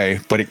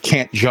away, but it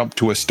can't jump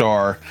to a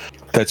star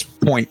that's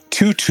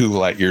 0.22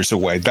 light years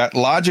away? That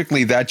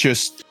logically, that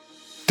just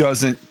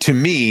doesn't, to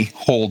me,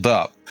 hold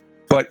up.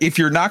 But if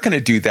you're not going to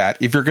do that,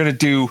 if you're going to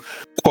do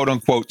quote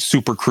unquote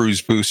Super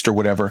Cruise boost or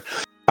whatever,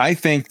 I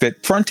think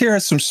that Frontier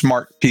has some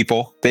smart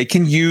people. They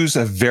can use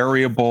a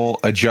variable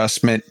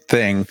adjustment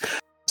thing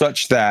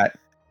such that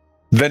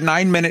the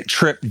 9-minute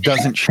trip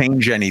doesn't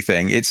change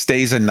anything. It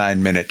stays a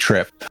 9-minute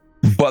trip,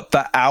 but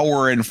the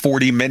hour and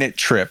 40-minute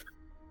trip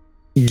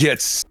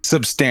gets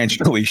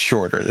substantially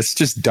shorter. It's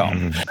just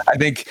dumb. I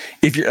think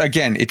if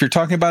you're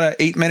talking about an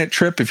 8-minute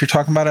trip, if you're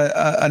talking about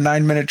a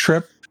 9-minute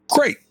trip,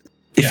 great.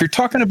 If you're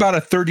talking about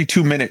a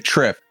 32-minute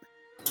trip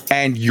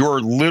and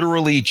you're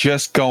literally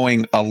just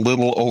going a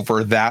little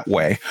over that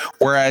way,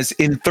 whereas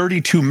in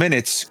 32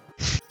 minutes,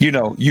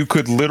 you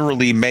could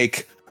literally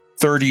make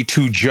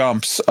 32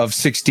 jumps of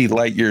 60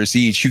 light years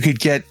each. You could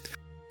get,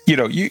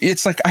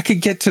 it's like I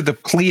could get to the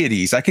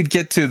Pleiades, I could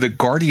get to the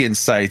Guardian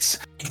sites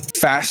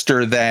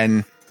faster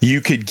than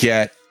you could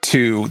get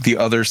to the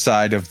other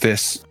side of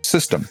this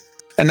system.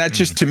 And that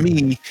just, to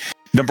me,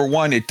 number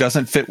one, it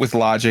doesn't fit with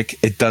logic.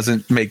 It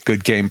doesn't make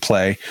good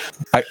gameplay.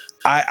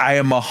 I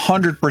am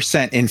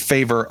 100% in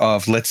favor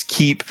of let's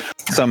keep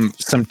some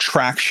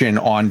traction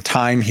on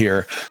time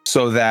here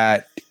so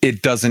that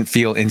it doesn't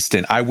feel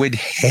instant. I would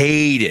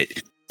hate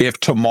it if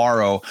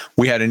tomorrow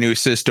we had a new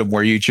system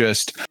where you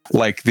just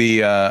like the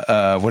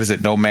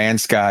No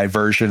Man's Sky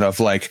version of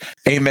like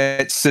aim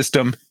at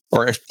system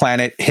or a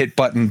planet, hit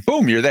button,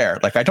 boom, you're there.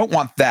 Like I don't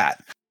want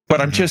that.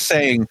 But I'm just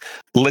saying,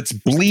 let's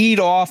bleed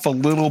off a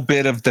little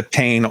bit of the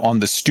pain on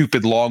the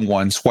stupid long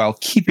ones while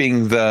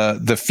keeping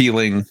the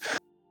feeling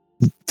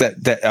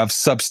that of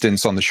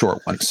substance on the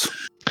short ones.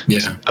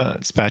 Yeah.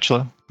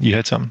 Spatula, you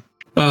had some.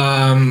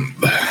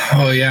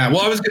 Oh yeah.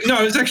 Well, I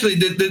was actually,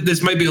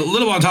 this might be a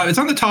little on top. It's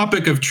on the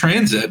topic of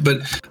transit,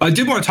 but I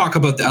did want to talk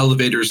about the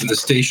elevators in the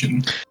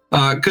station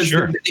because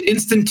the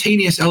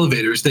instantaneous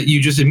elevators that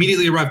you just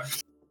immediately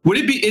arrive. Would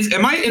it be?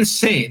 Am I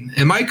insane?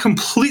 Am I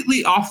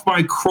completely off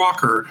my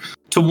crocker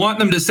to want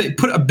them to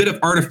put a bit of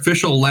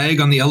artificial lag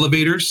on the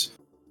elevators?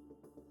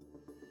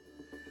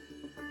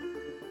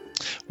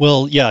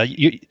 Well, yeah,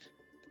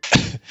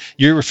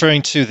 you're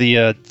referring to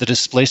the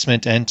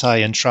displacement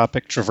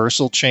anti-entropic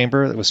traversal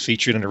chamber that was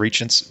featured in a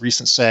recent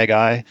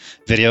SAG-I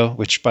video,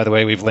 which, by the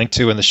way, we've linked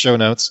to in the show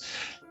notes.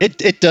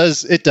 It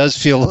does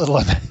feel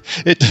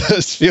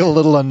a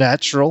little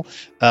unnatural,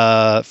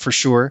 for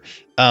sure.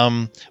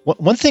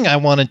 One thing I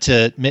wanted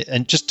to,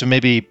 and just to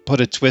maybe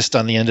put a twist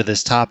on the end of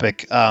this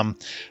topic,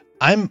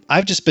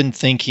 I've just been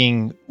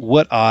thinking,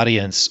 what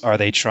audience are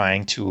they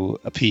trying to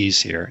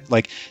appease here?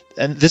 Like,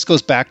 and this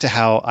goes back to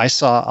how I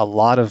saw a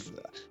lot of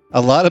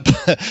a lot of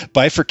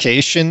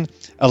bifurcation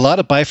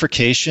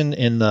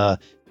in the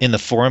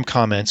forum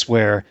comments,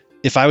 where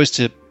if I was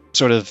to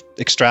sort of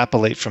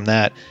extrapolate from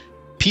that,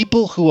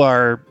 people who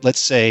are, let's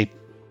say,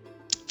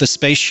 the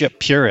spaceship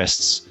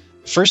purists,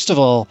 first of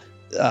all,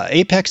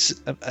 Apex,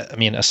 I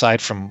mean,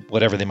 aside from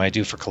whatever they might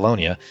do for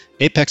Colonia,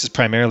 Apex is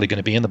primarily going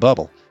to be in the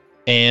bubble.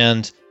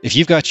 And if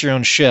you've got your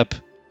own ship,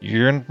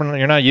 you're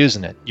not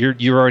using it.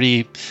 You're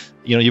already,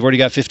 you've already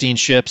got 15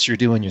 ships. You're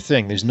doing your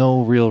thing. There's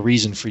no real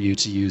reason for you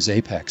to use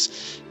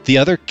Apex. The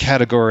other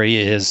category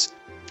is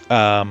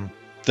the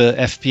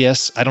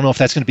FPS. I don't know if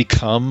that's going to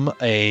become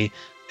a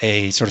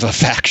sort of a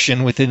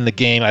faction within the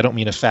game. I don't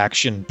mean a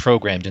faction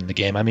programmed in the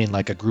game. I mean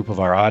like a group of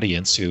our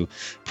audience who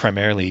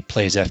primarily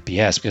plays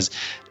FPS, because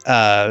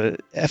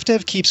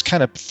FDev keeps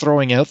kind of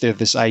throwing out there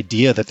this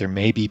idea that there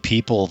may be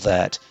people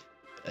that,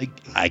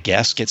 I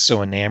guess, get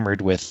so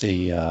enamored with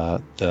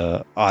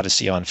the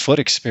Odyssey on foot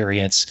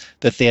experience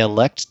that they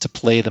elect to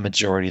play the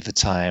majority of the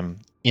time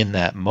in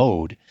that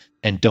mode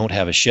and don't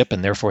have a ship,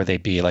 and therefore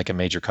they'd be like a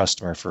major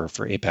customer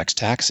for Apex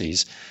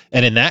taxis.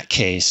 And in that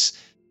case,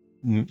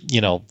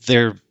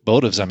 their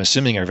motives, I'm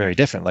assuming, are very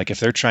different. Like if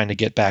they're trying to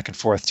get back and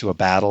forth to a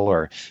battle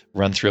or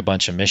run through a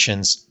bunch of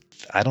missions,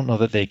 I don't know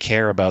that they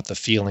care about the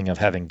feeling of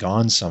having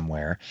gone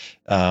somewhere.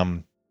 Any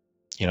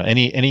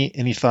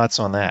thoughts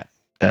on that?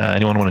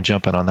 Anyone want to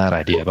jump in on that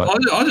idea?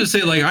 I'll just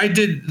say, like, I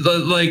did,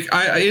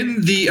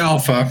 in the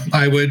alpha,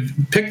 I would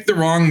pick the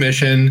wrong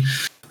mission.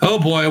 Oh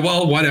boy,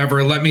 well,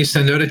 whatever. Let me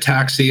send out a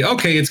taxi.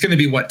 Okay, it's going to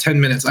be 10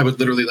 minutes. I would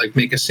literally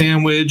make a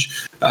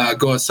sandwich,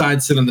 go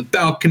outside, sit on the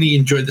balcony,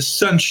 enjoy the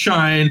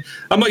sunshine.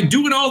 I'm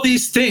doing all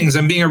these things.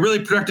 I'm being a really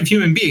productive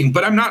human being,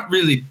 but I'm not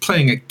really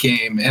playing a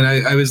game. And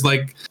I was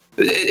like,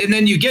 and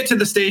then you get to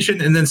the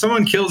station and then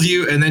someone kills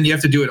you and then you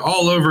have to do it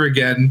all over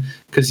again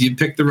because you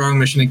picked the wrong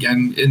mission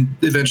again. And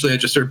eventually I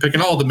just started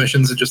picking all the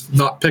missions and just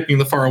not picking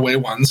the far away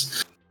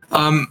ones.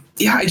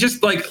 I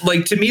just like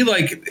to me,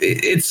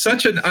 it's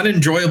such an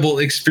unenjoyable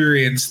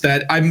experience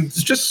that I'm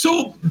just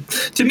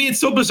to me, it's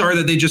so bizarre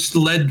that they just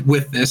led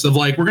with this of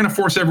we're going to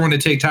force everyone to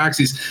take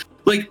taxis.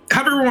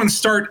 Have everyone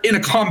start in a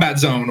combat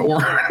zone,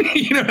 or,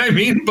 you know what I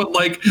mean? But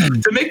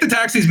to make the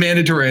taxis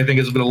mandatory, I think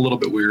has been a little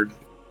bit weird.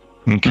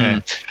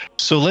 Okay.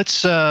 So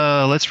let's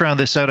round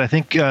this out. I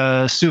think,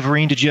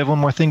 Suverine, did you have one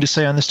more thing to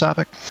say on this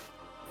topic?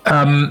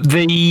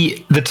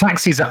 The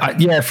taxis,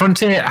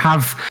 Frontier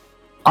have.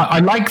 I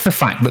like the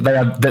fact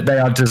that they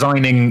are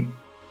designing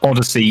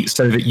Odyssey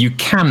so that you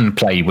can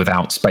play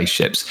without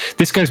spaceships.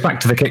 This goes back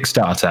to the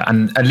Kickstarter,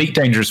 and Elite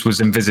Dangerous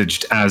was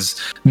envisaged as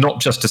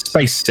not just a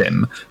space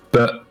sim,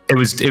 but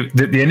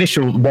the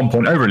initial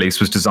 1.0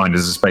 release was designed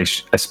as a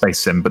space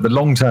sim, but the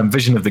long-term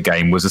vision of the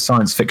game was a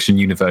science fiction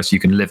universe you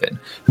can live in,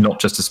 not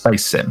just a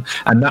space sim.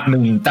 And that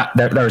means that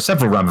there are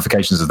several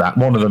ramifications of that.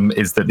 One of them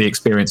is that the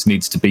experience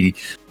needs to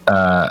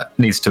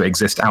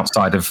exist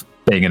outside of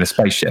being in a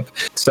spaceship.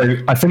 So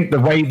I think the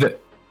way that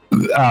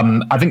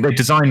I think they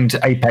designed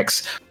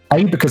Apex,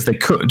 A, because they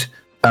could.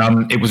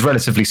 It was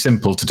relatively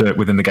simple to do it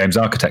within the game's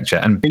architecture,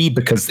 and B,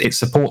 because it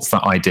supports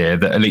that idea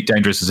that Elite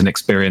Dangerous as an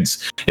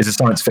experience is a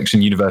science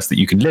fiction universe that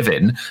you can live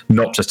in,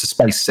 not just a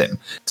space sim.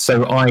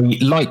 So I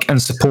like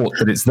and support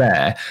that it's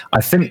there.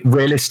 I think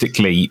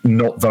realistically,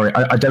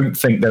 I don't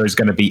think there is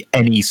going to be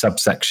any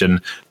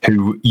subsection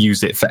who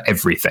use it for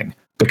everything.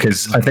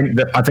 Because I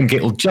think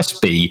it'll just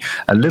be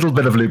a little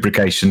bit of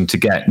lubrication to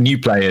get new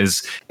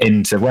players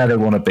into where they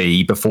want to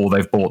be before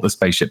they've bought the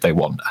spaceship they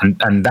want,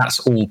 and that's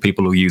all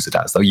people will use it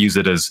as. They'll use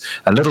it as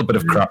a little bit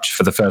of crutch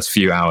for the first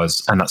few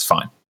hours, and that's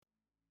fine.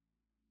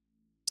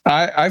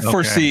 I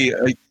foresee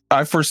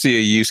a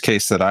use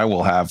case that I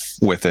will have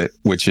with it,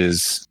 which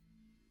is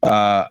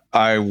I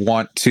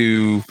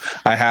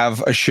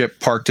have a ship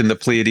parked in the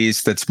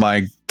Pleiades that's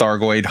my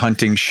Thargoid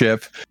hunting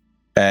ship,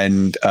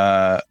 and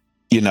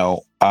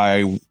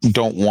I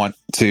don't want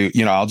to,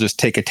 I'll just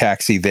take a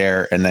taxi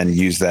there and then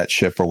use that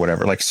ship or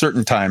whatever. Like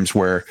certain times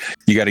where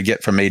you got to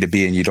get from A to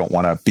B and you don't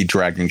want to be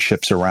dragging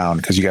ships around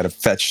because you got to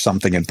fetch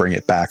something and bring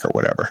it back or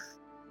whatever.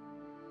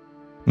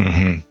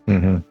 Mm-hmm.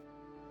 Mm-hmm.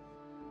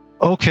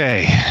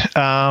 Okay.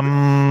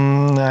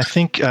 I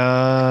think,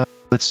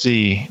 let's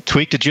see.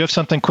 Tweak, did you have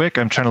something quick?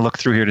 I'm trying to look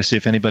through here to see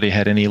if anybody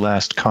had any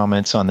last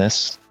comments on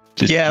this.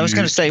 I was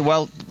going to say,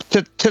 well,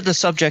 to the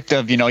subject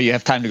of, you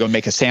have time to go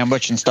make a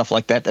sandwich and stuff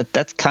like that,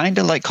 that's kind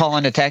of like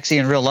calling a taxi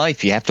in real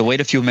life. You have to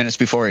wait a few minutes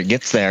before it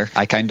gets there.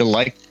 I kind of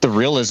like the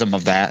realism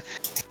of that.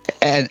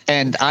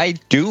 And I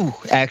do,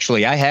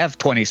 actually, I have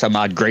 20 some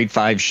odd grade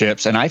 5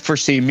 ships, and I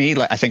foresee me,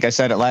 I think I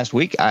said it last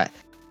week,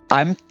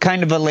 I'm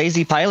kind of a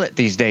lazy pilot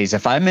these days.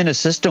 If I'm in a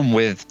system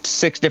with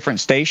 6 different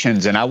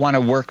stations and I want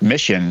to work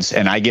missions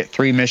and I get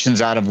 3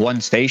 missions out of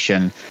one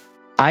station,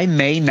 I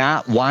may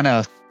not want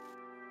to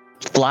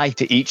fly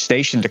to each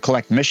station to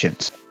collect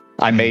missions.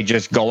 I may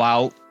just go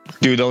out,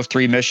 do those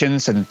 3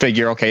 missions and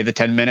figure, okay, the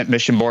 10-minute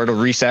mission board will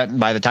reset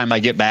by the time I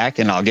get back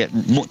and I'll get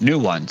new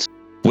ones.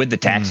 With the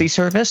taxi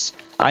service,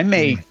 I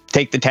may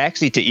take the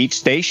taxi to each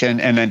station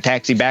and then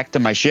taxi back to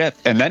my ship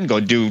and then go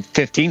do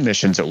 15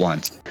 missions at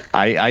once.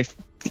 I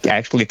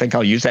actually think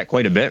I'll use that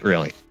quite a bit,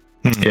 really.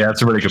 Yeah,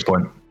 that's a really good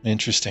point.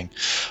 Interesting.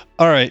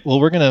 All right. Well,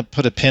 we're going to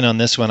put a pin on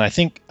this one. I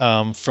think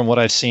from what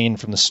I've seen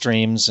from the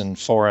streams and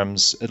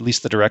forums, at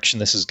least the direction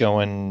this is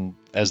going,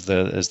 as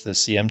the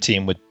CM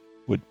team would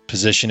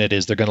position it,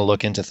 is they're going to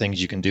look into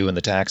things you can do in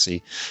the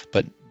taxi,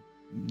 but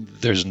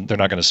they're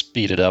not going to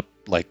speed it up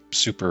like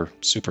super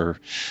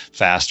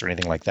fast or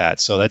anything like that.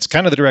 So that's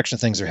kind of the direction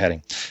things are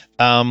heading.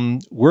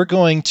 We're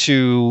going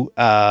to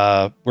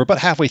we're about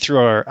halfway through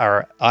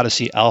our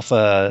Odyssey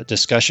Alpha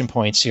discussion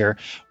points here.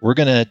 We're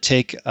going to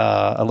take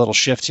a little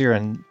shift here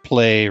and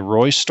play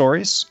Roy's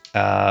Stories,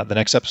 the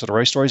next episode of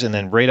Roy's Stories, and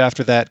then right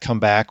after that come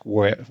back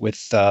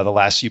with the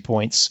last few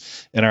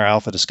points in our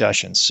Alpha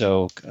discussion.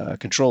 So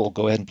Control,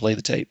 go ahead and play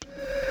the tape.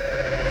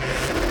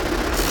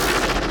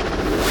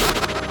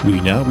 We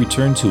now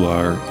return to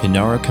our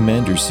Inara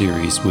Commander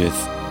series with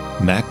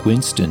Mac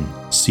Winston,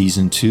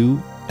 Season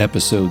 2,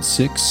 Episode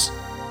 6,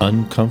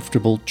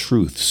 Uncomfortable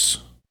Truths.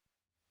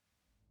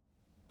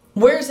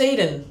 Where's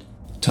Aiden?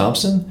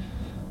 Thompson?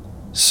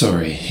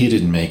 Sorry, he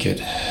didn't make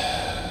it.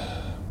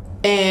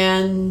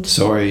 And...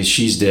 Sorry,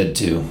 she's dead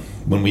too.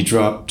 When we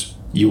dropped,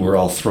 you were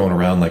all thrown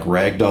around like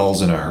rag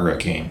dolls in a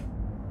hurricane.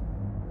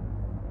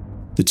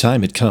 The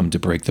time had come to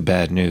break the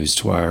bad news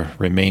to our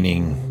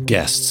remaining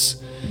guests.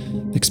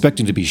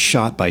 Expecting to be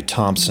shot by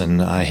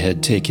Thompson, I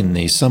had taken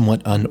the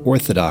somewhat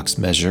unorthodox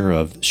measure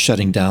of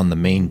shutting down the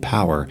main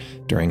power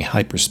during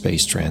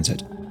hyperspace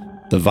transit.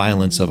 The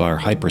violence of our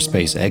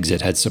hyperspace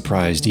exit had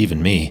surprised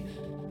even me.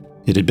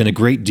 It had been a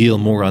great deal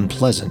more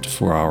unpleasant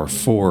for our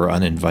 4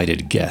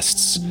 uninvited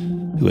guests,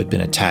 who had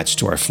been attached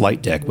to our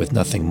flight deck with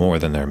nothing more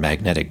than their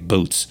magnetic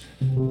boots.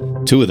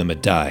 2 of them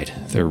had died,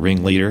 their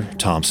ringleader,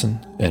 Thompson,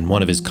 and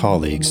one of his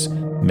colleagues,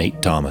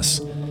 Mate Thomas,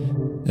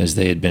 as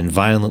they had been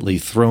violently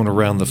thrown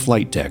around the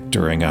flight deck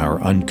during our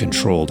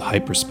uncontrolled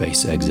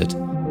hyperspace exit.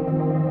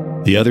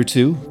 The other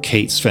 2,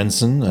 Kate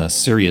Svensson, a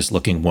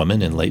serious-looking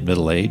woman in late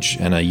middle age,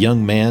 and a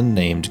young man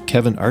named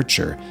Kevin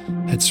Archer,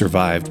 had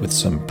survived with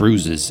some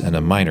bruises and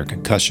a minor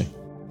concussion.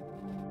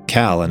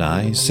 Cal and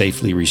I,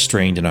 safely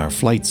restrained in our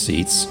flight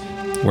seats,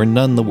 were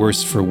none the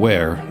worse for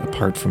wear,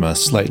 apart from a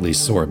slightly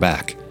sore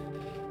back.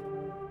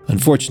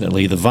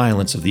 Unfortunately, the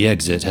violence of the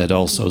exit had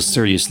also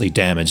seriously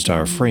damaged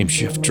our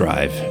frameshift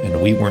drive,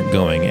 and we weren't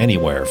going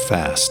anywhere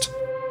fast.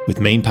 With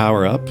main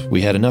power up,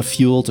 we had enough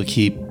fuel to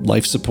keep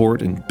life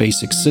support and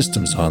basic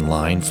systems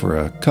online for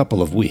a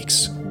couple of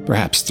weeks,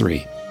 perhaps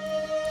 3.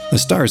 The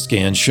star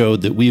scan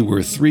showed that we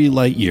were 3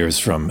 light years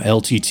from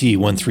LTT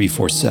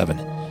 1347.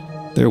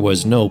 There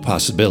was no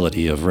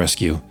possibility of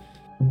rescue.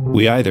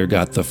 We either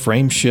got the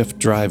frameshift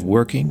drive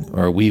working,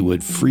 or we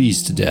would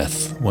freeze to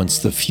death once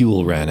the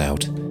fuel ran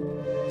out.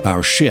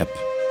 Our ship,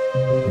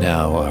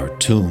 now our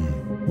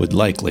tomb, would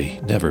likely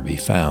never be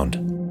found.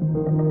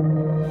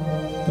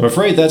 I'm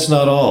afraid that's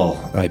not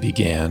all, I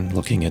began,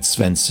 looking at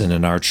Svensson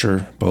and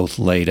Archer, both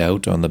laid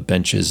out on the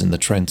benches in the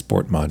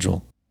transport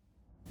module.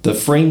 The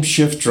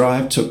frameshift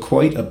drive took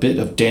quite a bit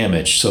of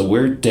damage, so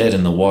we're dead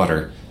in the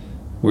water.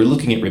 We're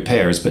looking at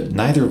repairs, but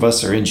neither of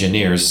us are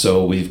engineers,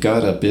 so we've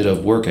got a bit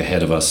of work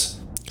ahead of us.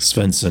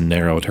 Svensson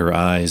narrowed her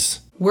eyes.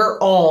 We're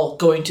all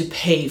going to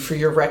pay for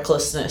your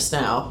recklessness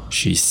now,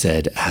 she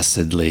said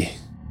acidly.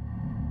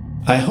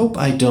 I hope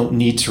I don't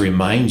need to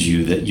remind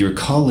you that your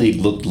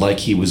colleague looked like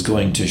he was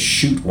going to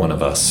shoot one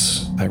of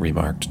us, I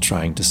remarked,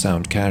 trying to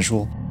sound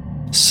casual.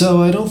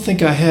 So I don't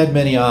think I had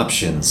many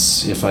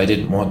options if I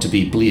didn't want to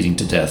be bleeding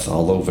to death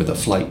all over the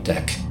flight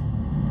deck.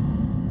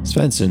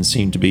 Svensson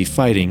seemed to be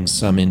fighting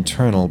some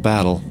internal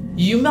battle.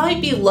 You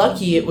might be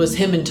lucky it was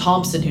him and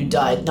Thompson who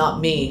died, not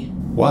me.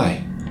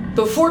 Why?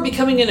 Before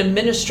becoming an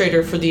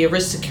administrator for the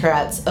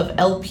aristocrats of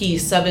LP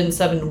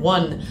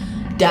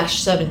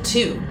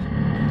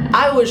 771-72,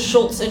 I was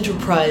Schultz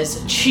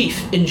Enterprise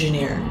chief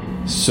engineer.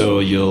 So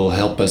you'll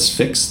help us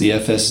fix the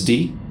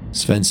FSD?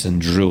 Svensson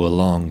drew a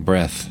long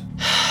breath.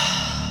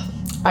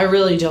 I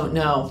really don't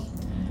know.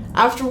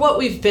 After what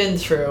we've been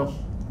through,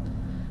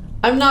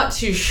 I'm not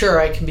too sure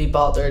I can be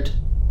bothered.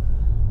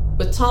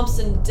 With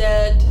Thompson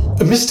dead...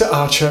 Mr.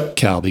 Archer...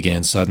 Cal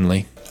began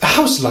suddenly.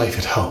 How's life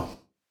at home?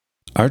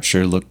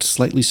 Archer looked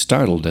slightly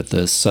startled at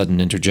the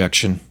sudden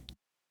interjection.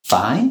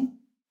 Fine.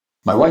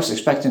 My wife's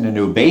expecting a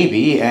new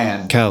baby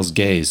and... Cal's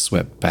gaze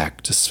swept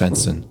back to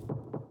Svensson.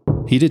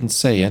 He didn't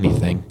say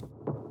anything.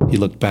 He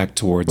looked back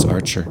towards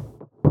Archer.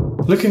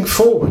 Looking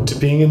forward to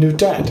being a new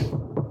dad.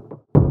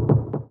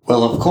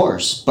 Well, of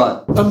course,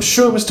 but... I'm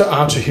sure Mr.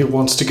 Archer here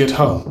wants to get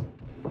home.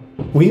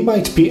 We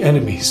might be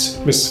enemies,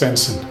 Miss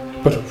Svensson,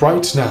 but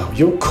right now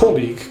your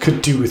colleague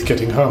could do with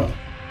getting home.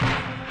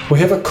 We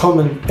have a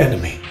common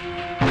enemy.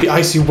 The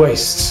icy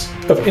wastes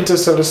of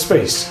interstellar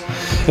space,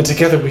 and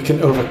together we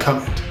can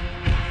overcome it.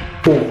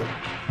 Or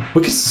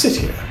we could sit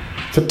here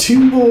for 2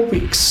 more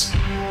weeks,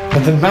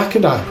 and then Mac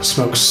and I will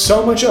smoke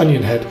so much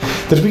onion head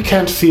that we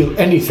can't feel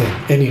anything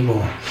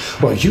anymore,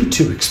 while you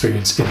 2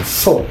 experience in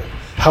full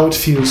how it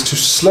feels to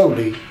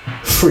slowly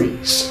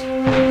freeze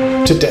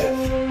to death.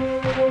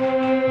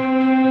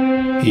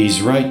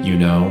 He's right, you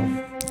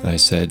know, I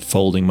said,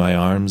 folding my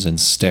arms and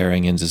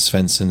staring into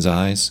Svensson's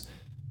eyes.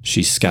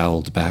 She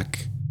scowled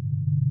back.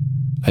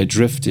 I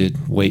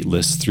drifted,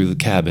 weightless, through the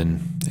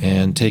cabin,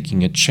 and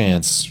taking a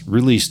chance,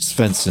 released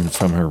Svensson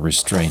from her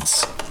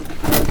restraints.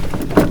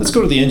 Let's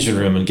go to the engine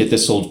room and get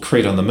this old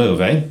crate on the move,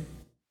 eh?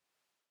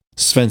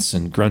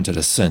 Svensson grunted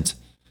assent,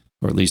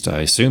 or at least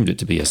I assumed it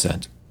to be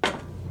assent.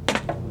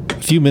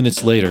 A few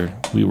minutes later,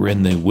 we were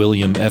in the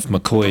William F.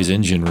 McCoy's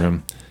engine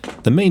room.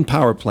 The main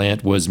power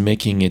plant was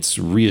making its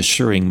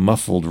reassuring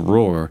muffled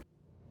roar,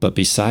 but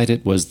beside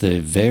it was the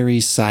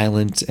very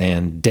silent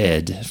and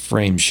dead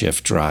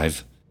frameshift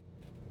drive.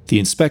 The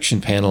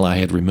inspection panel I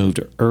had removed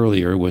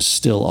earlier was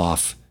still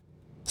off.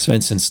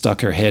 Svensson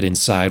stuck her head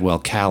inside while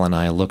Cal and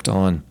I looked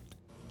on.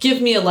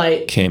 Give me a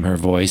light, came her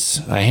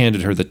voice. I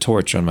handed her the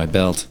torch on my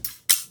belt.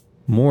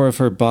 More of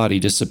her body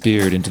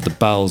disappeared into the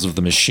bowels of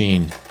the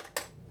machine.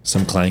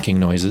 Some clanking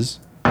noises.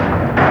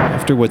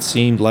 After what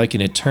seemed like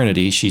an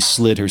eternity, she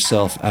slid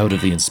herself out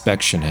of the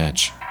inspection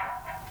hatch.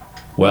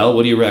 Well,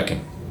 what do you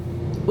reckon?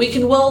 We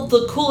can weld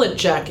the coolant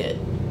jacket.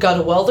 Got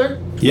a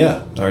welder?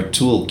 Yeah, our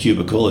tool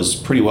cubicle is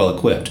pretty well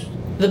equipped.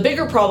 The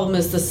bigger problem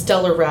is the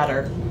stellar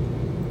radar.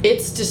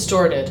 It's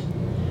distorted.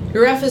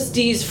 Your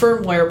FSD's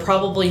firmware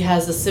probably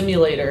has a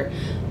simulator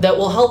that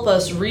will help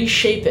us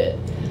reshape it,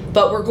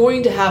 but we're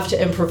going to have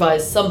to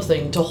improvise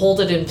something to hold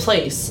it in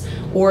place,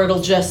 or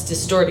it'll just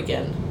distort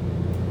again.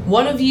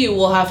 One of you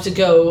will have to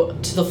go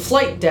to the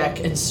flight deck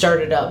and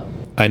start it up.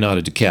 I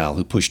nodded to Cal,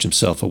 who pushed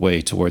himself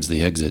away towards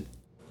the exit.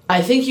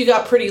 I think you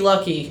got pretty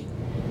lucky.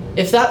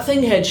 If that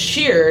thing had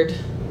sheared,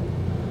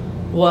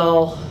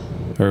 well...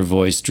 Her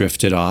voice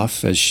drifted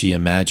off as she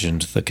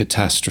imagined the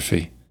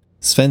catastrophe.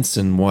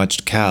 Svensson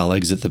watched Cal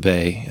exit the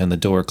bay and the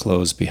door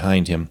close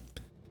behind him.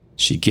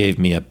 She gave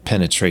me a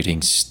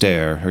penetrating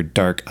stare, her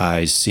dark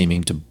eyes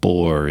seeming to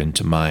bore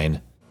into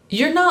mine.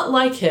 You're not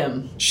like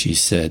him, she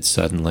said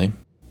suddenly.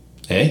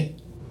 Eh?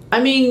 I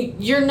mean,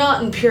 you're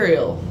not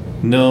Imperial.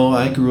 No,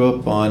 I grew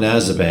up on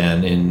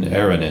Azaban in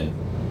Aranin.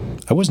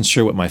 I wasn't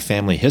sure what my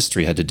family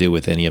history had to do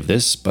with any of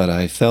this, but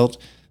I felt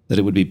that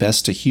it would be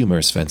best to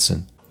humor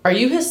Svensson. Are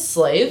you his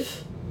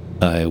slave?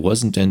 I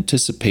wasn't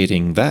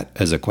anticipating that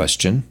as a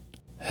question.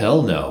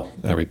 Hell no,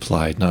 I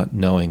replied, not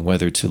knowing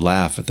whether to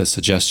laugh at the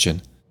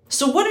suggestion.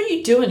 So what are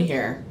you doing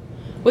here?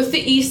 With the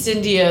East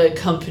India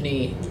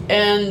Company,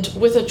 and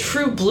with a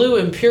true blue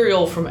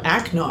Imperial from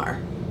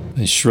Aknar?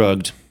 I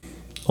shrugged.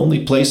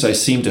 Only place I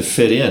seem to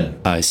fit in,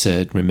 I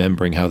said,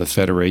 remembering how the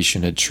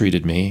Federation had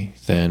treated me,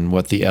 then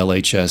what the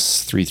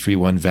LHS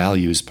 331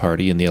 Values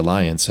Party in the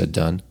Alliance had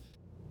done.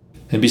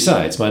 And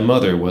besides, my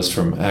mother was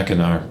from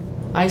Akanar.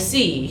 I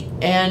see.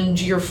 And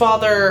your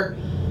father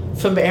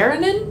from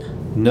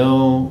Aranin?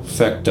 No,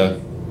 Fekta.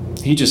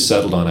 He just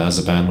settled on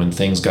Azaban when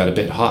things got a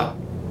bit hot.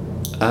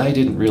 I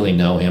didn't really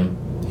know him.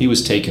 He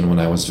was taken when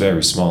I was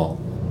very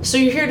small. So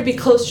you're here to be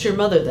close to your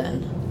mother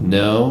then?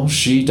 No,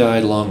 she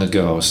died long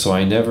ago, so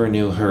I never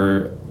knew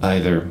her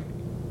either.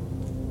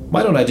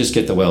 Why don't I just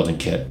get the welding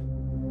kit?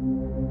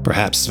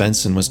 Perhaps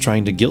Svensson was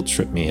trying to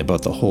guilt-trip me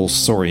about the whole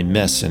sorry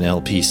mess in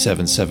LP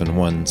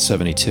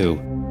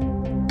 77172.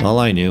 All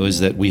I knew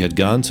is that we had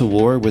gone to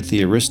war with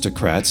the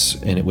aristocrats,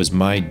 and it was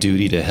my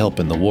duty to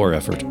help in the war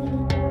effort.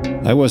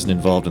 I wasn't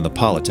involved in the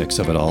politics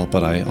of it all,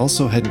 but I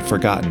also hadn't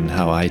forgotten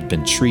how I'd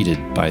been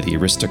treated by the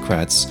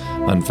aristocrats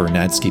on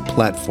Vernadsky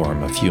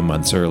platform a few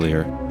months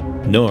earlier.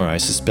 Nor, I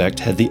suspect,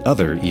 had the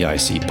other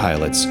EIC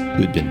pilots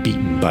who'd been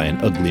beaten by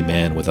an ugly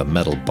man with a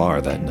metal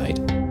bar that night.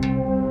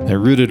 I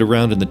rooted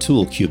around in the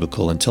tool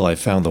cubicle until I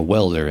found the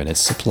welder and its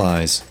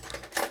supplies.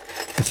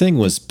 The thing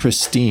was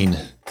pristine.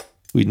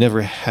 We'd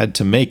never had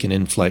to make an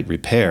in-flight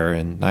repair,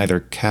 and neither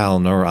Cal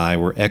nor I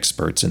were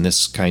experts in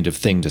this kind of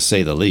thing, to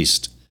say the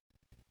least.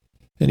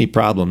 Any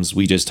problems,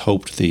 we just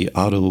hoped the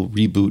auto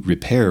reboot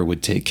repair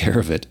would take care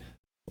of it,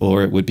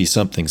 or it would be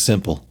something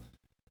simple.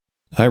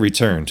 I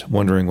returned,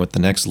 wondering what the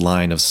next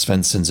line of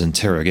Svensson's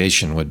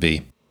interrogation would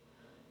be.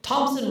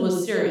 Thompson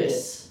was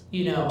serious,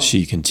 you know.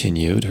 She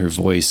continued, her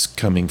voice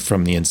coming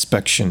from the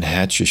inspection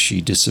hatch as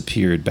she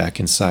disappeared back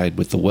inside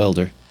with the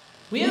welder.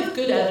 We have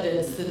good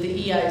evidence that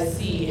the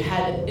EIC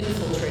had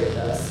infiltrated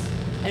us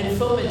and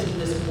fomented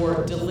this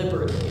war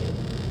deliberately.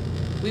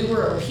 We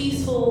were a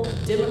peaceful,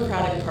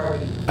 democratic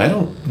party. I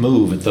don't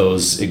move at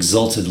those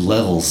exalted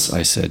levels,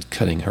 I said,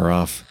 cutting her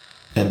off.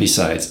 And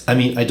besides,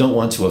 I don't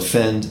want to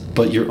offend,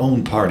 but your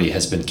own party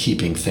has been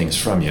keeping things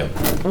from you.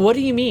 What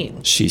do you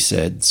mean? She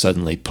said,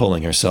 suddenly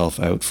pulling herself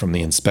out from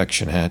the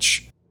inspection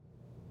hatch.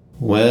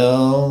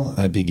 Well,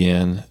 I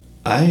began,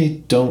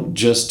 I don't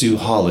just do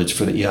haulage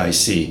for the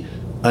EIC.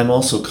 I'm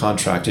also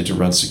contracted to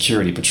run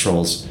security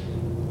patrols.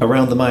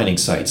 Around the mining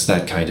sites,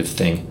 that kind of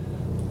thing.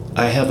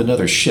 I have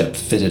another ship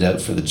fitted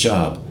out for the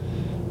job.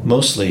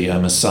 Mostly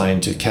I'm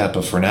assigned to Kappa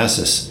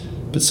Pharnacis,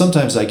 but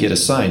sometimes I get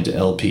assigned to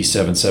LP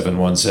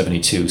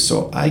 77172,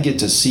 so I get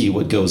to see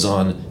what goes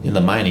on in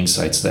the mining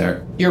sites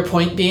there. Your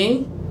point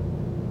being?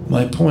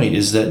 My point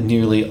is that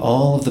nearly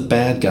all of the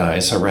bad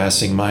guys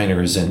harassing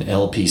miners in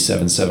LP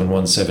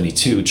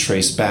 77172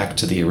 trace back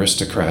to the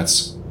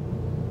aristocrats.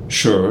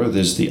 Sure,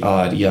 there's the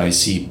odd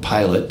EIC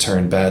pilot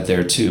turned bad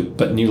there too,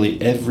 but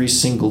nearly every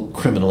single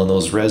criminal in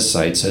those res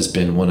sites has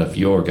been one of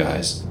your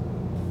guys.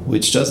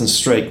 which doesn't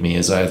strike me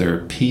as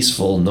either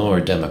peaceful nor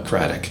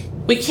democratic.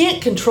 We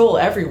can't control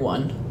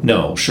everyone.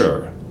 No,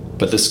 sure.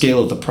 But the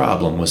scale of the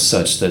problem was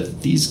such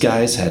that these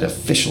guys had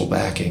official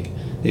backing.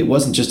 It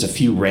wasn't just a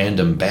few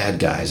random bad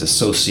guys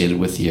associated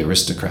with the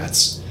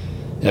aristocrats.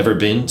 Ever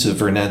been to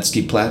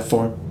Vernadsky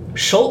Platform?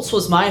 Schultz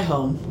was my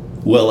home.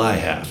 Well, I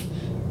have.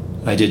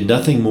 I did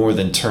nothing more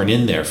than turn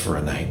in there for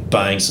a night,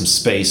 buying some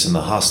space in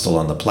the hostel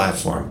on the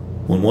platform,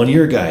 when one of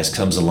your guys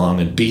comes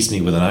along and beats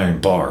me with an iron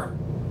bar.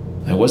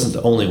 I wasn't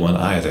the only one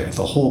either.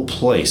 The whole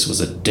place was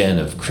a den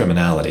of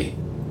criminality.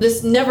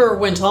 This never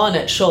went on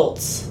at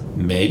Schultz.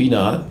 Maybe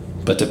not,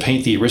 but to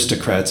paint the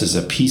aristocrats as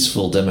a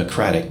peaceful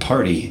democratic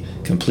party,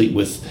 complete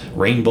with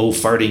rainbow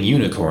farting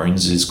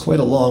unicorns, is quite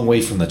a long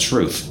way from the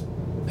truth.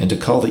 And to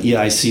call the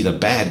EIC the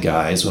bad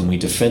guys when we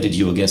defended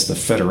you against the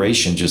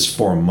Federation just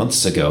 4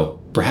 months ago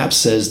perhaps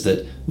says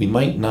that we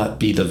might not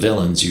be the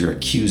villains you're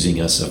accusing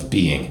us of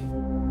being.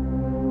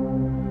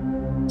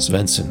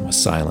 Svensson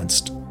was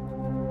silenced.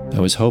 I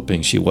was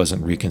hoping she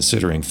wasn't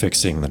reconsidering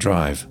fixing the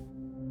drive.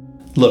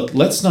 Look,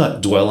 let's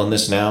not dwell on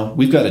this now.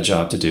 We've got a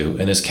job to do,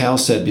 and as Cal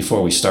said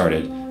before we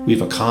started, we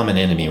have a common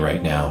enemy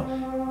right now,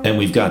 and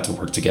we've got to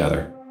work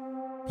together.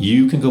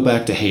 You can go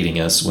back to hating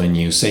us when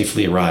you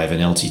safely arrive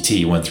in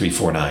LTT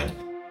 1349.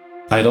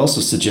 I'd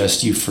also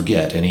suggest you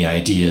forget any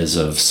ideas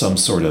of some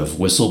sort of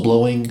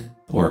whistleblowing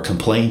or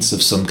complaints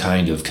of some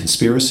kind of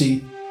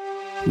conspiracy.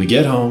 We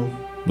get home,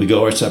 we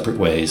go our separate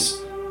ways,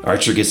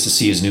 Archer gets to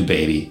see his new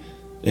baby,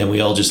 and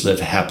we all just live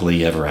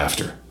happily ever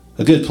after.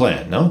 A good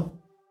plan, no?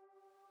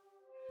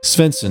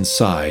 Svensson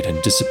sighed and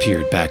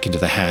disappeared back into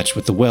the hatch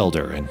with the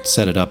welder and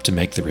set it up to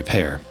make the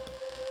repair.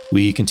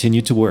 We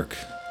continued to work,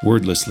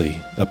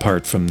 wordlessly,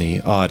 apart from the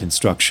odd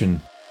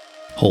instruction,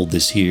 hold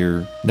this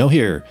here, no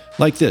here,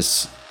 like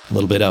this, a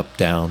little bit up,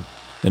 down,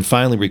 and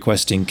finally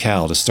requesting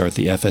Cal to start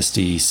the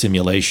FSD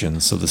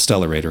simulation so the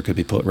Stellarator could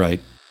be put right.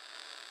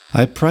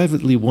 I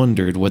privately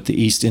wondered what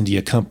the East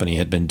India Company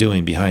had been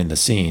doing behind the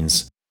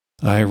scenes.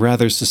 I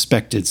rather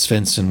suspected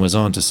Svensson was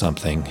onto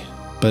something,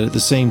 but at the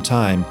same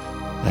time,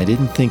 I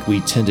didn't think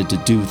we tended to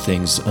do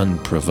things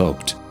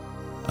unprovoked.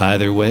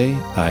 Either way,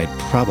 I'd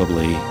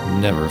probably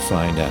never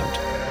find out.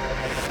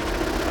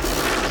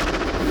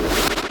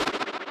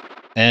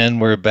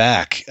 And we're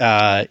back.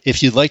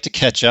 If you'd like to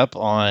catch up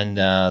on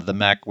the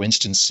Mac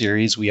Winston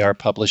series, we are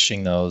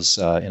publishing those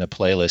in a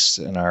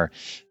playlist in our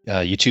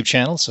YouTube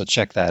channel, so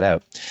check that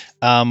out.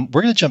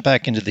 We're going to jump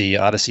back into the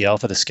Odyssey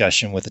Alpha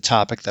discussion with a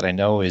topic that I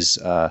know is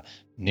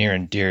near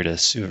and dear to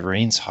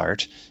Souverine's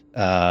heart,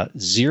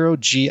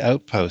 zero-G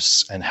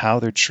outposts and how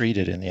they're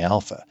treated in the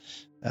Alpha.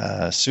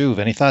 Suv,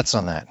 any thoughts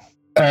on that?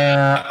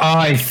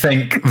 I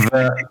think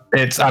that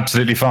it's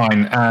absolutely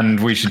fine, and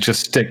we should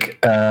just stick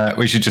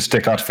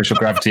artificial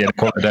gravity in a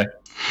quarter day.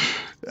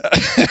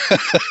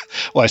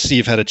 Well, I see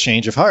you've had a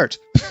change of heart.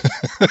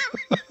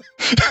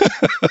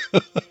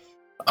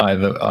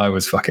 I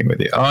was fucking with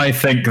you. I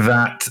think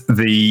that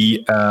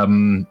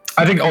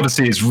I think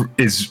Odyssey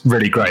is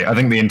really great. I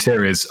think the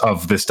interiors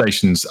of the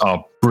stations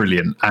are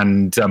brilliant,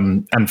 and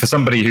for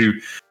somebody who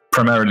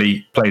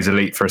primarily plays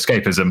Elite for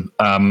escapism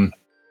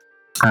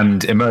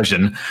and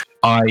immersion,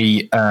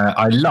 I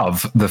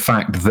love the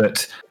fact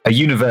that a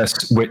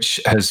universe which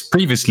has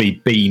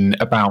previously been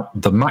about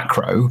the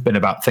macro, been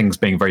about things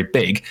being very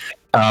big,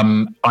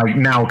 I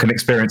now can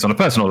experience on a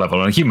personal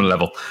level, on a human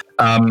level,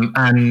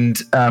 and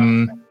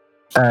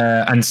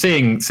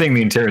seeing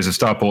the interiors of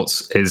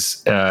starports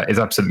is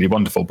absolutely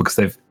wonderful,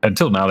 because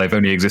until now they've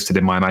only existed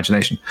in my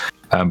imagination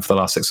for the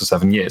last 6 or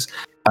 7 years.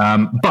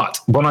 But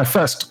when I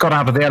first got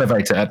out of the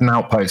elevator at an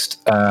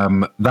outpost,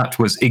 that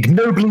was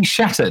ignobly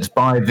shattered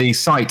by the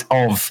sight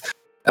of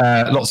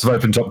lots of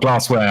open-top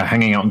glassware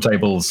hanging out on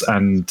tables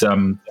and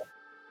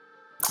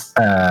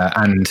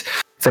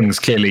things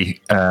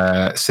clearly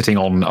sitting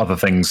on other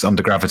things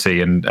under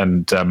gravity and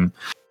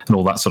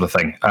all that sort of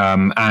thing.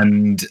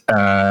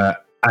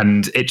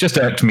 And it just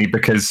irked me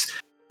because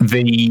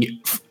Elite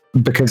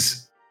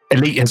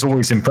has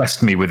always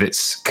impressed me with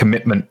its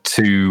commitment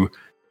to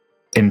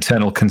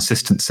internal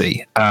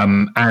consistency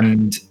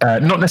and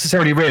not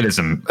necessarily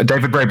realism.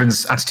 David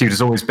Braben's attitude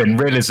has always been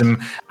realism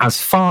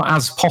as far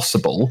as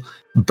possible,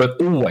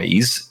 but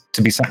always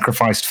to be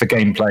sacrificed for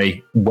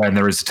gameplay when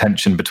there is a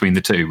tension between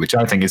the two, which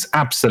I think is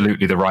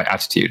absolutely the right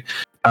attitude.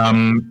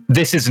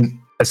 This isn't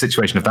a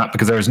situation of that,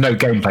 because there is no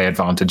gameplay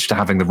advantage to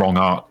having the wrong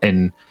art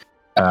in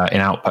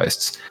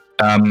outposts.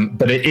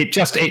 But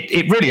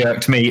it really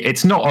irked me.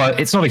 It's not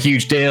a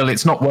huge deal.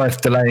 It's not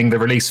worth delaying the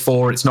release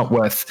for. It's not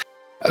worth,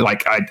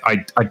 like,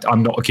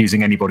 I'm not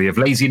accusing anybody of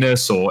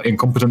laziness or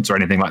incompetence or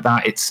anything like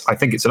that. I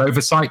think it's an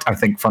oversight. I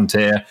think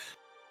Frontier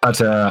at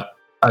a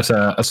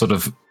sort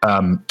of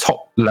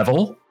top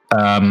level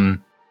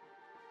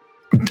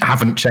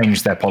haven't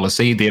changed their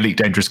policy. The Elite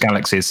Dangerous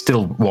Galaxy is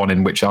still one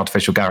in which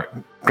artificial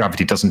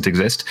gravity doesn't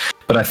exist.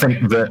 But I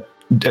think that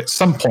at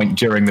some point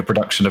during the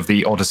production of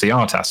the Odyssey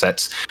art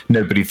assets,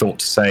 nobody thought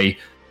to say,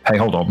 hey,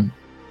 hold on,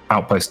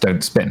 outposts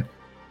don't spin.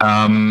 So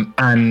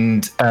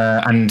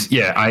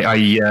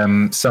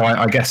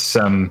I guess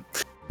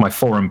my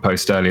forum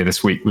post earlier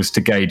this week was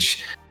to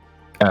gauge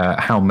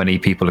how many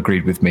people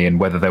agreed with me and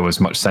whether there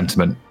was much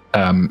sentiment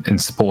in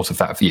support of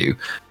that view.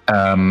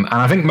 And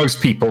I think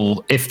most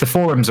people, if the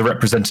forums are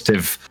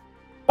representative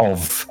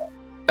of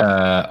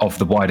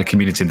the wider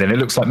community, then it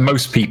looks like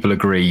most people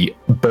agree,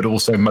 but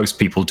also most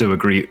people do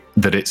agree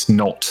that it's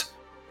not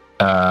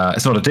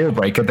a deal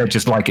breaker. They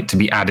just like it to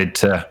be added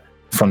to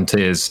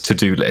Frontier's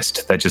to-do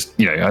list. They're just,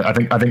 I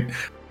think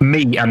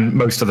me and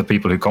most other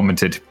people who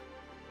commented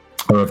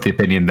are of the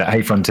opinion that,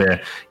 hey,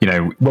 Frontier,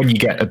 when you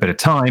get a bit of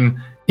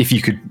time, if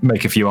you could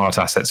make a few art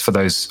assets for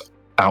those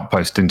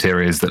outpost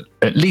interiors that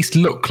at least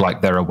look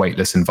like they're a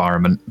weightless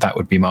environment, that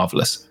would be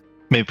marvelous.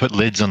 Maybe put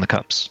lids on the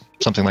cups,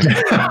 something like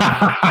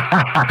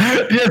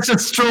that. Yeah, it's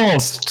just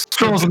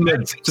straws and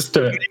lids. Just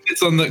do it.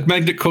 It's on the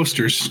magnet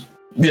coasters.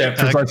 Yeah,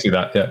 precisely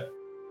that. Yeah.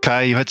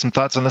 Kai, you had some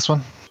thoughts on this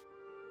one?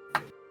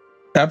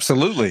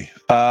 Absolutely.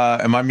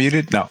 Am I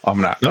muted? No,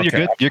 I'm not. No, okay.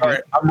 You're good. You're good.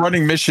 Right. I'm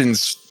running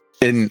missions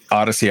in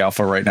Odyssey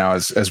Alpha right now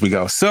as we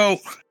go. So,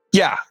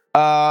 yeah,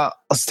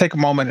 let's take a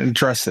moment and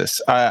address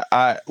this.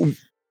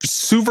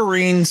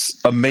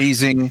 Souverine's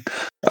amazing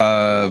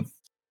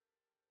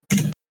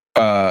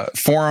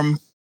forum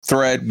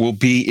thread will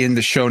be in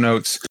the show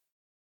notes.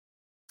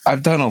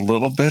 I've done a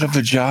little bit of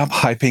a job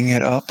hyping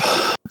it up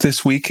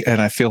this week,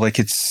 and I feel like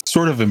it's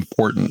sort of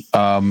important.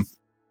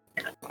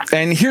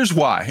 And here's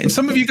why. And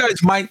some of you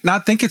guys might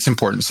not think it's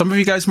important. Some of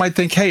you guys might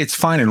think, hey, it's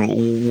fine,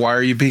 and why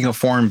are you being a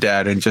forum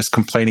dad and just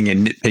complaining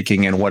and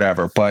nitpicking and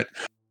whatever? But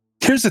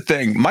here's the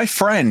thing. My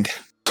friend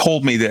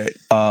told me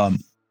that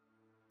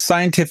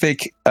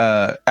scientific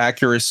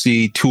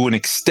accuracy to an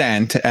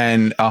extent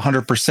and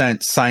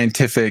 100%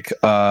 scientific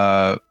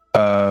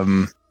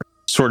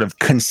sort of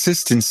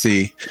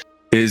consistency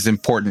is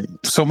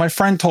important. So my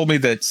friend told me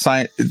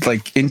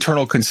that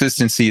internal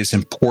consistency is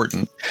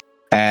important,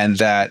 and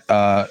that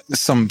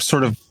some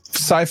sort of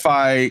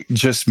sci-fi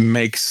just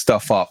makes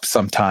stuff up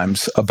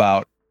sometimes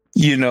about,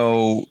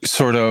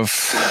 sort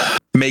of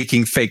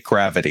making fake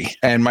gravity.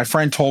 And my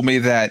friend told me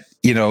that,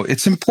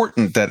 it's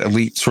important that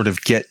Elite sort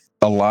of get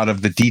a lot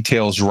of the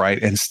details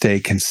right and stay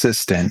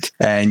consistent.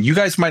 And you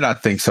guys might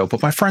not think so,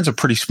 but my friend's a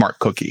pretty smart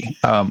cookie.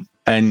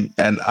 And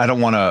I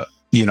don't want to,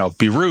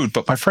 be rude,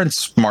 but my friend's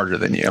smarter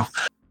than you.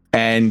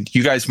 And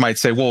you guys might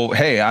say, well,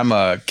 hey, I'm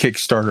a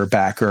Kickstarter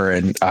backer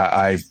and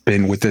I've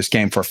been with this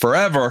game for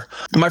forever.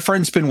 My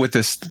friend's been with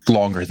this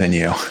longer than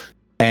you.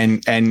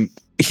 And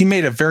he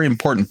made a very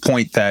important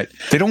point that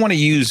they don't want to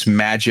use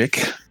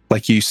magic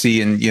like you see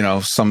in,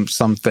 some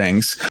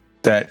things,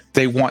 that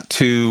they want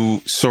to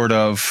sort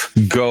of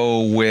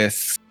go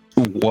with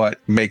what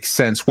makes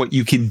sense, what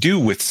you can do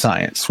with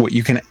science, what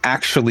you can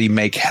actually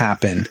make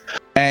happen.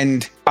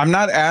 And I'm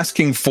not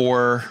asking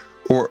for,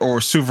 or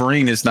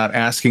Souverain is not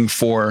asking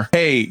for,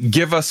 hey,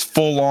 give us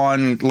full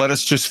on, let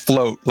us just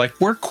float. Like,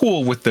 we're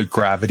cool with the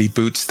gravity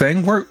boots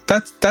thing.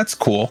 That's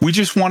cool. We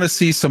just want to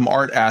see some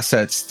art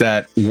assets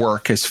that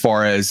work as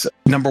far as,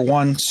 number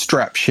one,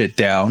 strap shit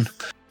down.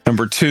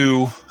 Number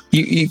two,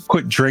 you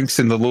put drinks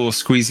in the little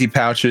squeezy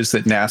pouches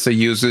that NASA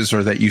uses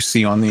or that you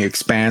see on the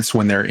Expanse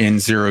when they're in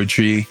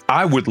zero-G.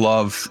 I would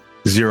love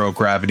zero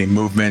gravity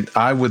movement.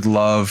 I would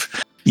love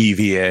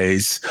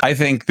EVAs. I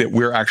think that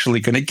we're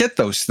actually going to get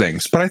those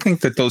things, but I think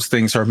that those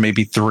things are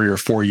maybe 3 or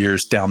 4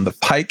 years down the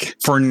pike.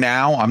 For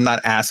now, I'm not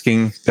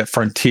asking that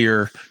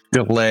Frontier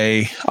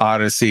delay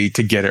Odyssey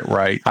to get it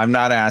right. I'm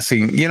not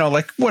asking,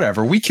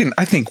 whatever.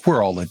 I think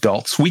we're all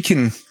adults. We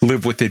can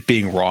live with it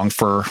being wrong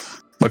for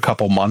a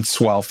couple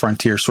months while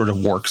Frontier sort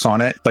of works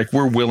on it. Like,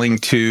 we're willing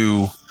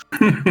to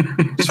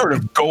sort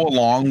of go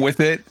along with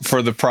it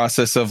for the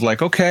process of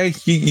okay,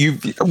 we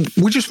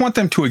just want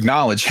them to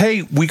acknowledge,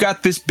 hey, we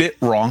got this bit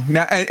wrong.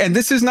 Now, and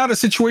this is not a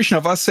situation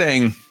of us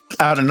saying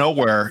out of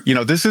nowhere,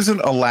 this isn't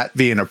a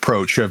Latvian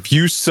approach of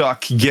you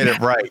suck, get it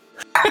right.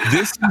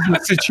 This is a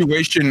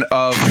situation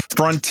of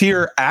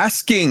Frontier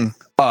asking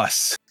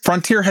us.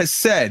 Frontier has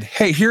said,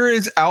 hey, here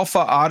is Alpha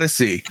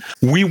Odyssey.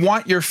 We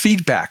want your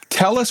feedback.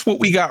 Tell us what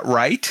we got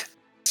right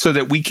so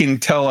that we can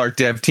tell our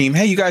dev team,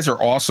 hey, you guys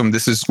are awesome.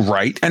 This is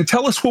right. And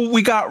tell us what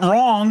we got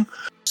wrong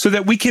so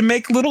that we can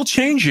make little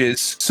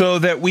changes so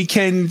that we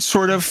can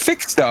sort of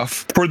fix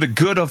stuff for the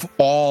good of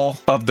all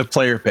of the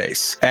player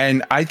base.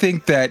 And I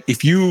think that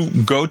if you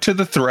go to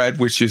the thread,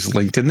 which is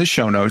linked in the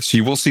show notes,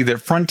 you will see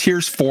that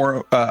Frontier's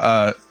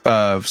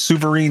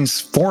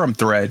Souverain's forum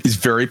thread is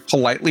very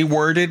politely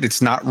worded.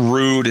 It's not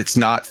rude. It's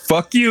not,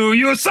 fuck you,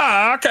 you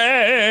suck.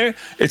 Hey.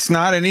 It's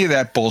not any of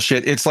that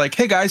bullshit. It's like,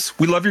 hey guys,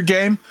 we love your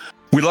game.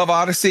 We love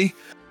Odyssey.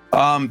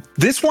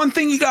 This one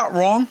thing you got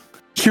wrong,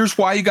 here's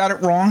why you got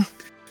it wrong.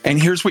 And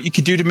here's what you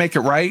could do to make it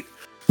right.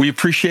 We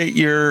appreciate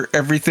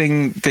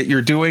everything that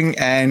you're doing,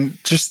 and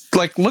just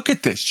look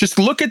at this. Just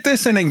look at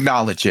this and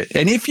acknowledge it.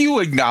 And if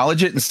you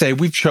acknowledge it and say,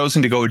 we've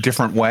chosen to go a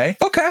different way,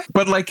 okay.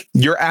 But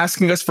you're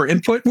asking us for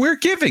input, we're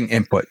giving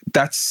input.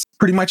 That's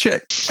pretty much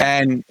it.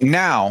 And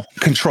now,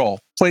 Control,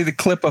 play the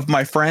clip of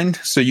my friend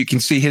so you can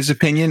see his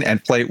opinion,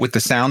 and play it with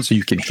the sound so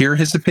you can hear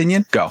his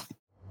opinion. Go.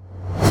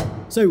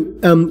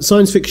 So,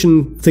 science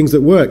fiction things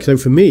that work. So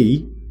for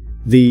me,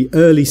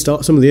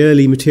 some of the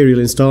early material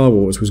in Star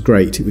Wars was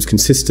great. It was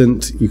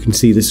consistent. You can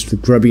see this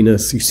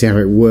grubbiness. You see how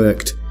it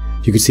worked.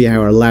 You could see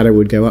how a ladder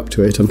would go up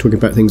to it. I'm talking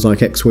about things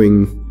like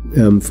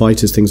X-Wing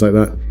fighters, things like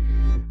that.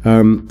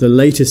 The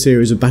later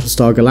series of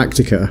Battlestar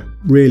Galactica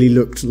really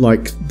looked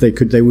like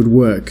they would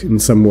work in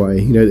some way.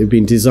 You know, they've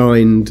been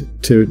designed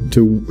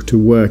to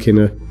work in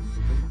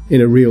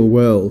a real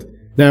world.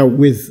 Now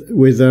with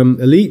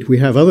Elite, we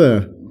have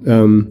other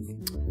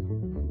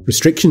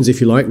restrictions, if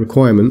you like,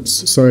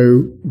 requirements.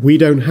 So we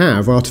don't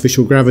have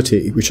artificial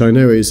gravity, which I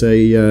know is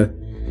a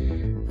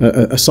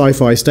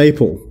sci-fi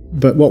staple.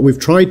 But what we've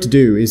tried to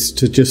do is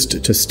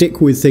to stick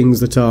with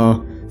things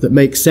that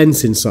make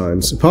sense in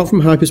science. Apart from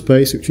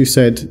hyperspace, which you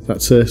said,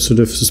 that's a sort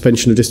of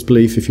suspension of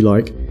disbelief, if you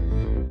like.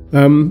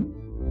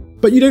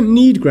 But you don't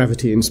need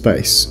gravity in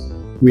space.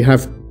 We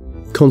have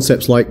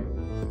concepts like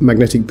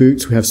magnetic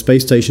boots, we have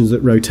space stations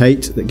that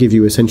rotate, that give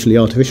you essentially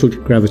artificial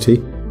gravity,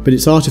 but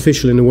it's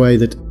artificial in a way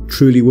that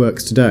truly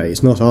works today.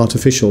 It's not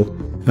artificial,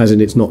 as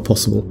in it's not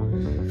possible.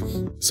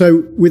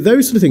 So with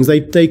those sort of things,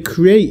 they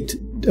create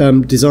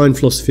design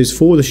philosophies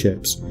for the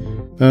ships.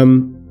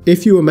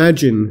 If you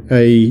imagine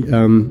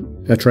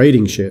a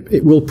trading ship,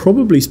 it will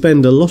probably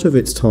spend a lot of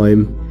its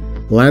time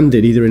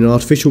landed either in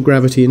artificial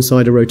gravity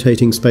inside a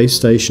rotating space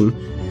station,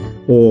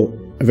 or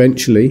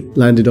eventually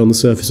landed on the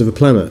surface of a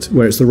planet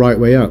where it's the right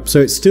way up. So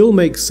it still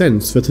makes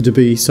sense for there to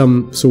be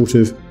some sort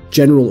of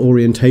general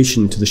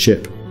orientation to the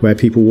ship where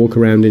people walk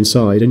around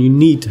inside, and you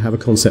need to have a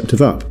concept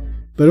of up.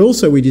 But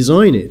also we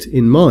design it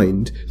in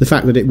mind, the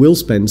fact that it will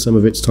spend some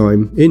of its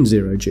time in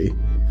zero-G.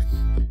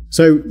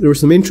 So there are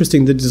some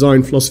interesting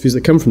design philosophies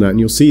that come from that, and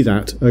you'll see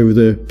that over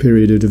the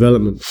period of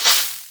development.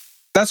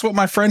 That's what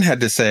my friend had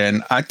to say,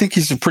 and I think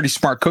he's a pretty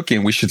smart cookie,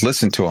 and we should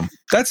listen to him.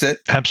 That's it.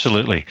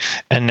 Absolutely.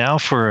 And now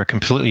for a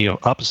completely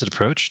opposite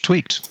approach,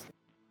 Tweaked.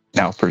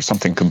 Now for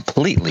something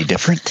completely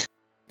different.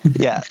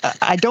 Yeah,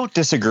 I don't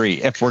disagree.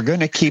 If we're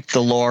going to keep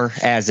the lore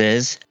as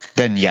is,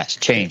 then yes,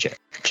 change it.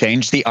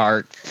 Change the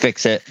art,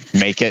 fix it,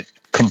 make it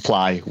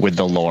comply with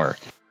the lore.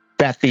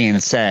 That being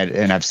said,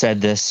 and I've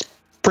said this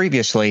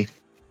previously,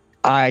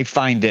 I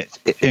find it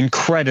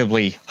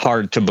incredibly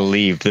hard to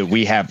believe that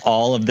we have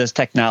all of this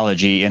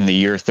technology in the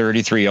year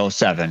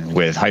 3307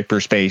 with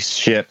hyperspace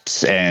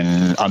ships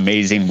and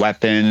amazing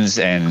weapons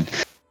and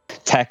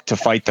tech to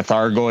fight the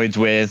Thargoids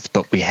with,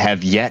 but we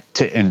have yet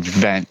to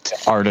invent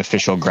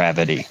artificial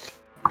gravity.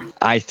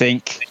 I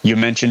think you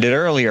mentioned it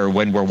earlier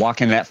when we're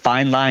walking that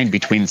fine line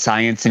between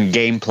science and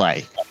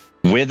gameplay.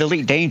 With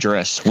Elite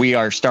Dangerous, we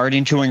are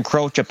starting to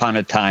encroach upon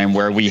a time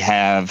where we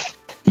have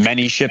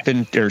many ship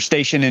or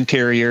station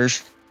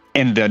interiors.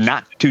 In the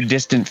not too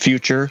distant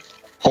future,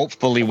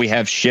 hopefully we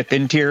have ship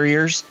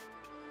interiors.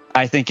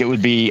 I think it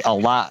would be a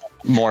lot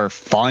more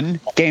fun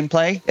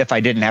gameplay if I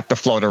didn't have to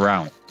float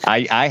around.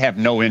 I have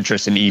no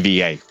interest in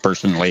EVA,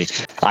 personally.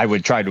 I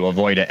would try to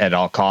avoid it at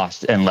all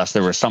costs unless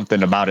there was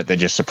something about it that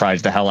just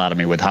surprised the hell out of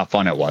me with how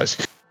fun it was.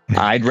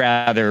 I'd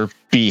rather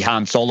be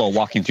Han Solo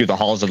walking through the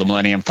halls of the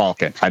Millennium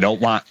Falcon. I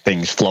don't want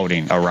things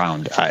floating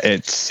around.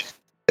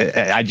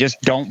 I just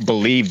don't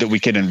believe that we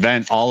could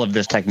invent all of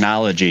this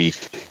technology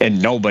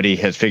and nobody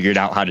has figured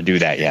out how to do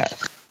that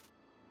yet.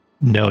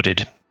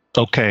 Noted.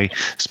 Okay,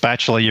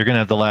 Spatula, you're going to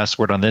have the last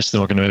word on this,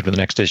 then we're going to move to the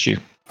next issue.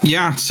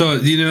 Yeah, so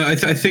I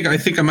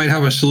think I might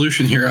have a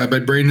solution here. My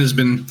brain has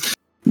been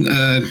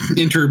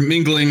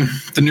intermingling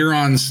the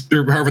neurons,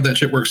 or however that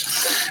shit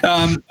works.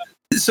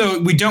 So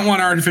we don't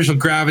want artificial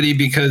gravity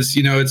because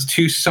it's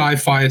too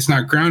sci-fi. It's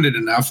not grounded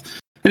enough.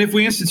 And if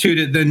we institute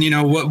it, then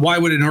why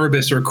would an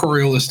Orbis or a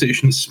Coriolis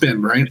station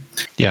spin, right?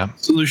 Yeah.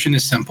 Solution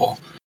is simple: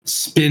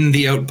 spin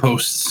the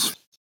outposts.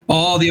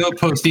 All the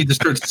outposts need to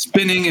start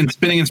spinning and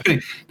spinning and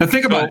spinning. Now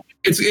think about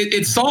it.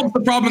 It solves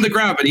the problem of the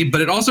gravity,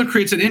 but it also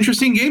creates an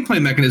interesting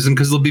gameplay mechanism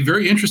because they'll be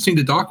very interesting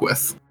to dock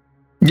with.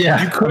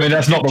 Yeah,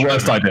 that's not the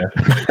worst idea.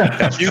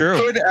 You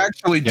could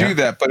actually do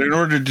that, but in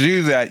order to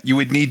do that, you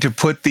would need to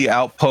put the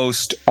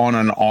outpost on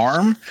an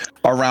arm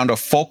around a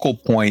focal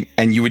point,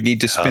 and you would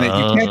need to spin it.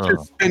 You can't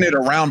just spin it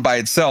around by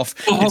itself.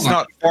 It's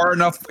not far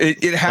enough.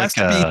 It has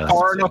to be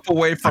far enough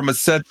away from a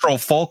central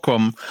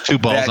fulcrum. Two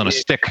balls on a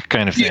stick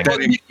kind of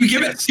thing. You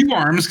give it two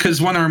arms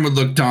because one arm would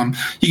look dumb.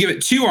 You give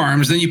it two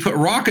arms, then you put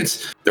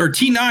rockets or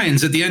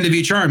T9s at the end of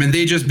each arm, and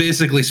they just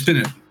basically spin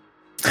it.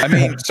 I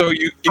mean, so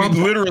you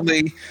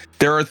literally,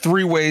 there are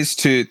three ways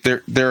to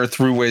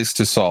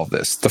solve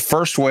this. The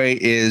first way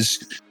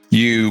is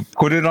you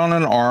put it on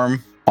an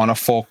arm on a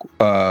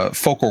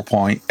focal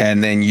point,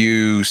 and then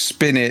you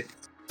spin it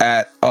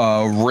at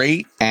a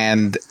rate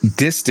and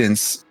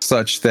distance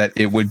such that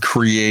it would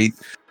create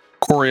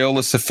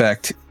Coriolis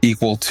effect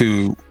equal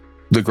to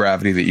the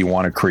gravity that you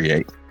want to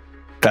create.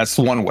 That's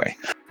one way.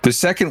 The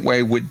second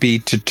way would be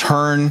to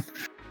turn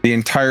the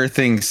entire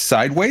thing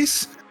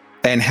sideways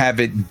and have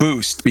it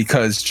boost,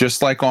 because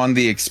just like on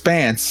the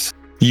Expanse,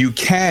 you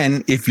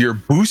can, if you're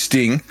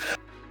boosting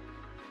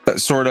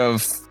sort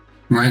of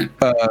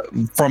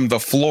from the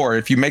floor,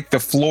 if you make the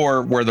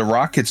floor where the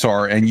rockets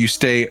are and you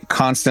stay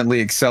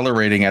constantly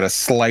accelerating at a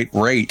slight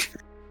rate,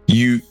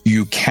 you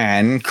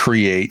can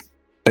create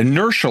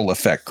inertial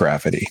effect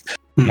gravity.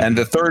 And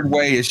the third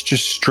way is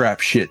just strap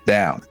shit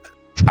down.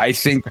 I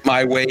think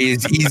my way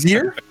is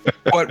easier,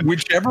 but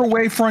whichever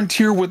way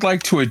Frontier would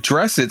like to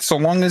address it, so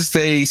long as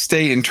they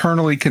stay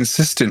internally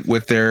consistent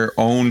with their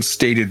own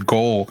stated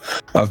goal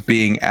of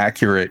being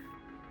accurate,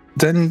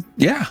 then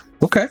yeah,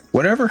 okay,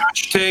 whatever.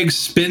 Hashtag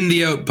spin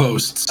the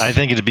outposts. I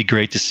think it'd be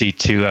great to see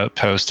 2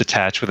 outposts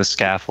attached with a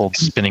scaffold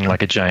spinning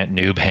like a giant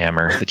noob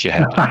hammer that you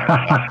have.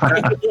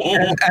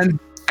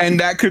 And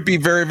that could be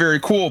very, very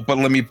cool. But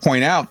let me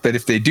point out that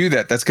if they do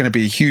that, that's going to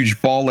be a huge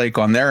ball ache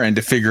on their end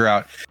to figure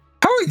out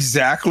how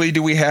exactly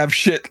do we have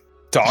shit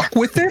dock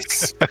with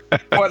this?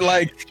 But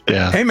like,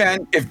 hey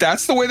man, if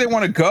that's the way they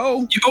want to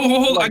go.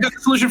 Hold on, I got the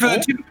solution for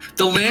that too.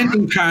 The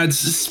landing pads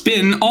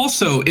spin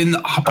also in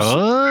the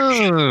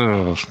opposite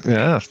direction.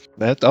 Yeah.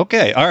 That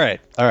okay. All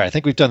right. I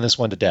think we've done this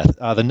one to death.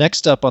 The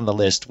next up on the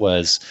list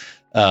was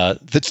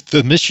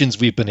the missions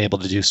we've been able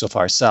to do so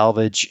far,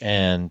 salvage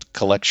and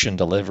collection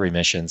delivery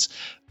missions.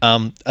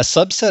 A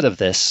subset of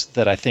this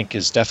that I think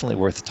is definitely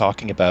worth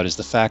talking about is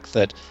the fact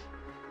that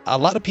a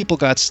lot of people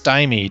got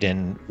stymied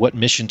in what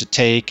mission to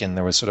take, and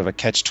there was sort of a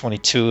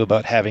catch-22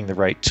 about having the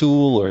right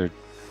tool or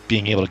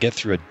being able to get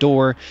through a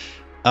door,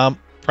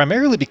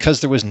 primarily because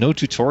there was no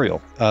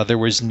tutorial. There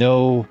was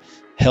no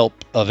help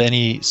of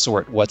any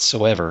sort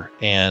whatsoever,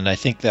 and I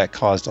think that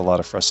caused a lot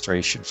of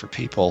frustration for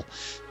people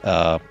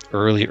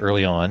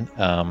early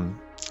on.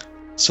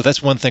 So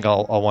that's one thing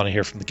I'll want to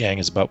hear from the gang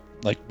is about,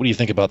 like, what do you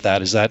think about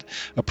that? Is that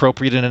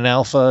appropriate in an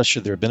alpha?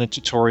 Should there have been a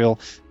tutorial?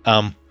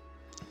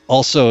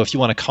 Also, if you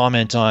want to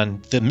comment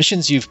on the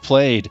missions you've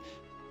played,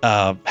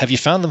 have you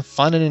found them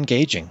fun and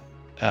engaging?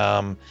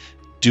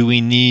 Do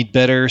we need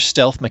better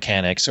stealth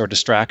mechanics or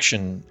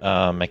distraction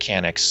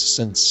mechanics,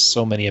 since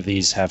so many of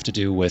these have to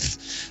do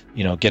with,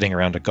 getting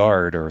around a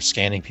guard or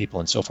scanning people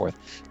and so forth?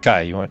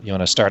 Kai, you want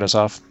to start us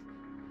off?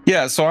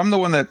 Yeah, so I'm the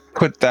one that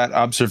put that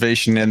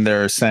observation in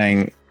there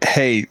saying,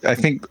 hey, I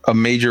think a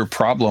major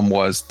problem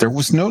was there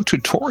was no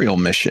tutorial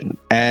mission.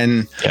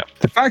 And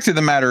the fact of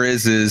the matter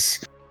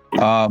is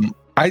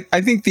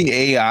I think the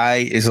AI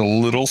is a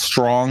little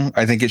strong.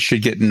 I think it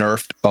should get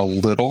nerfed a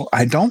little.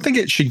 I don't think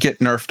it should get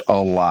nerfed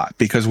a lot,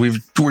 because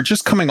we're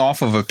just coming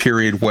off of a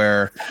period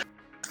where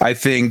I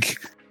think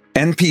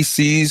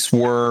NPCs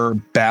were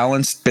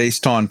balanced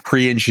based on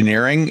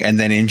pre-engineering, and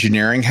then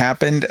engineering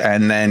happened,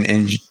 and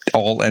then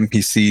all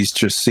NPCs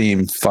just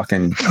seemed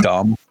fucking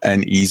dumb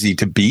and easy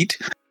to beat.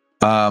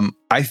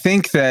 I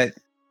think that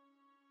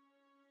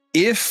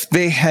if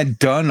they had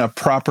done a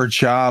proper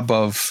job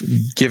of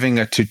giving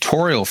a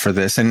tutorial for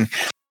this, and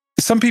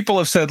some people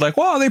have said like,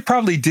 well, they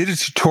probably did a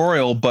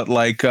tutorial, but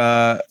like,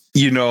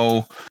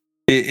 it'll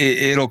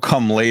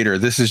come later.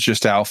 This is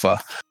just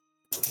alpha.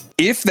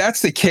 If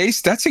that's the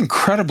case, that's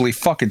incredibly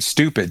fucking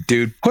stupid,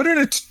 dude. Put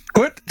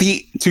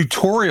the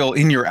tutorial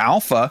in your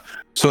alpha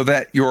so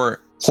that your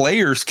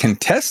players can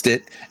test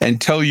it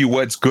and tell you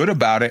what's good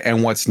about it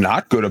and what's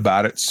not good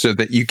about it, so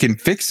that you can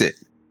fix it.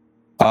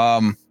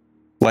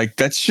 Like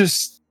that's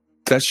just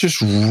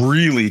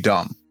really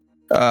dumb.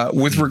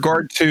 With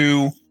regard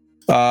to,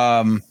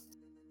 with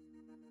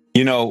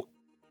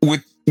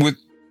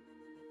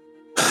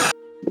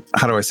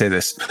how do I say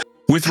this?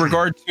 With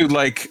regard to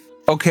like,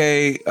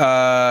 okay,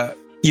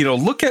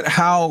 look at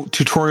how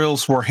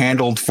tutorials were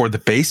handled for the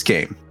base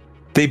game.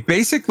 They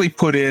basically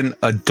put in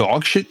a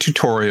dogshit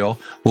tutorial,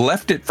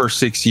 left it for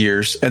 6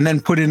 years, and then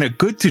put in a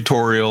good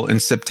tutorial in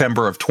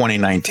September of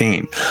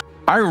 2019.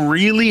 I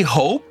really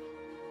hope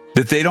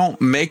that they don't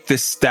make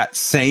that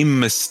same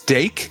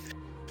mistake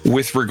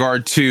with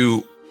regard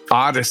to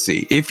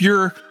Odyssey. If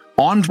you're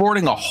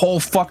onboarding a whole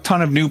fuck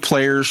ton of new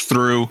players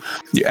through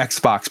the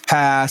Xbox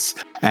Pass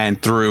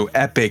and through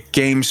Epic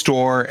Game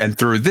Store and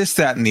through this,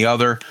 that, and the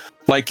other,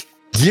 like,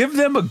 give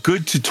them a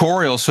good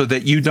tutorial so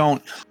that you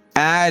don't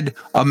add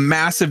a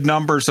massive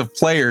numbers of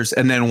players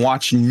and then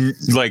watch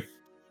like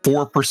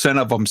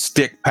 4% of them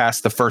stick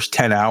past the first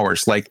 10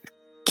 hours. Like,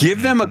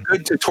 give them a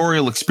good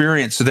tutorial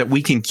experience so that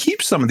we can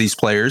keep some of these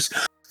players.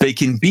 They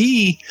can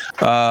be,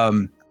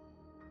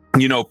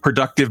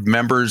 productive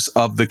members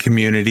of the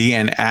community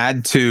and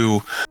add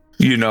to,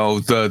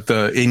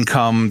 the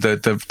income,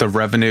 the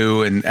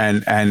revenue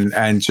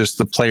and just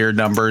the player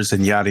numbers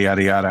and yada,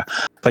 yada, yada.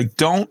 Like,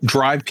 don't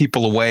drive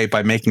people away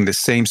by making the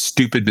same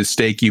stupid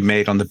mistake you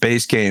made on the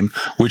base game,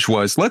 which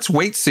was let's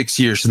wait 6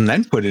 years and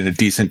then put in a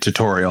decent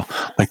tutorial.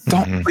 Like,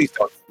 please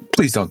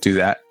don't do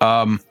that.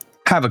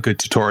 Have a good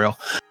tutorial.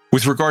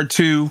 With regard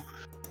to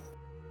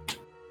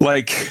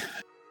like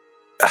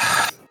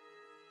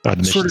the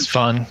mission's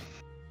fun.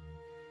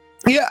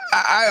 Yeah,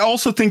 I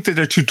also think that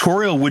a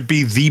tutorial would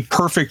be the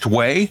perfect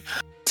way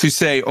to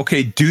say,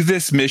 okay, do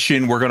this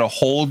mission. We're going to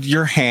hold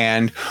your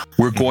hand.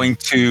 We're going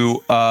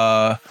to,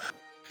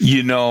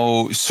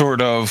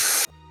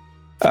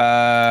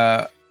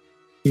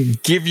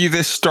 give you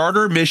this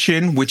starter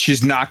mission, which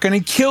is not going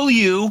to kill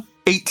you.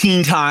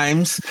 18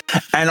 times,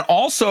 and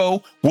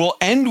also will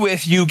end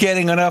with you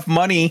getting enough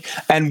money,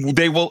 and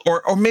they will,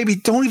 or maybe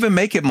don't even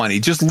make it money,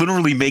 just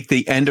literally make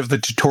the end of the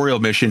tutorial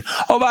mission.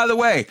 Oh, by the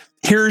way,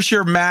 here's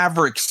your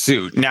Maverick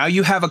suit. Now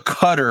you have a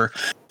cutter,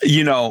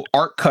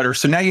 arc cutter.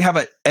 So now you have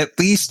at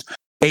least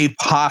a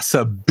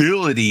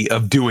possibility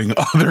of doing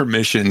other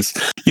missions,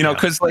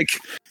 because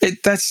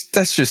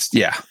that's just,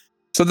 yeah.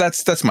 So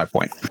that's my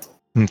point.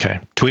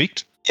 Okay.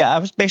 Tweaked? Yeah, I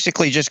was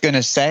basically just going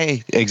to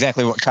say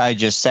exactly what Kai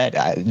just said.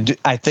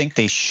 I think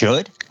they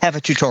should have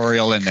a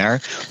tutorial in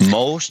there.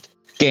 Most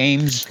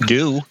games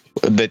do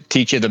that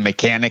teach you the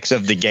mechanics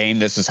of the game.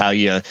 This is how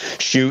you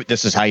shoot.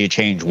 This is how you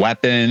change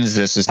weapons.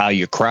 This is how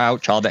you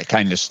crouch, all that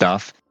kind of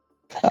stuff.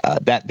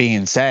 That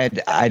being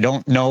said, I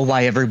don't know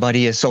why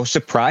everybody is so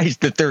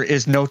surprised that there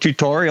is no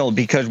tutorial,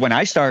 because when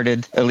I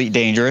started Elite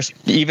Dangerous,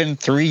 even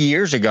 3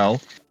 years ago,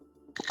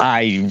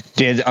 I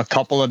did a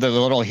couple of the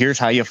little, here's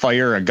how you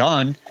fire a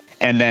gun.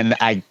 And then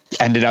I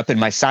ended up in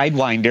my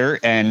Sidewinder,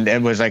 and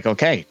it was like,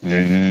 okay,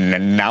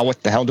 now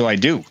what the hell do I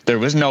do? There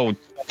was no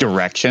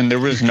direction. There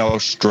was no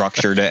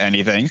structure to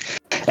anything.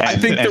 And, I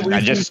think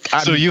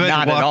so. You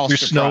had to walk through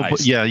snow.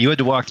 Yeah, you had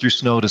to walk through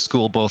snow to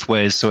school both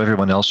ways. So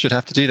everyone else should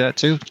have to do that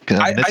too.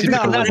 I'm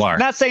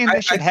not saying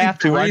they should have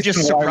to. I'm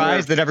just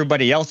surprised that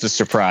everybody else is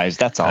surprised.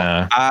 That's all.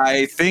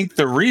 I think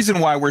the reason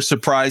why we're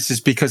surprised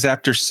is because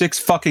after 6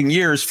 fucking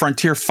years,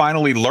 Frontier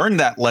finally learned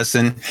that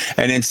lesson,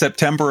 and in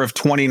September of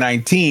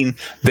 2019,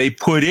 they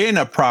put in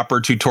a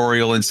proper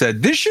tutorial and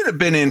said this should have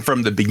been in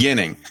from the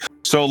beginning.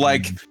 So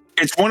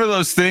it's one of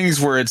those things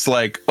where it's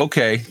like,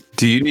 okay,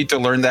 do you need to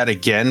learn that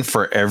again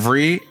for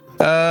every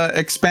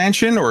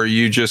expansion, or are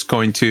you just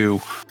going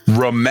to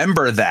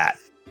remember that?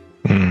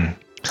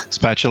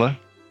 Spatula?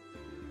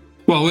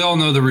 Well, we all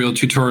know the real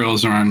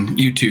tutorials are on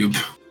YouTube,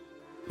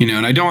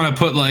 and I don't want to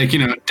put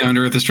Down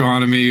to Earth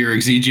Astronomy or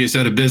Exegius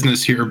out of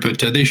business here, but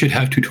they should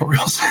have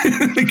tutorials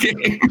in the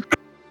game.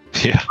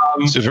 Yeah.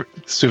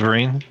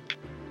 Sovereign?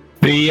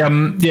 There's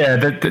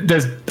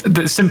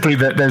simply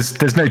that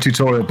there's no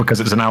tutorial because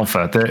it's an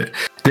alpha.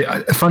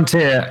 The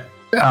Frontier,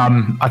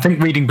 I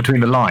think reading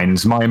between the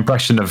lines, my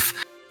impression of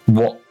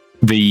what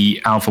the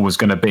alpha was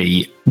going to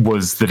be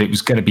was that it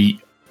was going to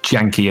be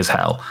janky as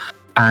hell.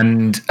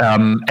 And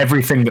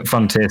everything that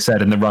Frontier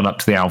said in the run up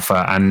to the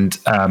alpha, and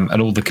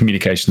all the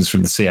communications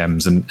from the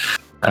CMs and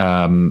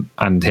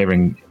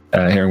hearing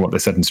what they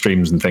said in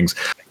streams and things,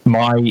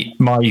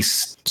 my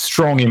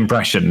strong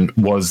impression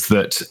was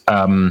that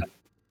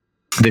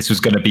this was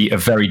going to be a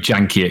very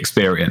janky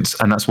experience,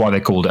 and that's why they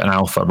called it an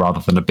alpha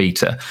rather than a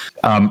beta.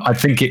 I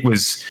think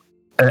it's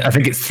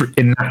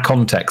in that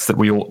context that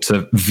we ought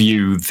to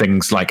view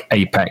things like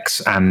Apex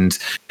and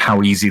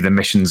how easy the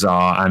missions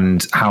are,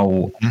 and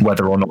how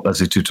whether or not there's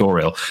a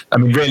tutorial. I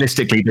mean,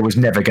 realistically, there was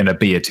never going to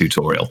be a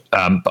tutorial.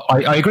 But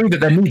I agree that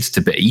there needs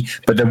to be,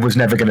 but there was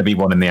never going to be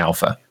one in the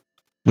alpha.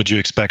 Would you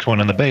expect one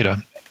in the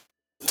beta?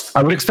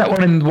 I would expect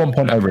one in the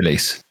 1.0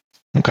 release.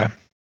 Okay.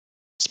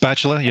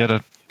 Spatula, you had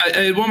a... I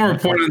had one more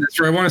point on this,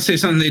 where I want to say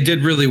something they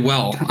did really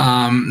well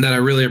that I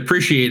really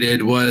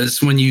appreciated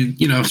was when you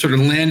sort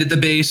of land at the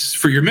base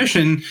for your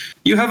mission,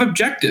 you have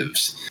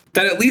objectives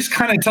that at least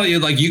kind of tell you,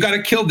 like, you got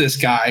to kill this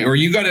guy, or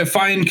you got to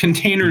find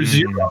container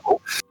 0.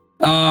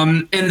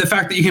 And the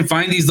fact that you can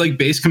find these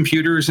base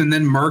computers and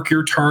then mark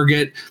your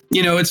target,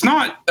 it's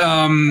not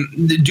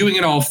doing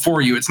it all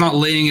for you. It's not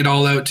laying it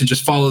all out to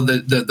just follow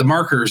the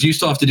markers. You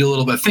still have to do a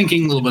little bit of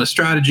thinking, a little bit of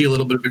strategy, a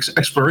little bit of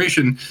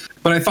exploration.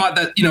 But I thought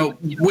that,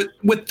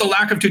 with the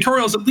lack of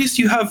tutorials, at least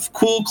you have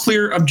cool,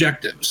 clear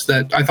objectives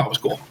that I thought was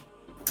cool.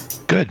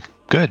 Good.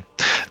 The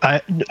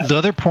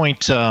other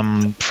point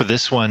for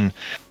this one,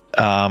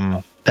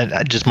 and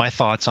just my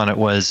thoughts on it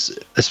was,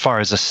 as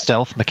far as a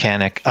stealth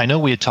mechanic, I know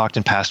we had talked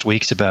in past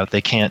weeks about they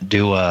can't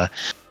do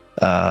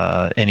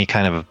any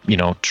kind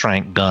of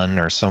trank gun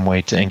or some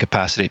way to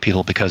incapacitate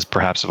people because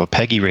perhaps of a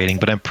PEGI rating,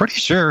 but I'm pretty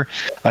sure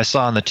I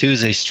saw on the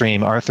Tuesday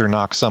stream Arthur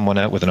knock someone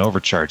out with an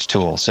overcharge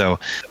tool. So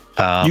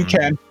you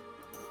can.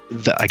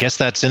 I guess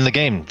that's in the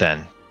game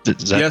then.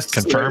 Does that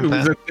confirm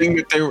that?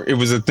 It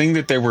was a thing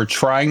that they were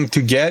trying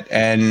to get,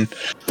 and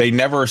they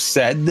never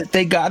said that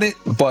they got it,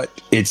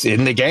 but it's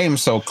in the game,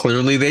 so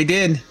clearly they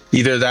did.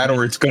 Either that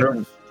or it's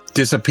going to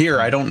disappear.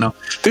 I don't know.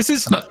 This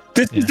is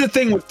the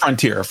thing with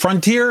Frontier.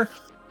 Frontier,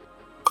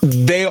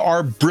 they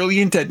are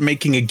brilliant at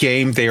making a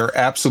game. They are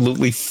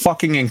absolutely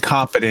fucking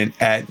incompetent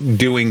at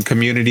doing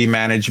community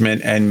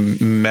management and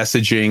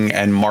messaging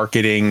and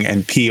marketing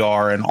and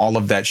PR and all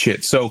of that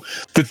shit. So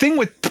the thing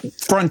with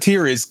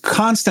Frontier is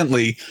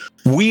constantly,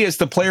 we as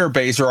the player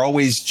base are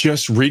always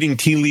just reading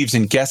tea leaves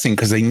and guessing,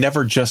 because they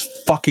never just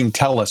fucking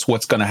tell us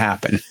what's going to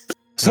happen.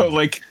 So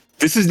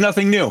this is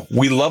nothing new.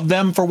 We love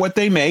them for what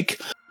they make.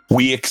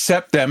 We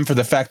accept them for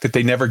the fact that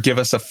they never give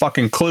us a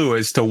fucking clue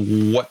as to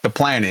what the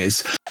plan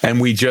is,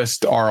 and we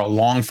just are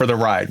along for the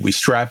ride. We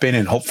strap in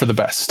and hope for the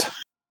best.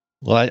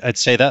 Well, I'd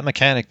say that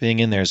mechanic being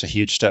in there is a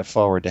huge step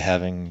forward to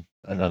having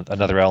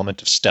another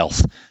element of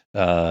stealth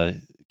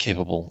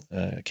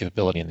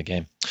capability in the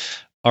game.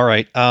 All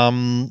right,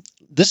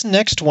 this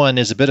next one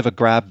is a bit of a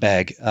grab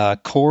bag.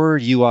 Core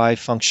UI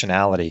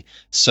functionality.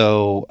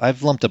 So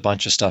I've lumped a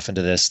bunch of stuff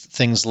into this.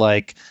 Things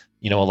like,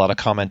 a lot of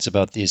comments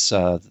about these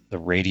the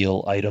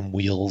radial item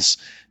wheels,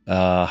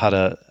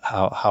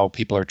 how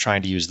people are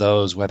trying to use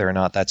those, whether or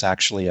not that's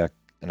actually an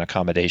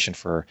accommodation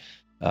for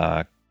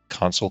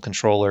console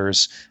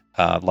controllers.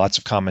 Lots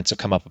of comments have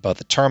come up about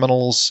the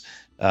terminals,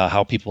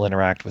 how people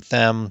interact with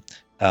them.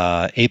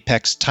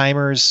 Apex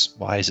timers,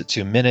 why is it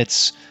 2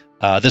 minutes?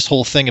 This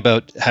whole thing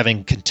about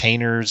having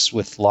containers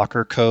with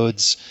locker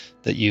codes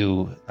that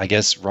you, I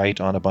guess,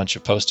 write on a bunch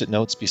of Post-it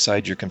notes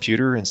beside your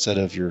computer instead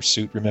of your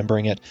suit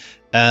remembering it.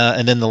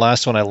 And then the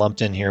last one I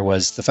lumped in here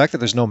was the fact that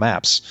there's no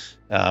maps.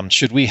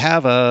 Should we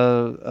have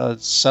a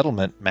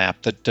settlement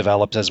map that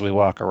develops as we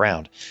walk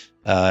around?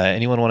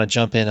 Anyone want to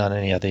jump in on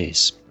any of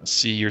these? Let's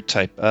see your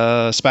type.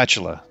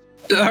 Spatula.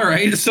 All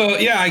right. So,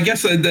 yeah, I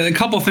guess a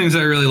couple things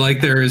I really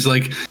like there is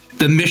like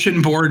the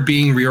mission board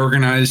being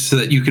reorganized so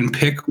that you can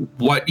pick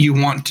what you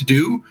want to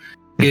do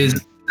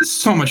is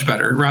so much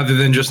better rather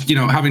than just,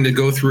 having to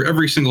go through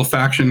every single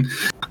faction.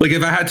 Like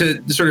if I had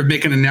to sort of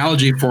make an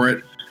analogy for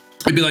it,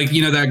 it'd be like,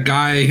 that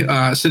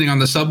guy sitting on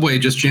the subway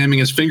just jamming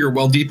his finger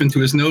well deep into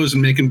his nose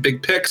and making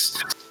big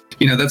picks.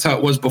 That's how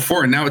it was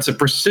before. And now it's a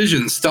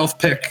precision stealth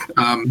pick.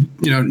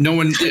 No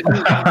one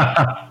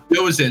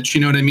knows it.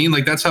 You know what I mean?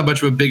 Like that's how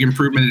much of a big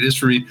improvement it is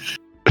for me.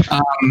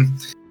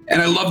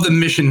 And I love the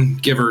mission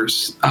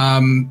givers.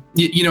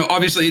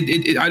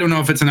 Obviously, I don't know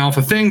if it's an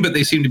alpha thing, but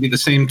they seem to be the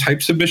same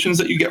types of missions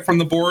that you get from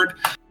the board.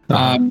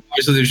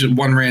 Obviously, there's just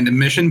one random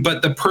mission,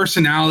 but the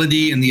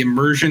personality and the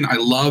immersion, I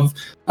love.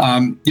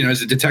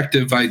 As a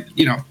detective,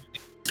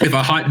 if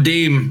a hot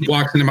dame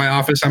walks into my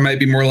office, I might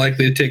be more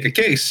likely to take a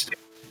case.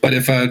 But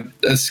if a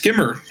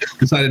skimmer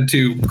decided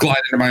to glide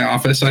into my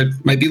office, I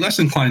might be less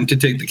inclined to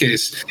take the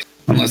case,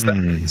 unless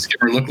that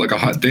skimmer looked like a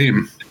hot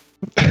dame.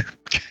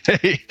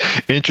 Okay.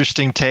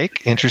 Interesting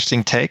take.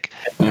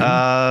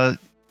 Mm-hmm.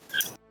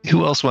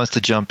 Who else wants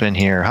to jump in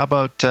here? How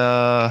about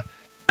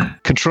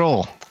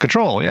control?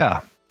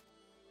 Yeah.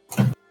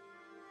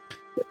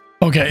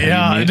 Okay.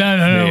 Yeah.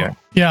 No.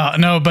 Yeah.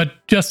 No.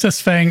 But just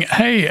this thing.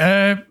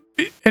 Hey,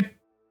 it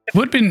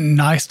would be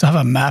nice to have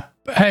a map.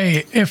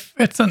 Hey, if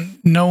it's a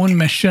known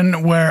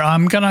mission where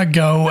I'm gonna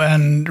go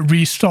and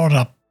restart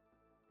a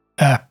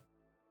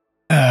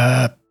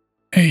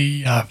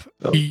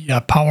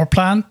power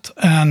plant,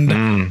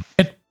 and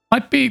it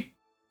might be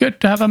good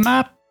to have a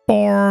map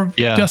or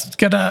just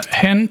get a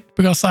hint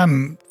because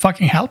I'm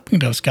fucking helping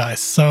those guys.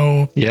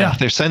 So if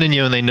they're sending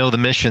you and they know the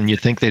mission, you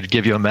think they'd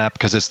give you a map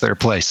because it's their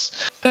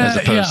place as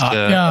opposed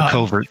to a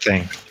covert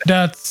thing.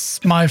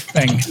 That's my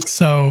thing.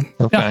 So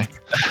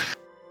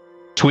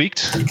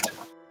Tweaked.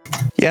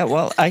 Yeah,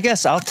 well, I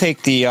guess I'll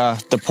take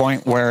the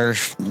point where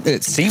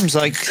it seems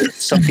like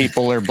some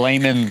people are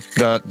blaming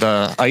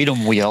the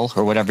item wheel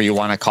or whatever you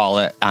want to call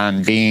it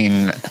on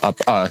being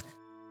a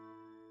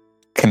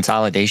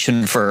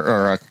consolidation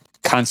or a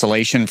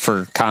consolation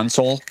for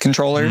console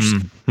controllers.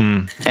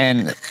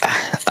 And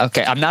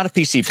okay, I'm not a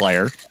PC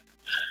player,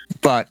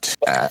 but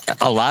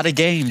a lot of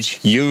games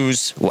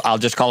use, I'll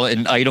just call it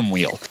an item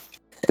wheel.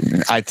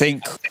 I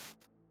think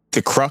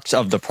the crux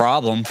of the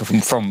problem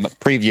from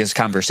previous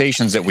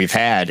conversations that we've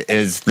had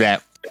is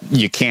that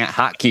you can't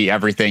hotkey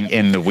everything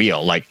in the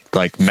wheel, like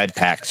med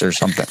packs or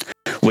something,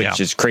 which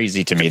is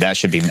crazy to me. That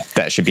should be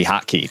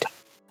hotkeyed.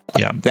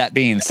 Yeah. That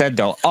being said,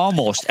 though,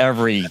 almost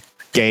every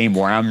game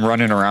where I'm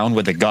running around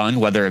with a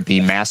gun, whether it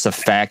be Mass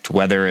Effect,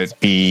 whether it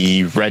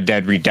be Red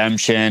Dead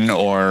Redemption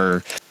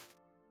or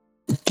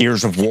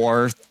Gears of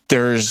War,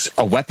 there's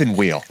a weapon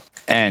wheel,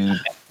 and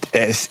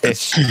it's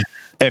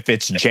if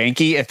it's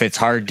janky, if it's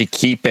hard to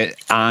keep it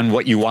on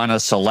what you want to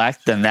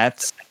select, then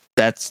that's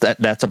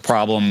a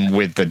problem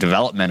with the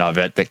development of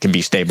it that can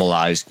be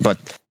stabilized.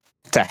 But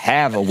to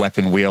have a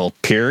weapon wheel,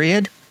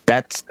 period,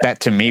 that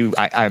to me,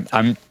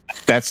 I'm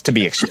that's to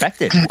be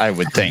expected, I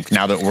would think,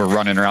 now that we're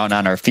running around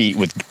on our feet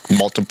with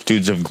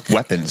multitudes of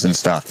weapons and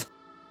stuff.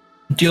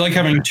 Do you like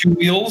having two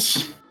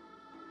wheels?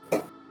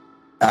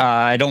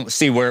 I don't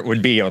see where it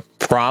would be a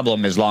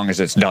problem as long as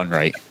it's done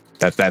right.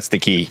 That's the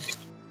key.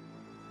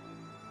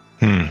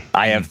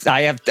 I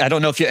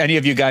don't know if any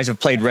of you guys have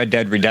played Red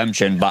Dead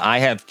Redemption, but I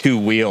have two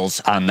wheels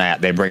on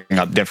that. They bring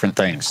up different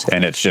things,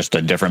 and it's just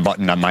a different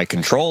button on my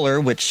controller,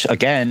 which,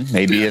 again,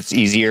 maybe it's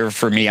easier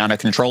for me on a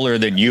controller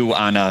than you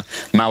on a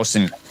mouse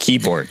and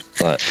keyboard.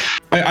 But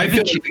I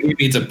feel like it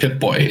needs a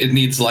Pip-Boy. It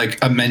needs, like,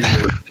 a menu.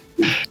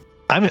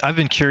 I've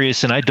been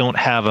curious, and I don't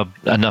have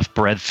enough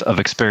breadth of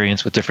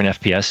experience with different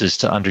FPSs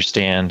to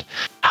understand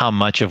how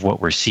much of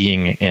what we're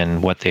seeing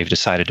and what they've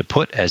decided to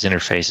put as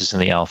interfaces in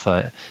the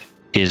alpha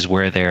is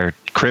where they're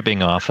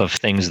cribbing off of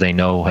things they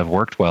know have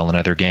worked well in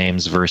other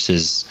games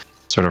versus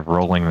sort of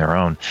rolling their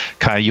own.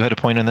 Kai, you had a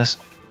point on this?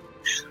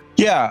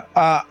 Yeah,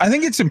 I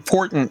think it's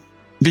important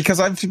because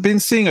I've been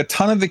seeing a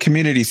ton of the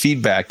community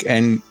feedback,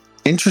 and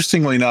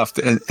interestingly enough,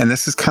 and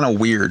this is kind of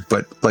weird,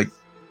 but like,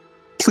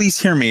 please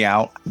hear me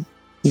out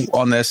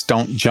on this.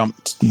 Don't jump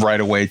right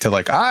away to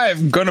like,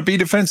 I'm going to be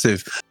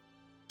defensive.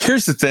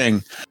 Here's the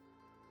thing.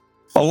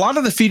 a lot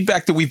of the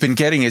feedback that we've been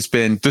getting has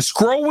been the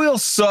scroll wheel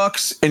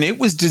sucks and it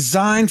was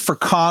designed for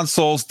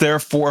consoles,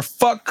 therefore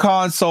fuck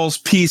consoles,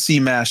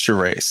 PC master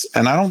race.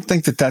 And I don't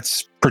think that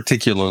that's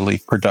particularly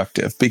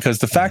productive, because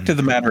the fact of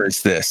the matter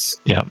is this.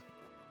 Yeah.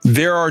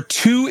 There are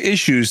two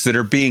issues that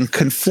are being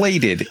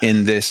conflated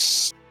in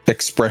this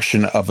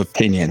expression of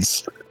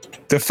opinions.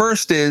 The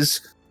first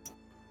is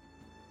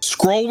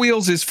scroll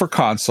wheels is for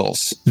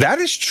consoles. That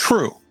is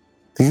true.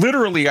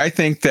 Literally, I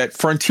think that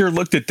Frontier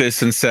looked at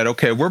this and said,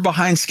 okay, we're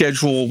behind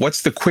schedule.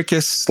 What's the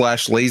quickest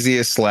 /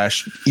 laziest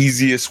 /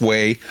 easiest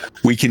way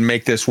we can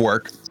make this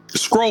work?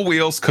 Scroll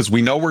wheels, because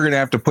we know we're going to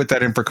have to put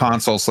that in for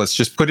consoles. Let's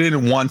just put it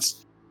in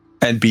once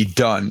and be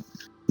done.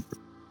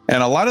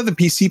 And a lot of the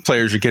PC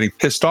players are getting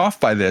pissed off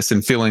by this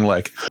and feeling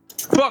like,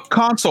 fuck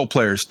console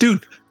players.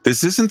 Dude,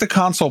 this isn't the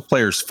console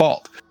players'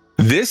 fault.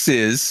 This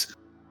is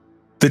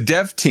the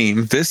dev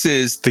team, this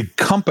is the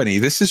company,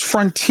 this is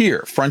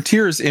Frontier.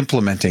 Frontier is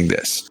implementing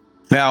this.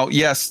 Now,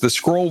 yes, the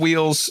scroll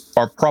wheels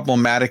are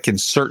problematic in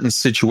certain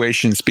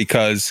situations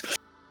because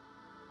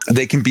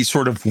they can be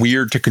sort of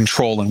weird to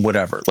control and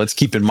whatever. Let's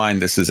keep in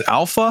mind this is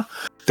alpha,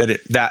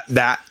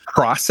 that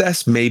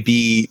process may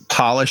be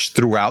polished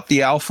throughout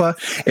the alpha,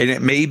 and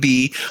it may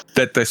be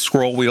that the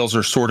scroll wheels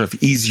are sort of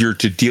easier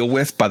to deal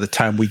with by the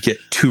time we get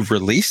to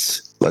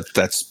release.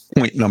 That's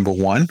point number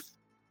one.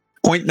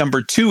 Point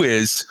number two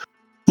is,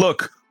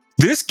 look,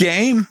 this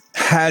game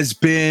has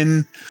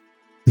been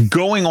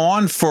going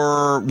on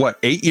for,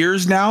 8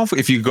 years now?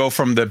 If you go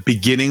from the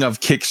beginning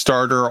of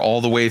Kickstarter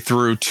all the way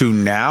through to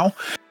now.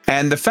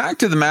 And the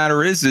fact of the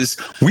matter is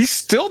we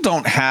still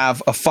don't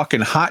have a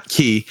fucking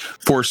hotkey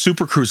for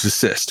Super Cruise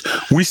Assist.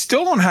 We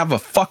still don't have a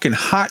fucking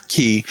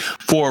hotkey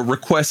for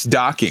request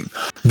docking.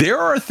 There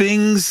are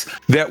things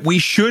that we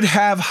should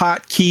have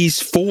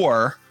hotkeys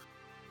for.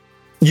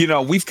 You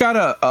know, we've got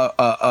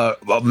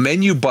a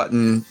menu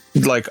button,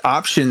 like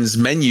options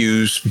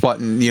menus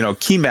button,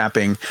 key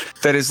mapping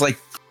that is like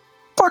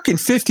fucking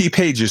 50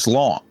 pages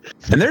long.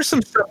 And there's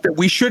some stuff that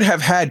we should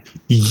have had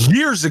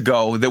years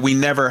ago that we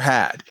never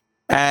had.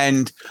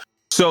 And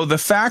so the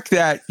fact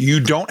that you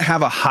don't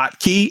have a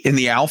hotkey in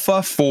the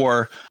alpha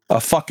for a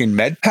fucking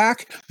med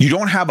pack, you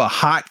don't have a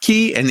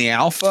hotkey in the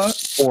alpha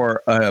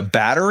for a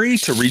battery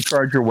to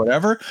recharge or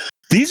whatever.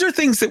 These are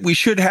things that we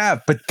should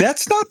have, but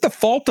that's not the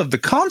fault of the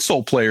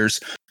console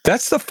players.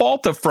 That's the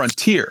fault of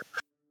Frontier.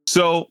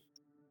 So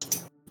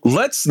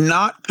let's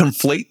not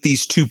conflate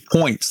these 2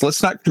 points.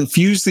 Let's not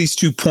confuse these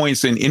 2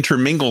 points and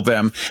intermingle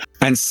them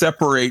and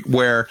separate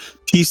where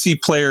PC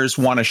players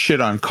want to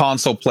shit on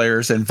console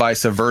players and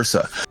vice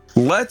versa.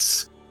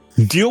 Let's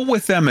deal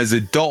with them as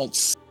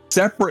adults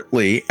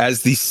separately,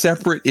 as the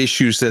separate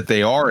issues that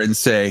they are, and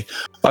say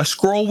a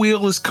scroll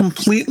wheel is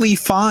completely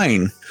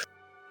fine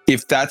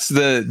if that's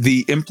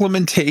the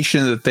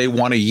implementation that they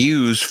want to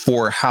use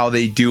for how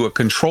they do a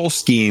control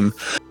scheme,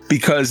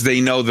 because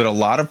they know that a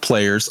lot of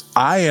players,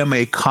 I am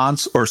a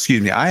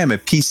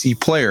PC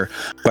player,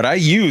 but I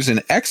use an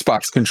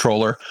Xbox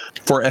controller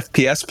for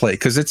FPS play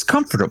because it's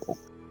comfortable.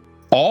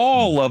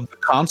 All of the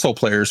console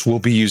players will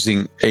be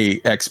using a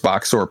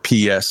Xbox or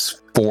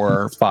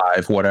PS4,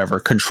 5, whatever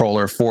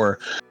controller for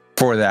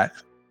that.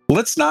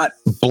 Let's not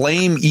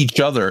blame each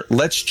other.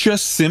 Let's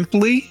just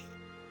simply,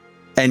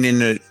 and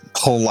in a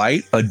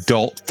polite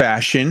adult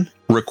fashion,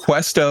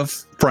 request of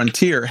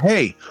Frontier,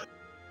 hey,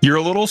 you're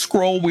a little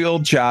scroll wheel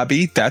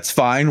jobby, that's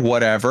fine,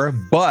 whatever,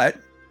 but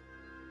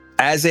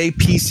as a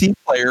PC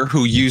player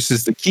who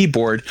uses the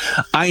keyboard,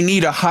 I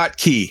need a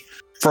hotkey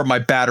for my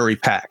battery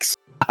packs.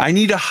 I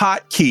need a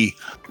hotkey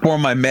for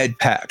my med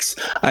packs.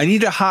 I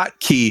need a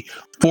hotkey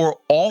for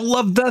all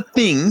of the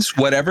things,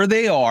 whatever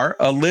they are,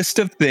 a list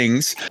of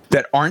things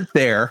that aren't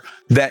there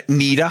that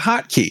need a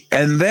hotkey.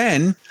 And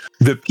then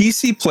the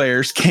PC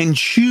players can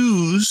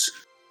choose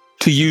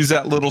to use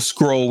that little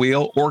scroll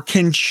wheel, or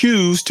can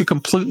choose to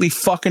completely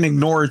fucking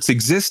ignore its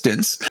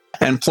existence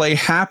and play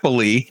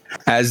happily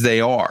as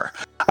they are.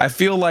 I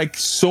feel like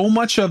so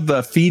much of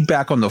the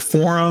feedback on the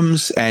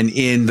forums and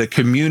in the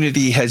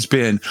community has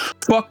been,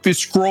 fuck this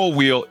scroll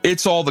wheel,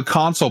 it's all the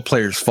console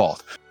players'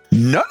 fault.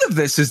 None of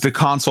this is the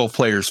console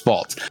players'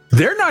 fault.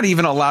 They're not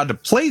even allowed to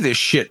play this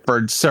shit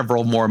for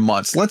several more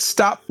months. Let's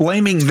stop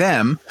blaming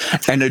them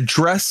and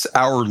address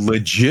our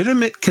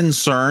legitimate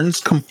concerns,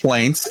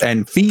 complaints,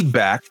 and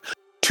feedback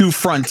to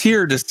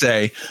Frontier to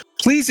say,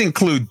 please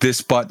include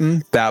this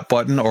button, that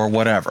button, or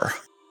whatever.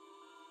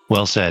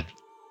 Well said.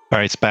 All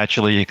right,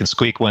 Spatula, you can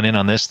squeak one in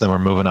on this, then we're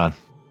moving on.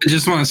 I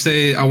just want to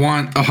say I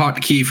want a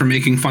hotkey for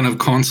making fun of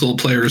console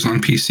players on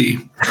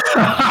PC.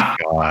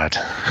 God.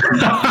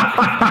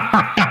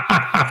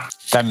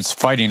 Them's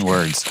fighting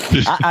words.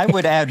 I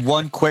would add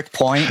one quick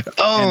point.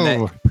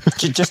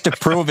 Just to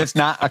prove it's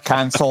not a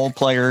console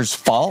player's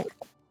fault.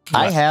 What?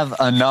 I have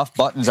enough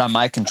buttons on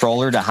my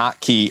controller to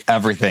hotkey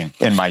everything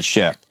in my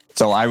ship.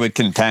 So I would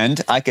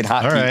contend I could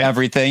hotkey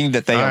everything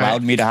that they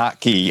allowed me to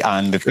hotkey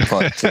on the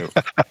Cloak 2.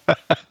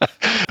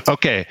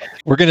 Okay,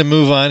 we're going to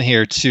move on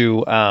here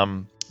to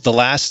the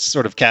last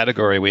sort of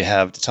category we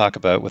have to talk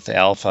about with the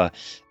alpha,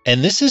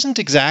 And this isn't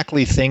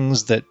exactly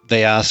things that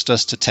they asked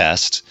us to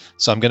test,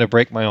 so I'm going to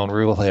break my own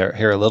rule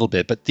here a little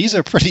bit. But these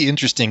are pretty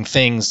interesting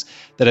things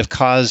that have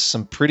caused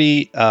some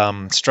pretty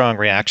strong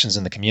reactions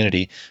in the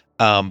community,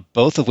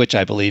 both of which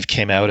I believe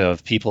came out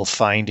of people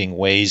finding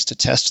ways to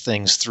test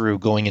things through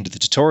going into the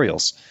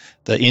tutorials,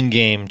 the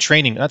in-game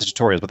training, not the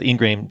tutorials, but the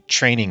in-game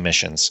training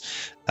missions.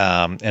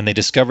 And they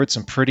discovered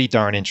some pretty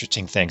darn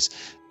interesting things.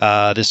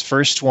 This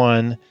first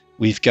one,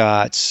 we've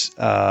got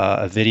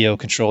a video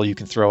control you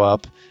can throw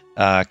up.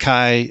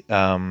 Kai,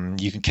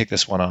 you can kick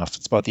this one off.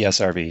 It's about the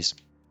SRVs.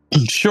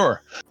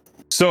 Sure.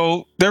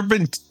 So there have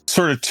been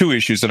sort of two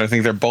issues, and I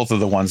think they're both of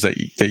the ones that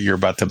you're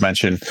about to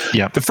mention.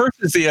 Yeah. The first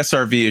is the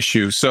SRV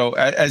issue. So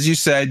as you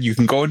said, you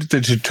can go into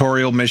the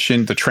tutorial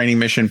mission, the training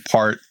mission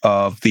part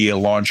of the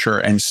launcher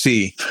and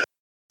see.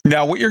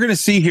 Now, what you're going to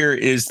see here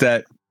is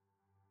that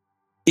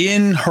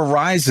in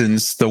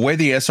Horizons, the way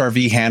the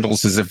SRV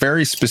handles is a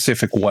very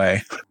specific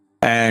way.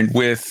 And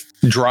with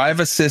drive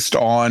assist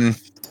on,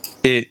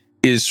 it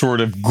is sort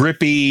of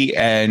grippy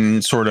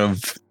and sort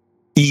of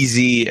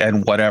easy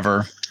and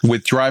whatever.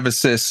 With drive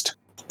assist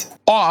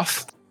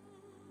off,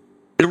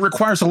 it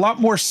requires a lot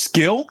more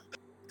skill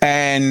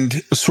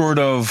and sort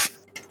of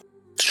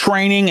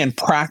training and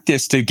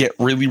practice to get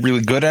really,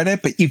 really good at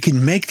it. But you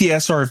can make the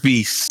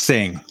SRV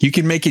sing. You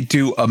can make it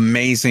do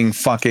amazing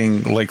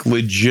fucking like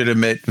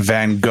legitimate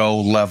Van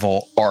Gogh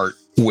level art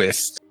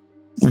with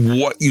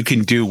what you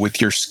can do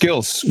with your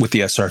skills with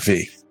the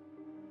SRV.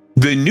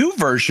 The new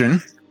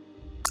version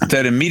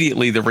that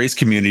immediately the race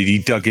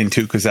community dug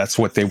into, because that's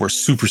what they were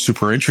super,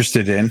 super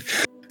interested in.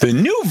 The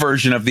new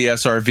version of the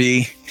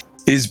SRV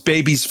is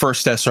baby's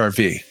first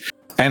SRV.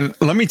 And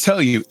let me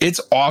tell you,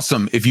 it's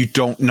awesome if you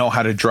don't know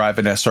how to drive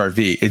an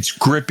SRV. It's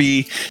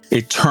grippy.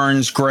 It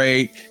turns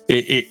great.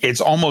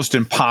 It's almost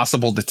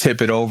impossible to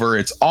tip it over.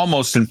 It's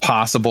almost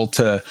impossible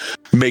to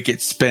make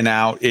it spin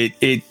out.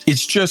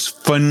 It's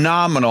just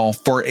phenomenal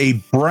for a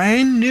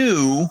brand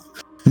new,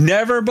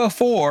 never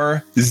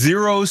before,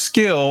 zero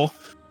skill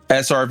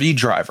SRV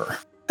driver.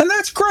 And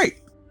that's great.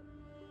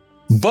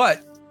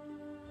 But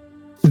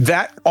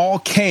that all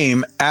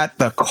came at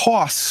the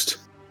cost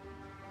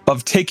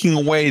of taking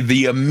away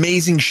the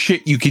amazing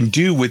shit you can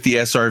do with the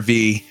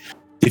SRV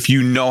if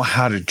you know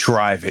how to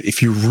drive it, if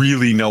you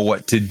really know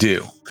what to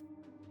do.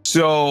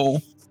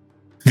 So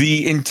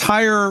the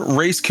entire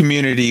race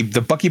community,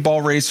 the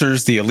buckyball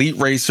racers, the elite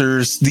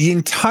racers, the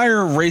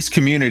entire race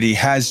community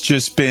has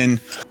just been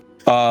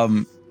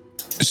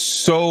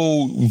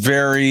so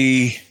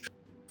very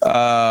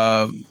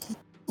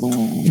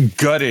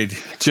gutted,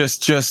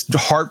 just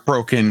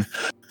heartbroken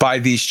by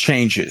these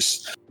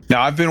changes.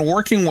 Now, I've been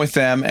working with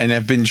them and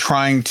have been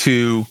trying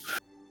to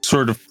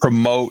sort of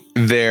promote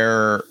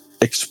their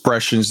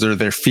expressions or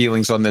their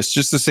feelings on this,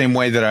 just the same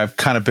way that I've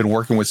kind of been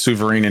working with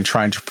Souverine and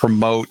trying to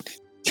promote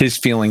his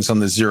feelings on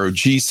the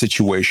zero-G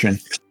situation.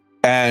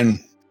 And,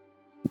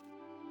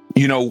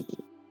 you know,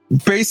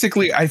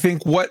 basically, I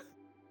think what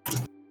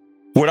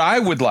I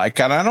would like,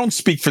 and I don't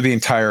speak for the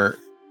entire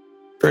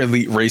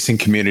elite racing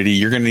community,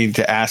 you're going to need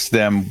to ask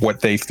them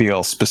what they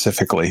feel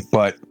specifically.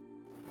 But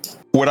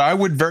what I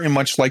would very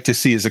much like to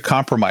see as a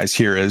compromise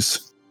here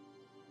is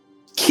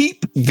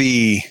keep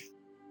the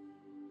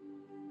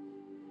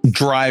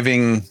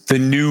driving, the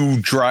new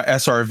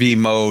SRV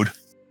mode,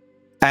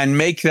 and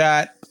make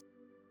that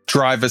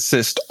drive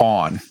assist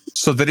on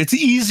so that it's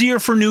easier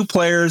for new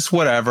players,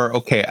 whatever.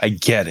 Okay, I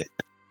get it.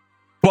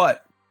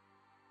 But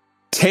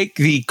take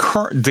the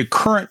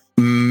current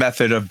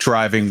method of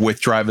driving with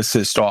drive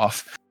assist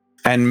off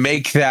and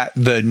make that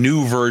the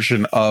new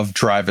version of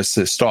drive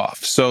assist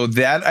off. So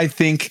that, I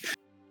think,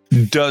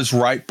 does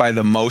right by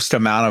the most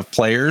amount of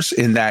players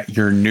in that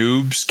your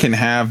noobs can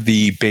have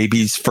the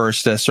baby's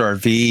first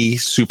SRV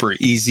super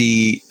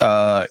easy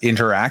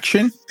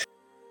interaction.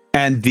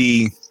 And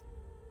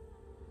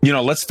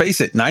let's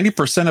face it,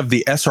 90% of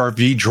the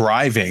SRV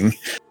driving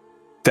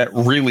that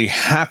really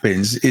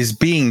happens is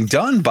being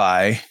done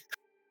by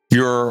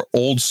your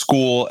old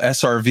school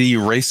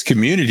SRV race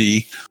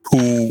community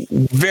who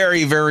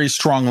very, very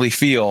strongly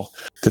feel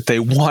that they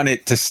want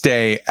it to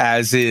stay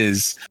as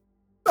is.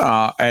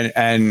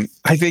 And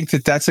I think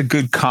that that's a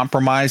good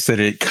compromise, that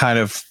it kind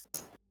of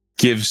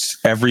gives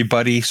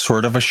everybody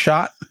sort of a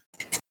shot.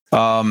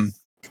 I've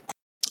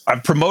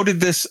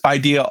promoted this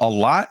idea a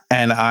lot,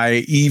 and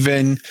I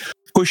even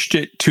pushed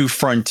it to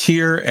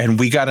Frontier, and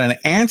we got an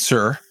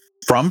answer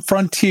from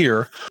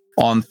Frontier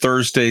on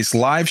Thursday's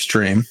live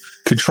stream.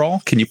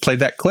 Control, can you play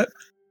that clip?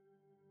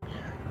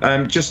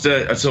 Just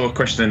a sort of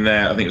question in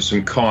there. I think it was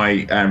from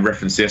Kai,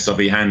 reference the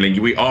SRV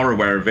handling. We are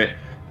aware of it.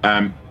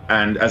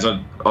 And as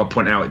I'll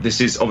point out,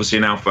 this is obviously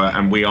an alpha,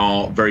 and we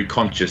are very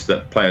conscious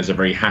that players are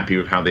very happy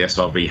with how the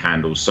SRV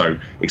handles. So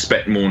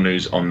expect more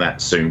news on that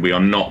soon. We are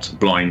not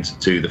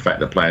blind to the fact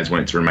that players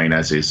want it to remain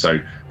as is. So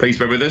please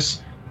bear with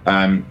us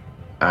and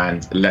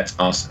let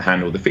us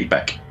handle the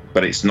feedback.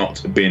 But it's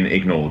not been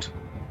ignored.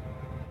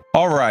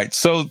 All right.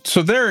 So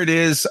there it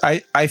is.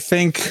 I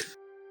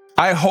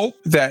hope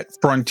that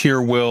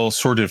Frontier will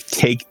sort of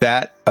take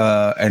that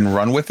and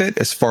run with it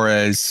as far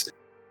as,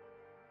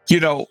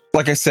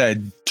 like I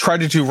said, try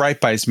to do right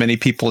by as many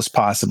people as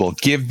possible.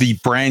 Give the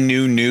brand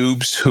new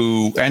noobs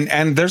who,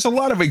 and there's a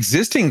lot of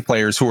existing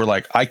players who are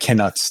like, I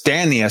cannot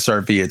stand the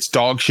SRV. It's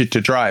dog shit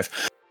to drive.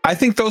 I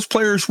think those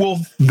players will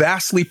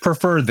vastly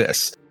prefer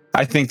this.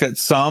 I think that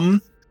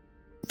some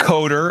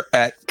coder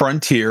at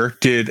Frontier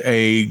did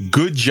a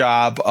good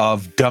job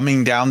of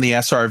dumbing down the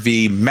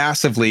SRV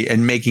massively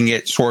and making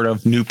it sort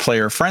of new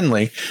player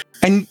friendly.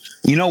 And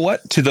you know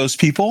what? To those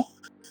people,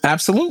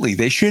 absolutely,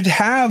 they should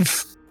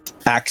have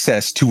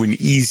access to an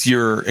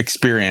easier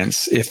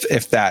experience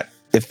if that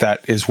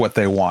is what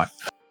they want.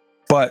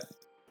 But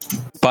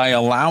by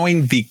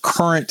allowing the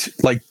current,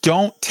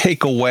 don't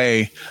take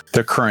away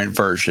the current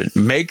version,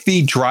 make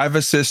the drive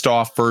assist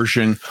off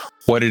version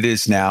what it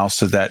is now,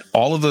 so that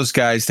all of those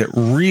guys that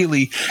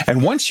really,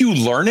 and once you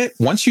learn it,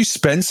 once you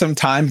spend some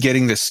time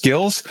getting the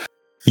skills,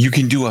 you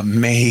can do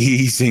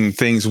amazing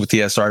things with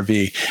the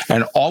SRV,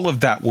 and all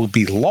of that will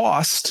be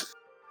lost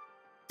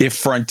if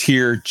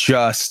Frontier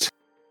just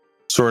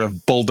sort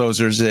of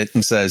bulldozers it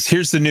and says,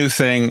 here's the new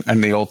thing,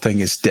 and the old thing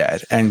is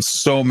dead. And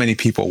so many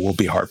people will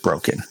be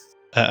heartbroken.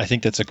 I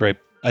think that's a great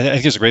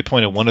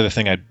point. And one other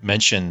thing I'd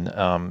mention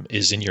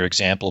is in your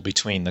example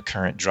between the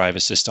current drive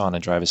assist on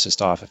and drive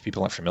assist off, if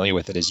people aren't familiar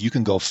with it, is you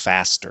can go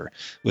faster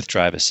with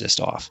drive assist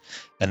off.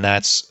 And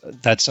that's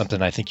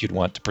something I think you'd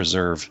want to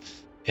preserve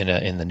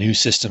in the new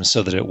system,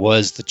 so that it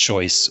was the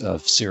choice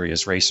of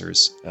serious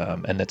racers,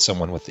 and that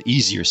someone with the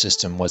easier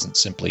system wasn't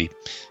simply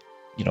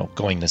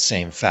going the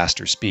same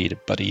faster speed,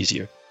 but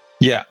easier.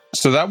 Yeah.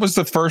 So that was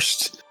the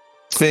first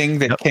thing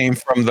that came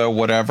from the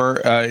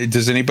whatever.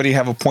 Does anybody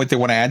have a point they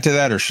want to add to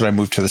that, or should I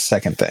move to the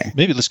second thing?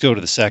 Maybe let's go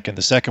to the second.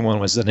 The second one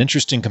was an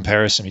interesting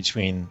comparison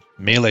between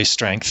melee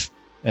strength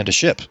and a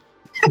ship.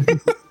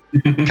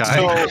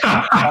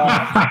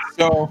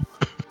 So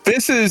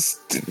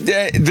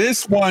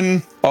this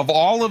one of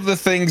all of the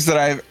things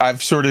that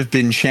I've sort of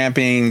been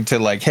championing to,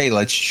 hey,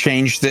 let's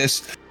change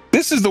this.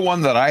 This is the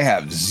one that I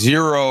have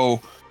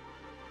zero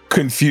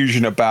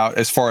confusion about,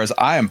 as far as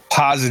I am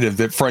positive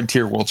that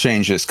Frontier will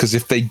change this, because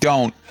if they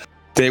don't,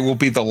 they will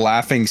be the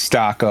laughing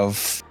stock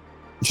of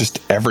just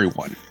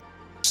everyone.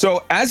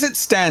 So as it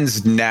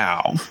stands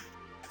now,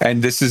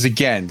 and this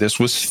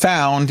was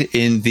found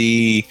in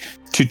the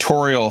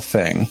tutorial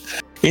thing.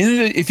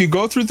 If you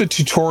go through the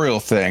tutorial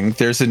thing,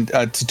 there's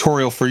a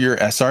tutorial for your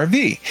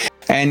SRV.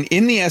 And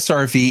in the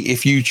SRV,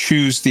 if you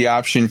choose the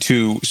option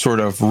to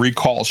sort of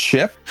recall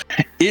ship,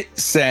 it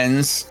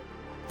sends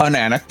an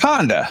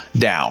Anaconda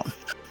down.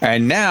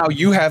 And now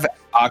you have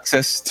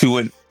access to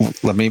it.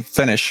 Let me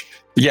finish.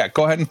 Yeah,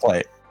 go ahead and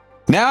play it.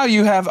 Now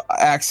you have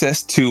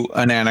access to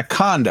an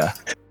Anaconda.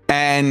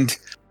 And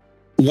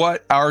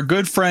what our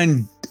good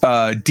friend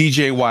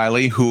DJ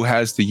Wiley, who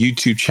has the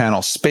YouTube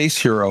channel Space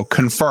Hero,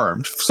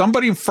 confirmed.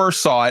 Somebody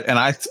first saw it,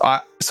 and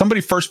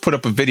somebody first put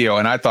up a video,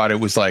 and I thought it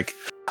was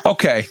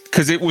okay,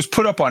 because it was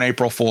put up on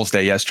April Fool's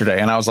Day yesterday,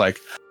 and I was like,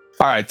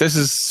 all right, this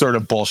is sort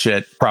of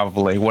bullshit,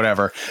 probably,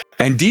 whatever.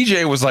 And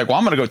DJ was like, well,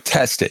 I'm going to go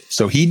test it.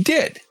 So he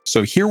did.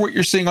 So here what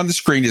you're seeing on the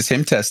screen is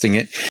him testing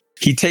it.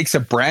 He takes a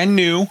brand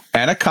new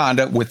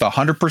Anaconda with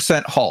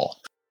 100% hull,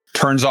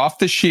 turns off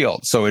the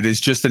shield. So it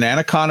is just an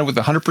Anaconda with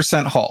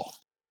 100% hull.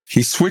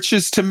 He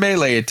switches to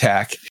melee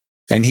attack,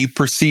 and he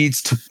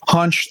proceeds to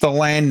punch the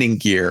landing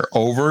gear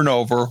over and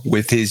over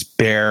with his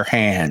bare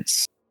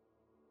hands.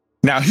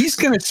 Now, he's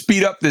going to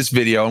speed up this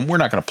video, and we're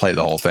not going to play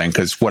the whole thing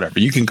because whatever.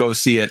 You can go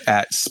see it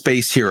at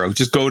Space Hero.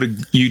 Just go to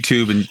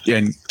YouTube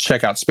and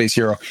check out Space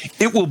Hero.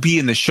 It will be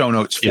in the show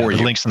notes for you.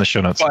 The link's in the show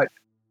notes. But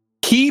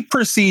he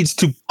proceeds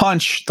to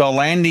punch the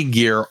landing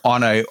gear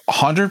on a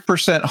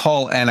 100%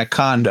 hull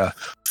Anaconda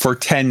for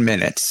 10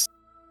 minutes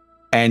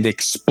and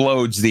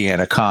explodes the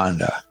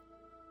Anaconda.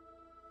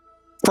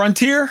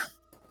 Frontier,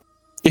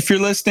 if you're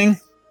listening,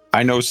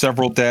 I know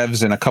several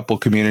devs and a couple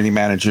community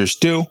managers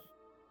do.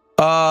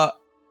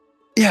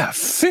 Yeah,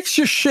 fix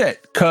your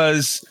shit,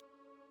 because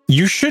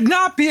you should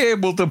not be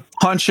able to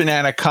punch an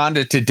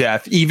Anaconda to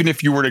death, even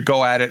if you were to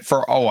go at it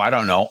for,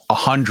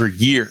 100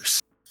 years,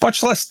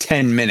 much less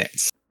 10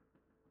 minutes.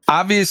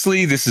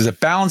 Obviously, this is a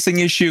balancing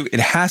issue.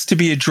 It has to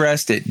be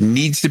addressed. It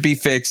needs to be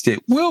fixed.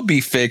 It will be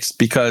fixed,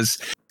 because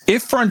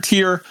if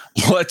Frontier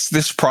lets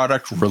this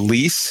product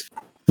release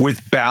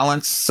with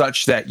balance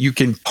such that you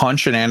can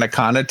punch an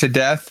Anaconda to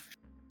death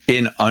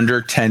in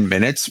under 10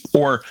 minutes,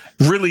 or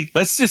really,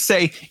 let's just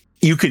say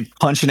you can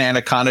punch an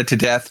Anaconda to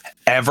death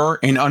ever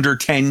in under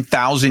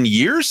 10,000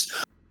 years,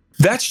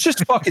 that's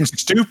just fucking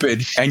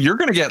stupid, and you're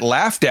going to get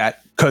laughed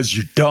at because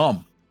you're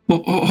dumb.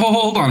 Well,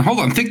 hold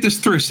on. Think this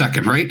through a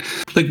second, right?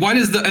 Why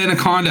does the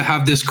Anaconda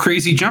have this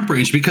crazy jump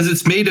range? Because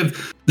it's made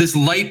of this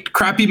light,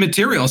 crappy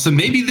material. So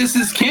maybe this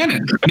is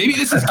canon. Maybe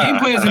this is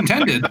gameplay as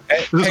intended.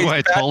 This is why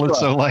its hull is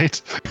so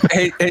light.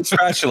 Hey,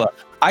 Spatula,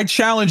 I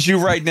challenge you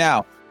right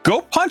now.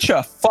 Go punch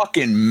a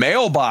fucking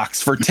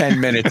mailbox for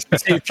 10 minutes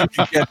and see if you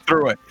can get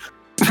through it.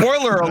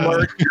 Spoiler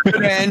alert, you're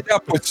going to end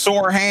up with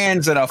sore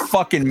hands and a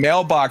fucking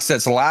mailbox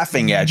that's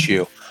laughing at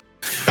you.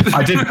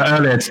 I did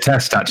earlier to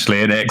test,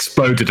 actually, and it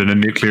exploded in a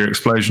nuclear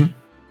explosion.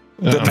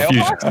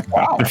 mailbox?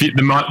 Wow.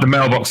 The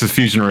mailbox's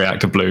fusion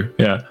reactor blew.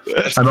 Yeah,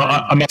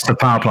 I must have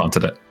power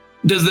planted it.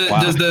 Does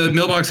the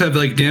mailbox have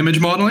like damage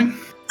modeling?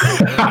 All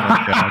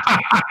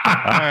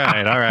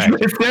right.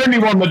 It's the only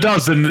one that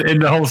does in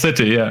the whole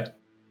city. Yeah.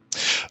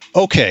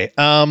 Okay.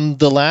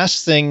 The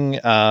last thing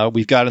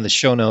we've got in the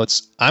show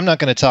notes, I'm not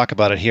going to talk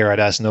about it here. I'd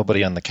ask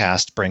nobody on the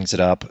cast brings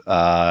it up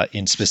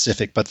in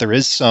specific, but there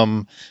is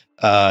some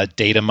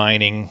data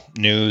mining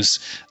news.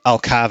 I'll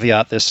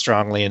caveat this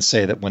strongly and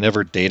say that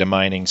whenever data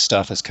mining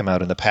stuff has come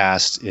out in the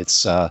past,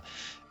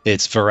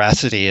 its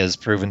veracity has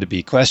proven to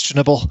be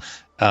questionable.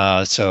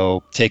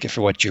 So take it for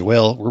what you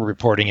will. We're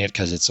reporting it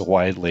because it's a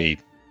widely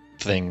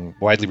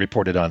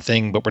reported on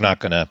thing, but we're not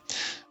going to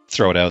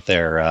throw it out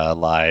there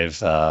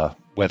live,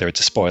 whether it's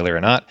a spoiler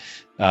or not.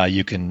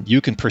 You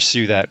can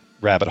pursue that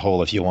rabbit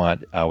hole if you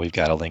want. We've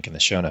got a link in the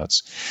show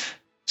notes.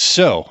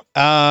 So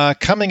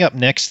coming up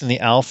next in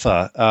the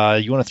alpha,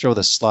 you want to throw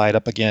the slide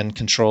up again,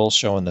 Control,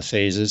 showing the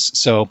phases.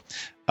 So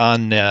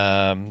on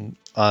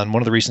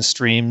one of the recent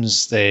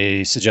streams,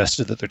 they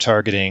suggested that they're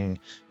targeting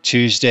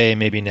Tuesday,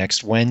 maybe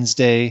next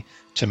Wednesday,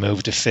 to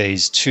move to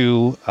phase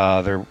 2.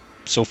 There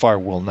so far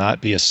will not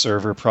be a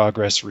server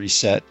progress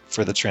reset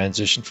for the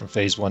transition from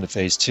phase 1 to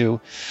phase 2.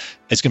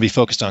 It's going to be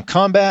focused on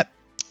combat.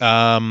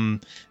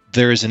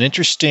 There is an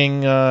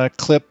interesting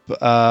clip.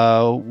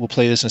 We'll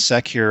play this in a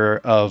sec here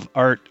of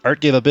Art.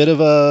 Art gave a bit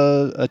of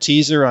a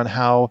teaser on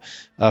how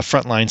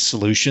Frontline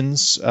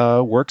Solutions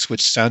works,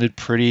 which sounded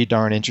pretty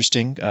darn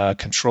interesting.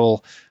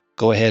 Control,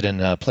 go ahead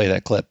and play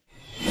that clip.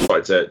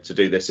 To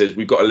do this is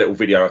we've got a little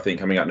video I think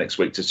coming up next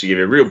week just to give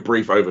you a real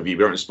brief overview. We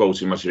don't spoil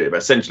too much of it, but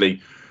essentially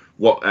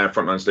what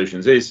Frontline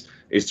Solutions is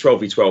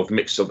 12v12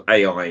 mix of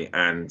AI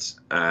and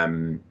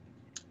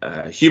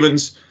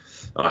humans.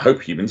 I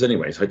hope humans,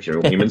 anyways. Hope you're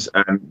all humans.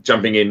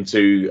 Jumping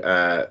into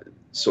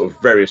sort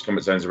of various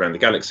combat zones around the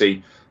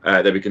galaxy.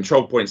 There'll be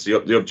control points. The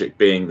object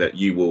being that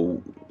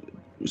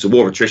it's a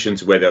war of attrition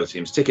to wear the other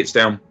team's tickets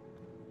down,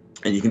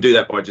 and you can do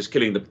that by just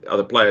killing the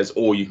other players,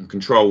 or you can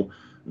control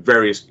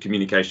various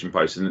communication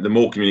posts. And the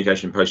more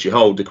communication posts you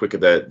hold, the quicker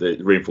the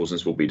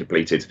reinforcements will be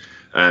depleted.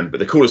 But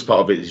the coolest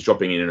part of it is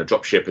dropping in a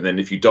drop ship, and then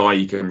if you die,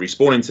 you can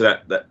respawn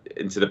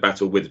into the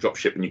battle with the drop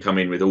ship, and you come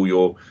in with all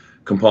your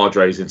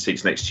compadres in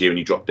seats next to you, and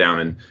you drop down,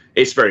 and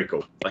it's very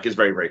cool. It's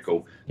very, very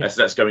cool.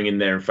 So that's going in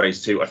there in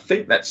phase 2. I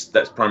think that's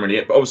primarily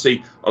it. But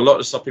obviously, a lot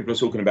of stuff people are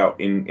talking about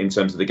in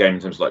terms of the game,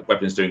 in terms of like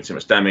weapons doing too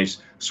much damage,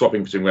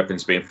 swapping between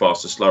weapons being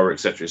faster, slower,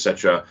 etc.,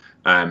 etc.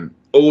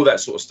 All that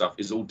sort of stuff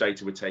is all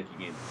data we're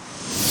taking in.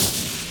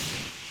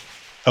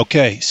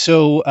 Okay,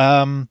 so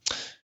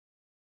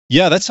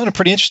that sounded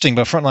pretty interesting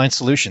about Frontline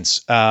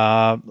Solutions.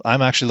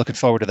 I'm actually looking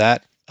forward to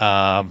that.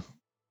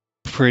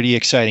 Pretty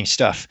exciting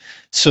stuff.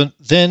 So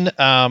then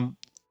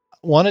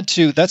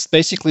that's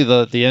basically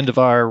the end of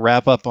our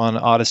wrap up on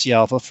Odyssey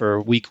Alpha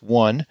for week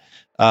 1.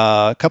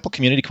 A couple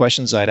community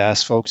questions I'd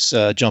ask folks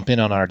jump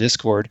in on our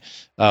Discord.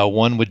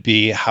 One would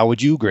be, how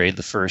would you grade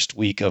the first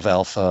week of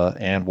Alpha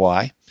and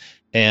why?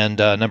 And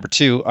number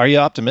 2, are you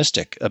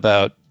optimistic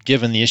about,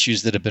 given the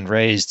issues that have been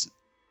raised,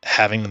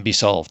 having them be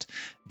solved,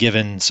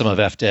 given some of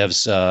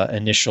FDev's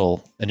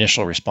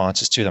initial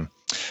responses to them?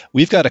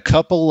 We've got a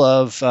couple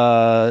of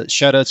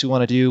shout-outs we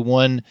want to do.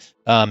 One,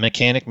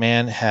 Mechanic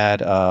Man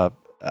had,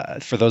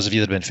 for those of you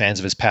that have been fans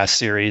of his past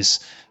series,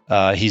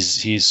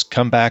 he's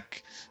come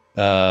back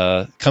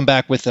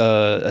with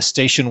a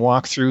station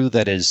walkthrough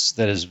that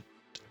is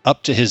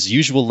up to his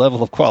usual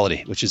level of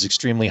quality, which is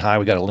extremely high.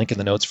 We got a link in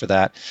the notes for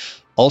that.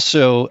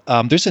 Also,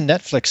 there's a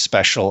Netflix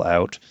special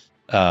out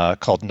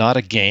called Not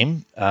a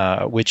Game,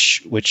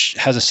 which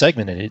has a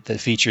segment in it that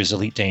features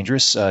Elite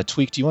Dangerous.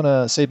 Tweak, do you want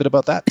to say a bit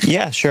about that?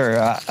 Yeah, sure.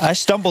 I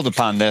stumbled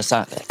upon this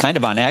kind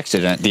of on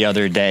accident the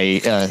other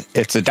day.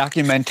 It's a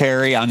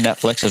documentary on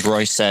Netflix, as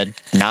Roy said,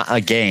 Not a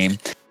Game.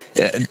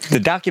 The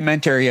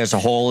documentary as a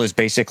whole is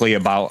basically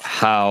about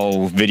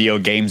how video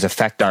games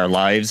affect our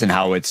lives and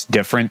how it's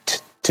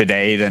different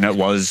today than it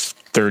was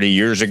 30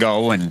 years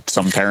ago, and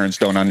some parents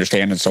don't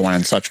understand, and so on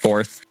and such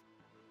forth.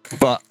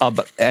 But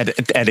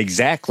at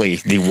exactly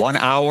the 1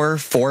 hour,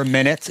 4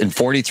 minutes, and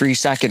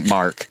 43-second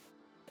mark,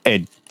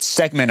 a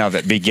segment of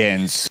it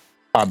begins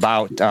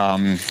about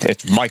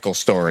it's Michael's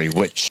story,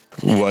 which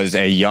was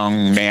a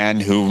young man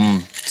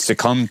who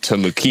succumbed to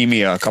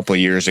leukemia a couple of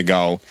years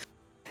ago.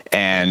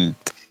 And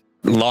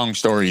long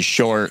story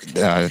short,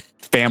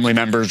 family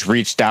members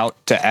reached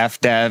out to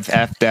FDev.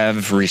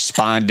 FDev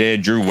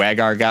responded. Drew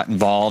Wagar got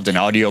involved. An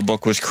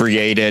audiobook was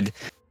created.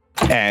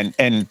 And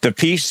the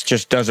piece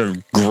just does a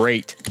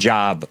great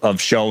job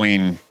of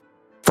showing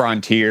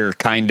Frontier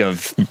kind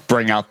of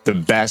bring out the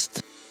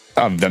best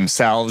of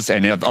themselves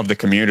and of the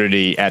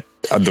community at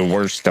the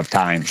worst of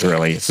times.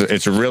 Really,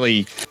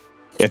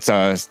 it's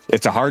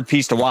a hard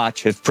piece to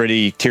watch. It's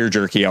pretty tear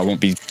jerky. I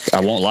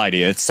won't lie to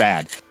you. It's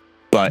sad,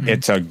 but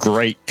it's a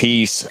great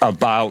piece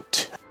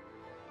about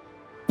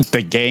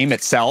the game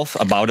itself,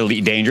 about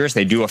Elite Dangerous.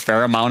 They do a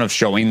fair amount of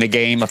showing the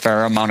game, a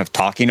fair amount of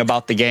talking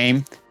about the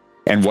game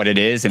and what it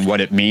is and what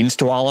it means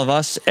to all of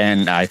us.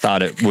 And I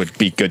thought it would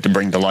be good to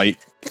bring to light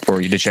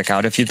for you to check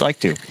out if you'd like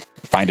to.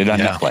 Find it on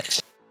Yeah.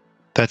 Netflix.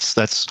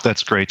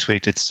 That's great,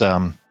 Tweaked. It's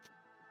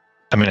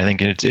I mean, I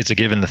think it's a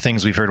given. The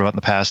things we've heard about in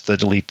the past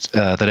that Elite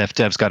that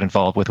FDev's got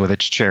involved with, whether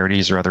it's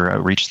charities or other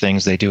outreach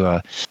things, they do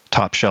a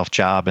top shelf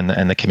job in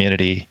the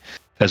community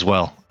as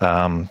well.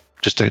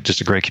 Just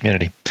a great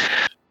community.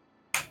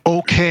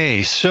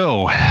 Okay,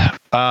 so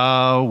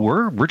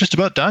we're just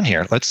about done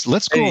here.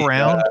 Let's go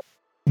around.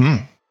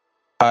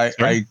 I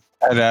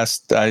had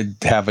asked. I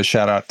have a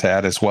shout out to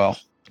add as well.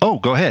 Oh,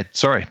 go ahead.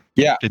 Sorry.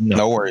 Yeah,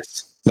 no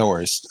worries.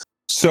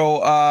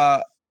 So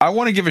I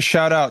want to give a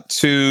shout out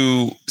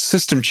to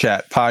System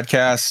Chat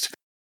podcast.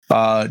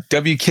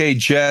 WK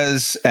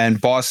Jez and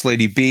Boss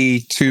Lady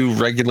B, 2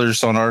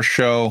 regulars on our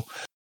show,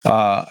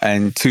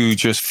 and 2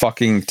 just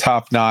fucking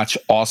top-notch,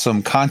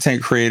 awesome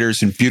content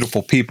creators and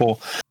beautiful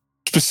people.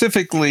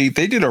 Specifically,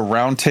 they did a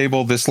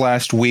roundtable this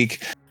last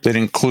week that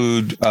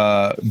include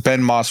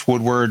Ben Moss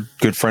Woodward,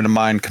 good friend of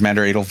mine,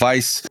 Commander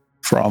Edelweiss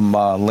from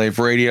Lave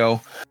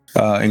Radio,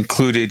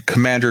 included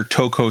Commander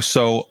Toko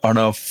So, on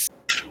a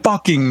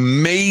fucking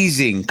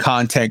amazing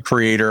content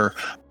creator,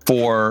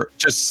 for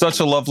just such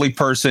a lovely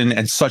person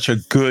and such a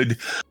good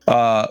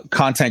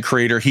content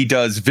creator. He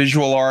does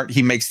visual art.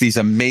 He makes these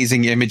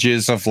amazing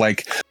images of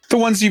like the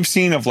ones you've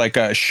seen of like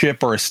a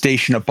ship or a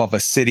station above a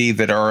city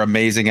that are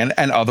amazing, and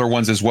other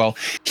ones as well.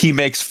 He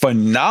makes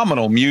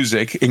phenomenal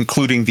music,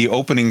 including the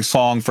opening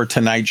song for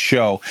tonight's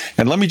show.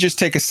 And let me just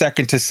take a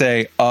second to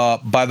say,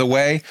 by the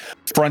way,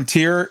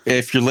 Frontier,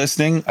 if you're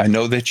listening, I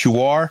know that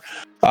you are.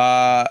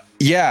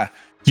 Yeah.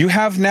 You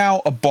have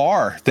now a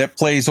bar that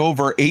plays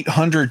over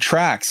 800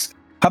 tracks.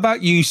 How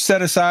about you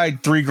set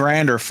aside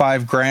 $3,000 or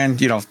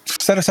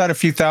 $5,000, set aside a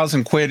few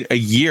 $1,000 a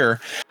year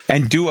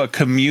and do a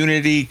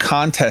community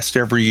contest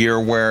every year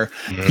where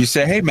you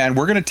say, hey man,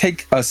 we're going to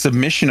take a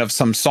submission of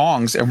some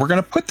songs and we're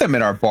going to put them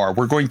in our bar.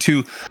 We're going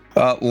to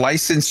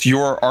license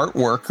your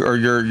artwork or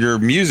your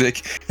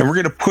music, and we're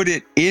going to put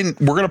it in,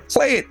 we're going to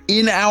play it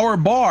in our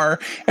bar,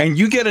 and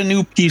you get a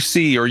new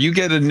PC, or you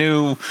get a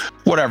new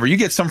whatever, you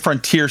get some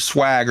Frontier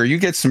swag, or you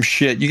get some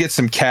shit, you get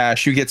some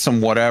cash, you get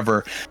some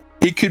whatever.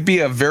 It could be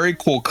a very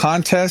cool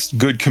contest,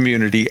 good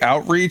community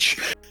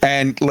outreach.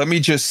 And let me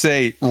just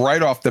say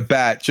right off the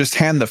bat, just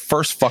hand the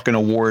first fucking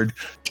award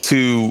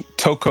to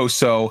Toko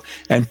So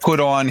and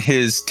put on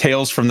his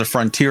Tales from the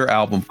Frontier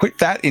album. Put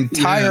that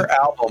entire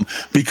album,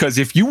 because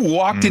if you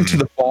walked into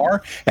the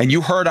bar and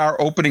you heard our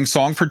opening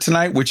song for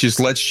tonight, which is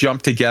Let's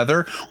Jump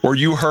Together, or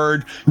you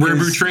heard Rare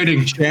Brew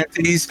Trading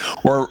Shanties,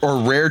 or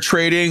Rare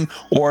Trading,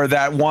 or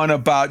that one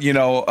about,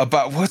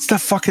 about what's the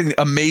fucking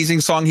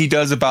amazing song he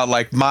does about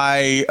like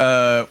my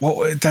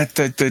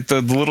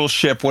the little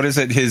ship, what is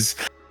it, his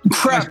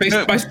crap,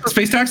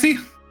 space taxi?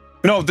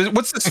 No,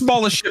 what's the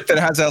smallest ship that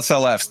has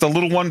SLFs? The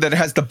little one that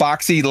has the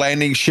boxy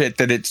landing shit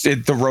that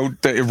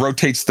it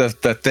rotates the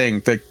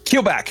thing. The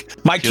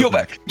Keelback. My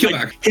Keelback.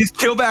 Like, his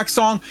Keelback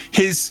song,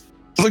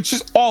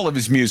 just all of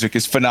his music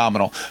is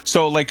phenomenal.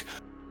 So like,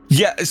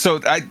 yeah, so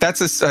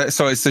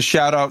so it's a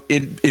shout out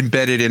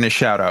embedded in a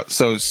shout out.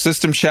 So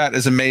System Chat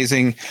is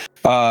amazing.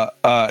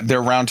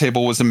 Their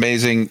roundtable was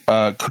amazing.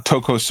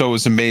 Toko So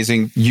was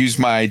amazing. Use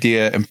my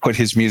idea and put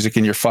his music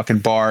in your fucking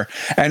bar.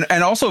 And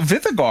also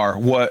Vithagar,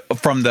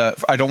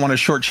 I don't want to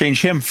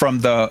shortchange him, from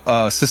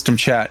the System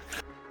Chat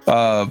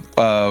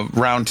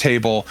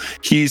roundtable.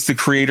 He's the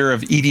creator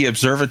of ED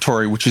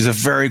Observatory, which is a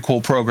very cool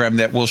program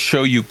that will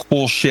show you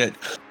cool shit.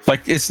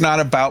 Like, it's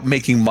not about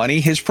making money.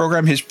 His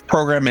program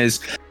is,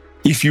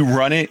 if you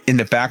run it in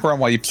the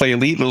background while you play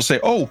Elite, it'll say,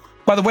 oh,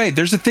 by the way,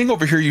 there's a thing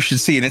over here you should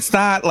see. And it's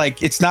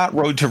not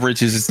Road to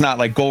Riches. It's not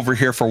like go over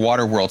here for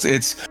Water Worlds.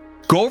 It's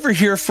go over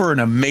here for an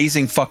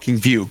amazing fucking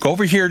view. Go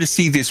over here to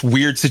see this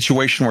weird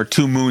situation where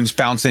 2 moons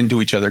bounce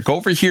into each other. Go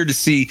over here to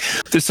see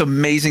this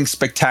amazing,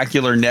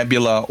 spectacular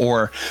nebula,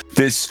 or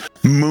this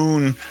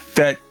moon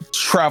that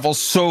travels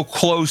so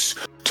close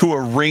to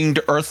a ringed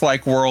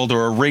Earth-like world,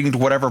 or a ringed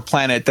whatever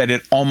planet, that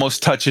it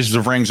almost touches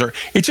the rings. Or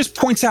it just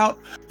points out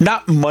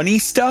not money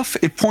stuff,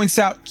 it points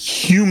out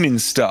human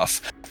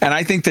stuff. And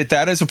I think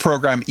that is a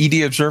program,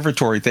 ED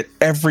Observatory, that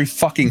every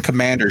fucking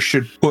commander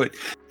should put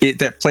it,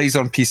 that plays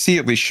on PC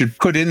at least, should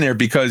put in there,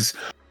 because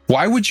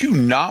why would you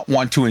not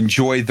want to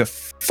enjoy the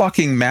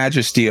fucking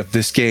majesty of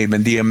this game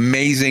and the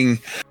amazing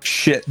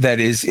shit that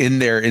is in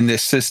there in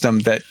this system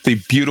that the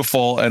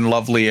beautiful and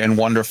lovely and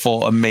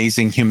wonderful,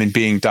 amazing human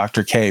being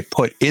Dr. K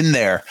put in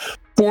there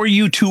for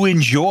you to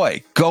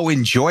enjoy? Go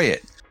enjoy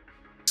it.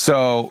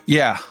 So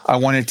yeah, I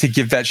wanted to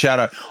give that shout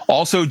out.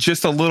 Also,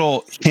 just a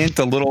little hint,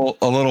 a little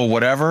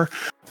whatever.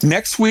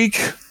 Next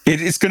week,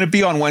 it's going to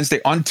be on Wednesday.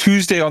 On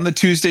Tuesday, on the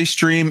Tuesday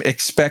stream,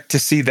 expect to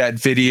see that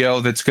video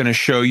that's going to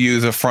show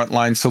you the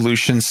Frontline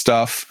Solutions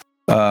stuff.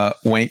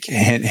 Wink,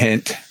 hint,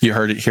 hint. You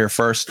heard it here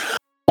first.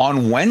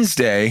 On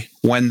Wednesday,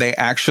 when they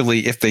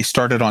actually, if they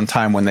started on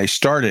time when they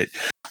started,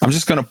 I'm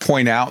just going to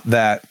point out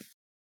that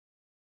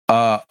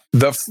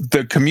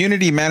the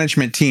community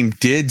management team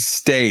did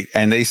state,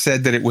 and they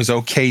said that it was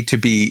okay to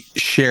be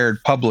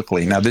shared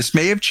publicly. Now, this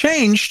may have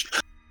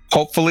changed.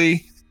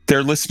 Hopefully,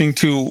 they're listening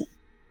to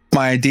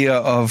my idea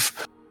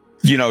of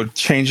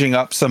changing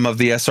up some of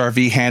the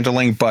SRV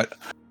handling, but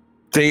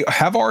they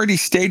have already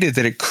stated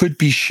that it could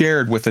be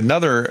shared with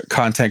another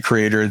content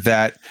creator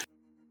that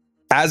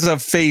as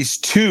of phase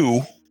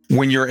 2,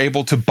 when you're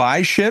able to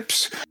buy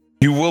ships,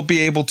 you will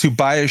be able to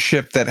buy a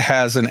ship that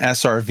has an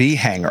SRV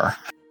hangar.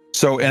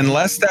 So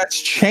unless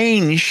that's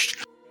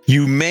changed,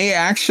 you may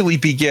actually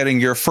be getting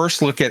your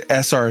first look at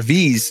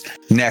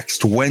SRVs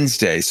next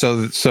Wednesday.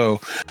 So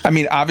I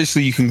mean,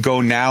 obviously you can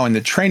go now in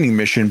the training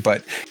mission,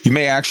 but you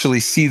may actually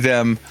see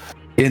them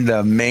in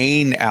the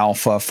main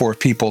alpha for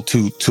people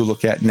to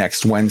look at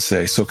next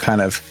Wednesday. So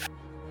kind of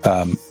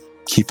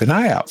keep an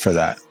eye out for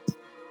that.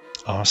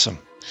 Awesome.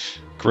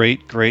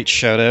 Great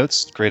shout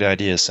outs. Great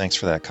ideas. Thanks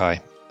for that,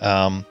 Kai.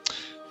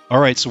 All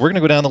right, so we're going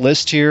to go down the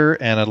list here,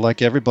 and I'd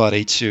like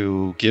everybody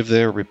to give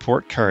their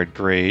report card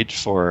grade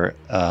for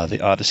the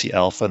Odyssey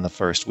Alpha in the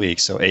first week.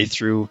 So A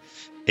through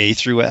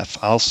F.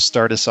 I'll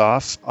start us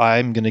off.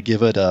 I'm going to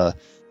give it a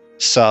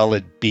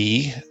solid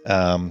B.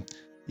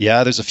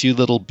 Yeah, there's a few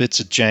little bits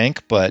of jank,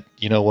 but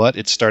you know what?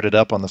 It started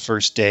up on the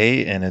first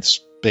day, and it's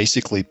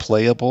basically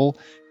playable.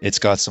 It's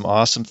got some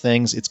awesome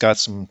things. It's got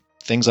some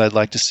things I'd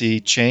like to see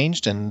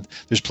changed, and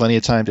there's plenty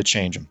of time to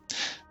change them.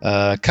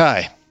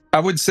 Kai? I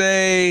would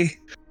say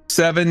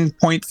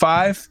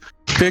 7.5.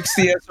 Fix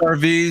the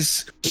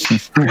SRVs.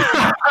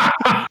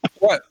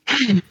 What?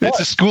 It's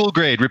a school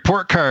grade.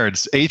 Report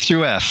cards, A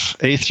through F.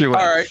 A through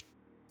F.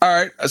 All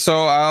right.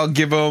 So I'll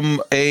give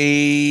them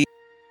a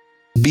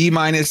B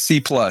minus C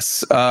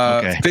plus.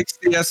 Okay. Fix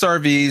the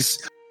SRVs.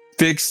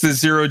 Fix the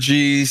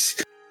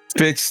 0Gs.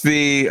 Fix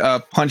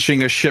the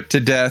punching a ship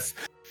to death.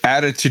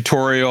 Add a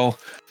tutorial,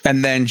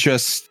 and then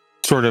just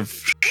sort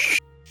of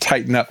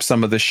tighten up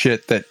some of the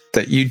shit that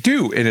you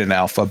do in an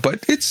alpha.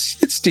 But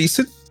it's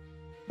decent.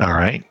 All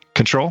right.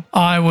 Control?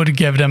 I would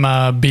give them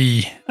a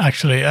B,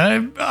 actually.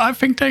 I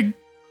think they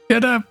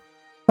did a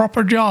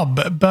proper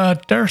job,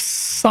 but there's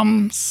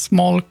some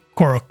small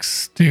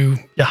quirks to,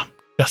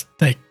 just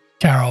take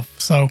care of.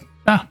 So,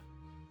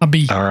 a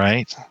B. All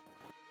right.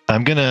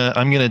 I'm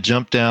gonna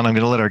jump down. I'm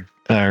gonna let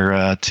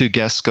our two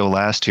guests go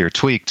last here.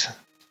 Tweaked.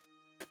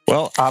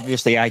 Well,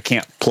 obviously I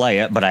can't play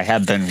it, but I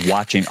have been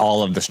watching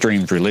all of the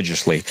streams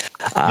religiously.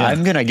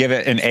 I'm going to give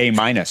it an A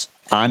minus.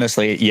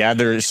 Honestly,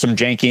 there's some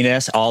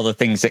jankiness. All the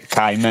things that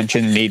Kai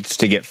mentioned needs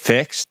to get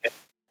fixed.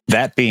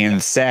 That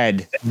being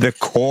said, the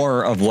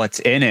core of what's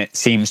in it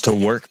seems to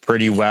work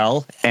pretty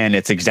well, and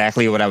it's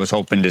exactly what I was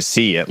hoping to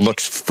see. It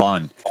looks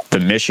fun. The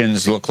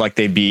missions look like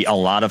they'd be a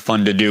lot of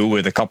fun to do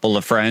with a couple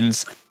of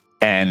friends,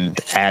 and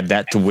add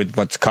that to with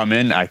what's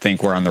coming. I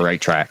think we're on the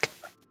right track.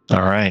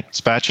 All right.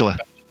 Spatula.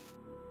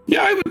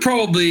 Yeah, I would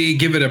probably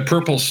give it a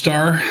purple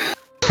star.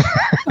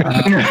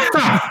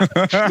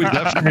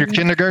 That from your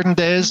kindergarten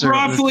days?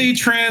 Roughly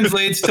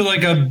translates to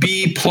like a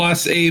B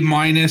plus A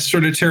minus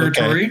sort of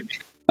territory. Okay.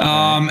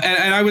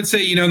 And I would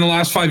say, in the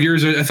last 5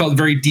 years, I felt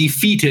very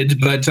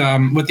defeated. But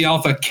with the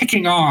alpha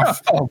kicking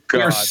off,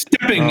 we are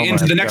stepping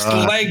into the next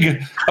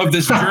leg of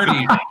this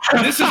journey.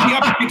 And this is the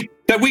update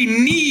that we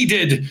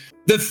needed.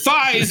 The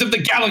thighs of the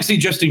galaxy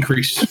just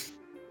increased.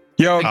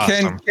 Yo,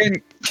 awesome.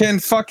 Can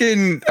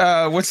fucking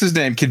what's his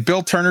name? Can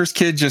Bill Turner's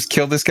kid just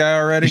kill this guy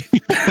already?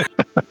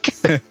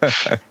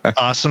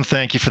 Awesome,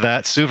 thank you for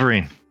that,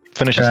 Souverine.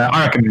 Finish.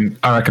 I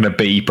reckon a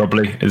B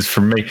probably is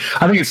from me.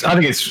 I think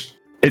it's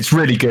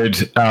really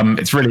good.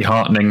 It's really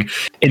heartening.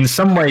 In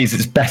some ways,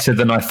 it's better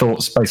than I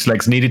thought Space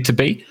Legs needed to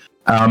be.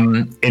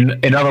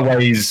 In other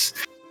ways,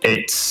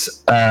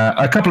 it's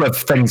a couple of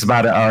things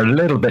about it are a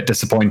little bit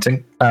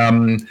disappointing.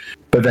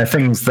 But they're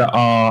things that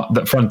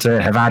Frontier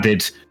have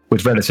added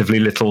with relatively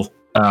little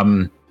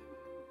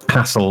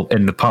hassle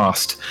in the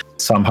past.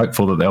 So I'm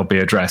hopeful that they'll be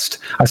addressed.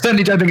 I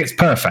certainly don't think it's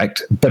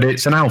perfect, but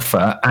it's an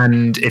alpha,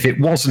 and if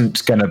it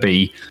wasn't going to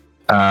be,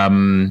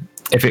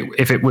 if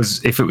it was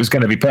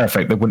going to be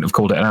perfect, they wouldn't have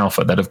called it an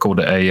alpha. They'd have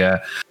called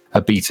it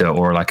a beta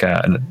or like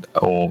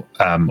or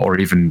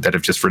even they'd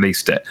have just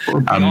released it.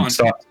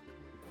 So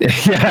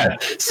I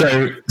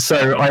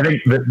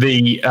think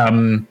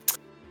that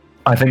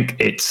I think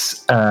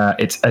it's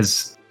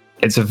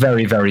a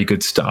very, very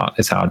good start,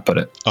 is how I'd put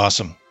it.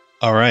 Awesome.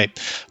 All right.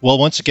 Well,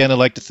 once again, I'd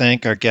like to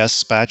thank our guests,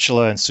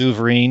 Spatula and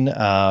Souverine.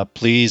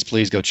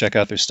 Please go check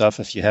out their stuff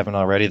if you haven't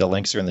already. The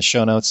links are in the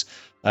show notes.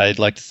 I'd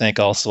like to thank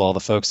also all the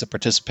folks that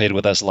participated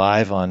with us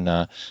live on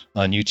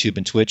YouTube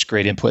and Twitch.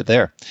 Great input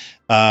there.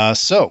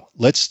 So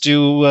let's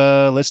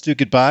do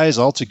goodbyes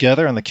all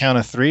together on the count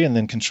of 3, and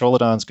then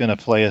Controlodon's going to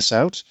play us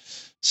out.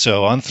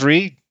 So on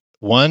 3,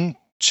 1,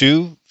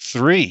 2,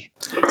 3.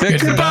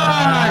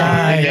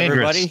 Goodbye,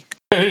 everybody.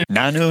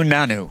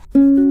 Nanu.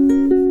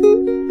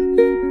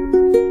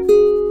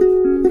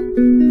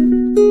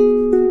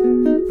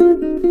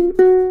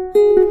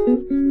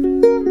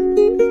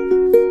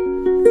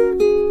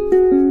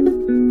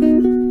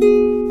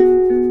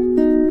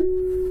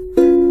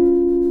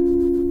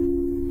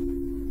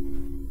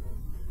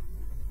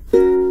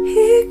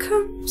 Here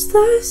comes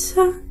the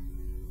sun.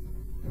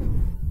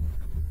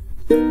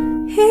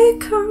 Here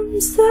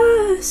comes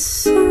the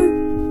sun.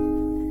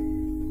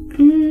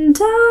 And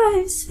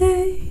I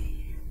say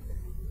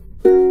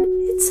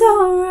it's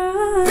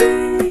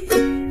alright.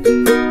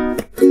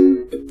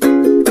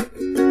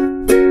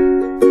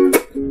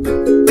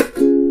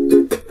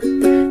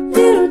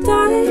 Little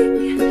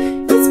darling,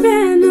 it's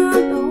been a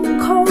long,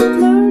 cold,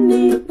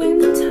 lonely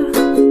winter.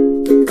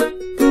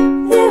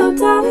 Little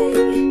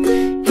darling,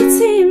 it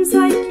seems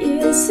like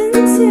years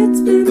since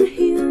it's been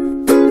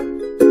here.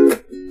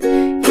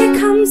 Here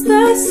comes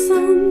the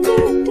sun,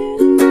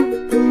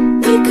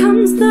 here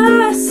comes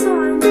the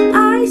sun,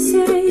 I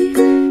say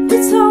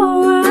it's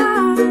alright.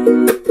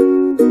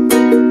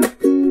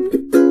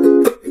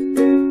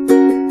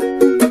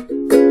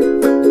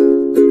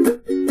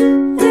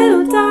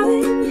 Little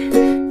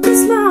darling, the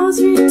smiles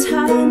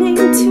returning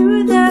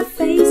to their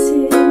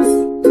faces.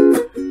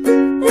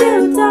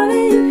 Little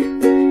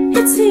darling,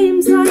 it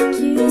seems like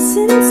years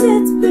since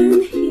it's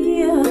been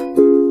here.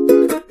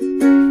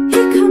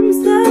 Here comes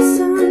the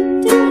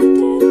sun,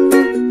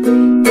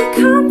 here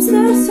comes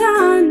the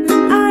sun,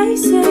 and I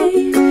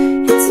say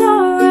it's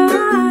alright.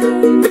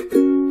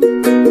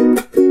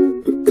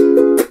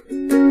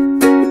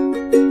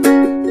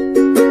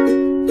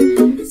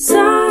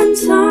 Sun,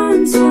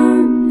 sun,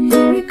 sun,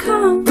 here it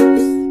comes.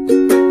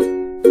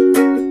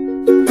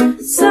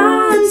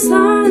 Sun,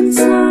 sun,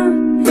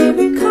 sun, here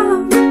it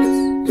comes.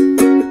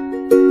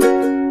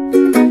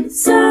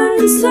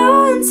 Sun,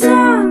 sun,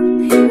 sun,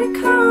 here it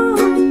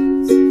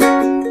comes.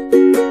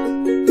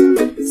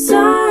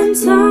 Sun,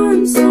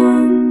 sun,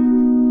 sun.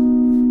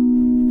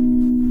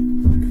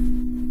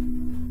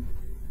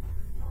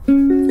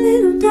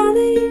 Little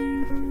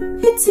darling,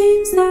 it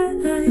seems that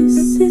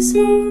ice is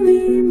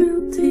slowly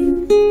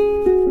melting.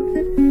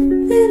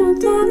 Little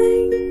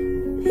darling,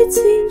 it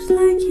seems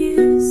like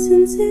years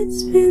since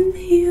it's been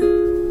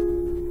here.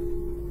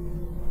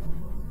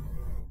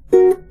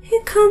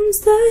 Here comes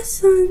the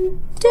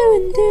sun,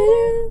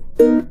 do-do-do.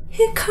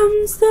 Here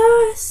comes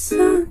the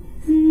sun,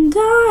 and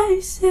I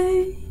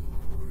say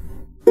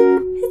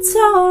it's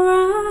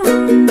alright.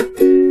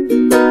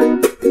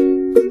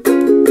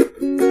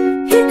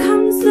 Here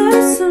comes the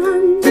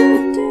sun,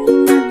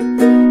 do-do-do.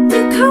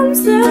 Here comes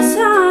the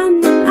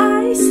sun, and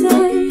I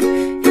say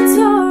it's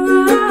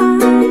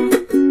alright.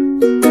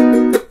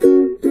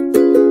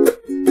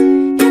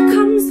 Here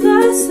comes the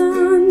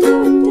sun,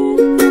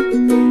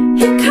 do-do-do.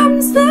 Here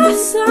comes the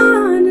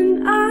sun, and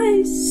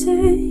I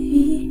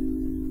say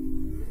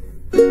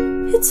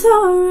it's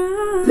alright.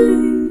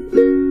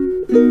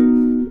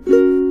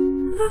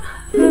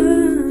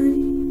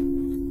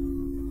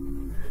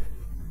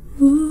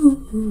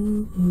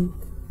 Ooh.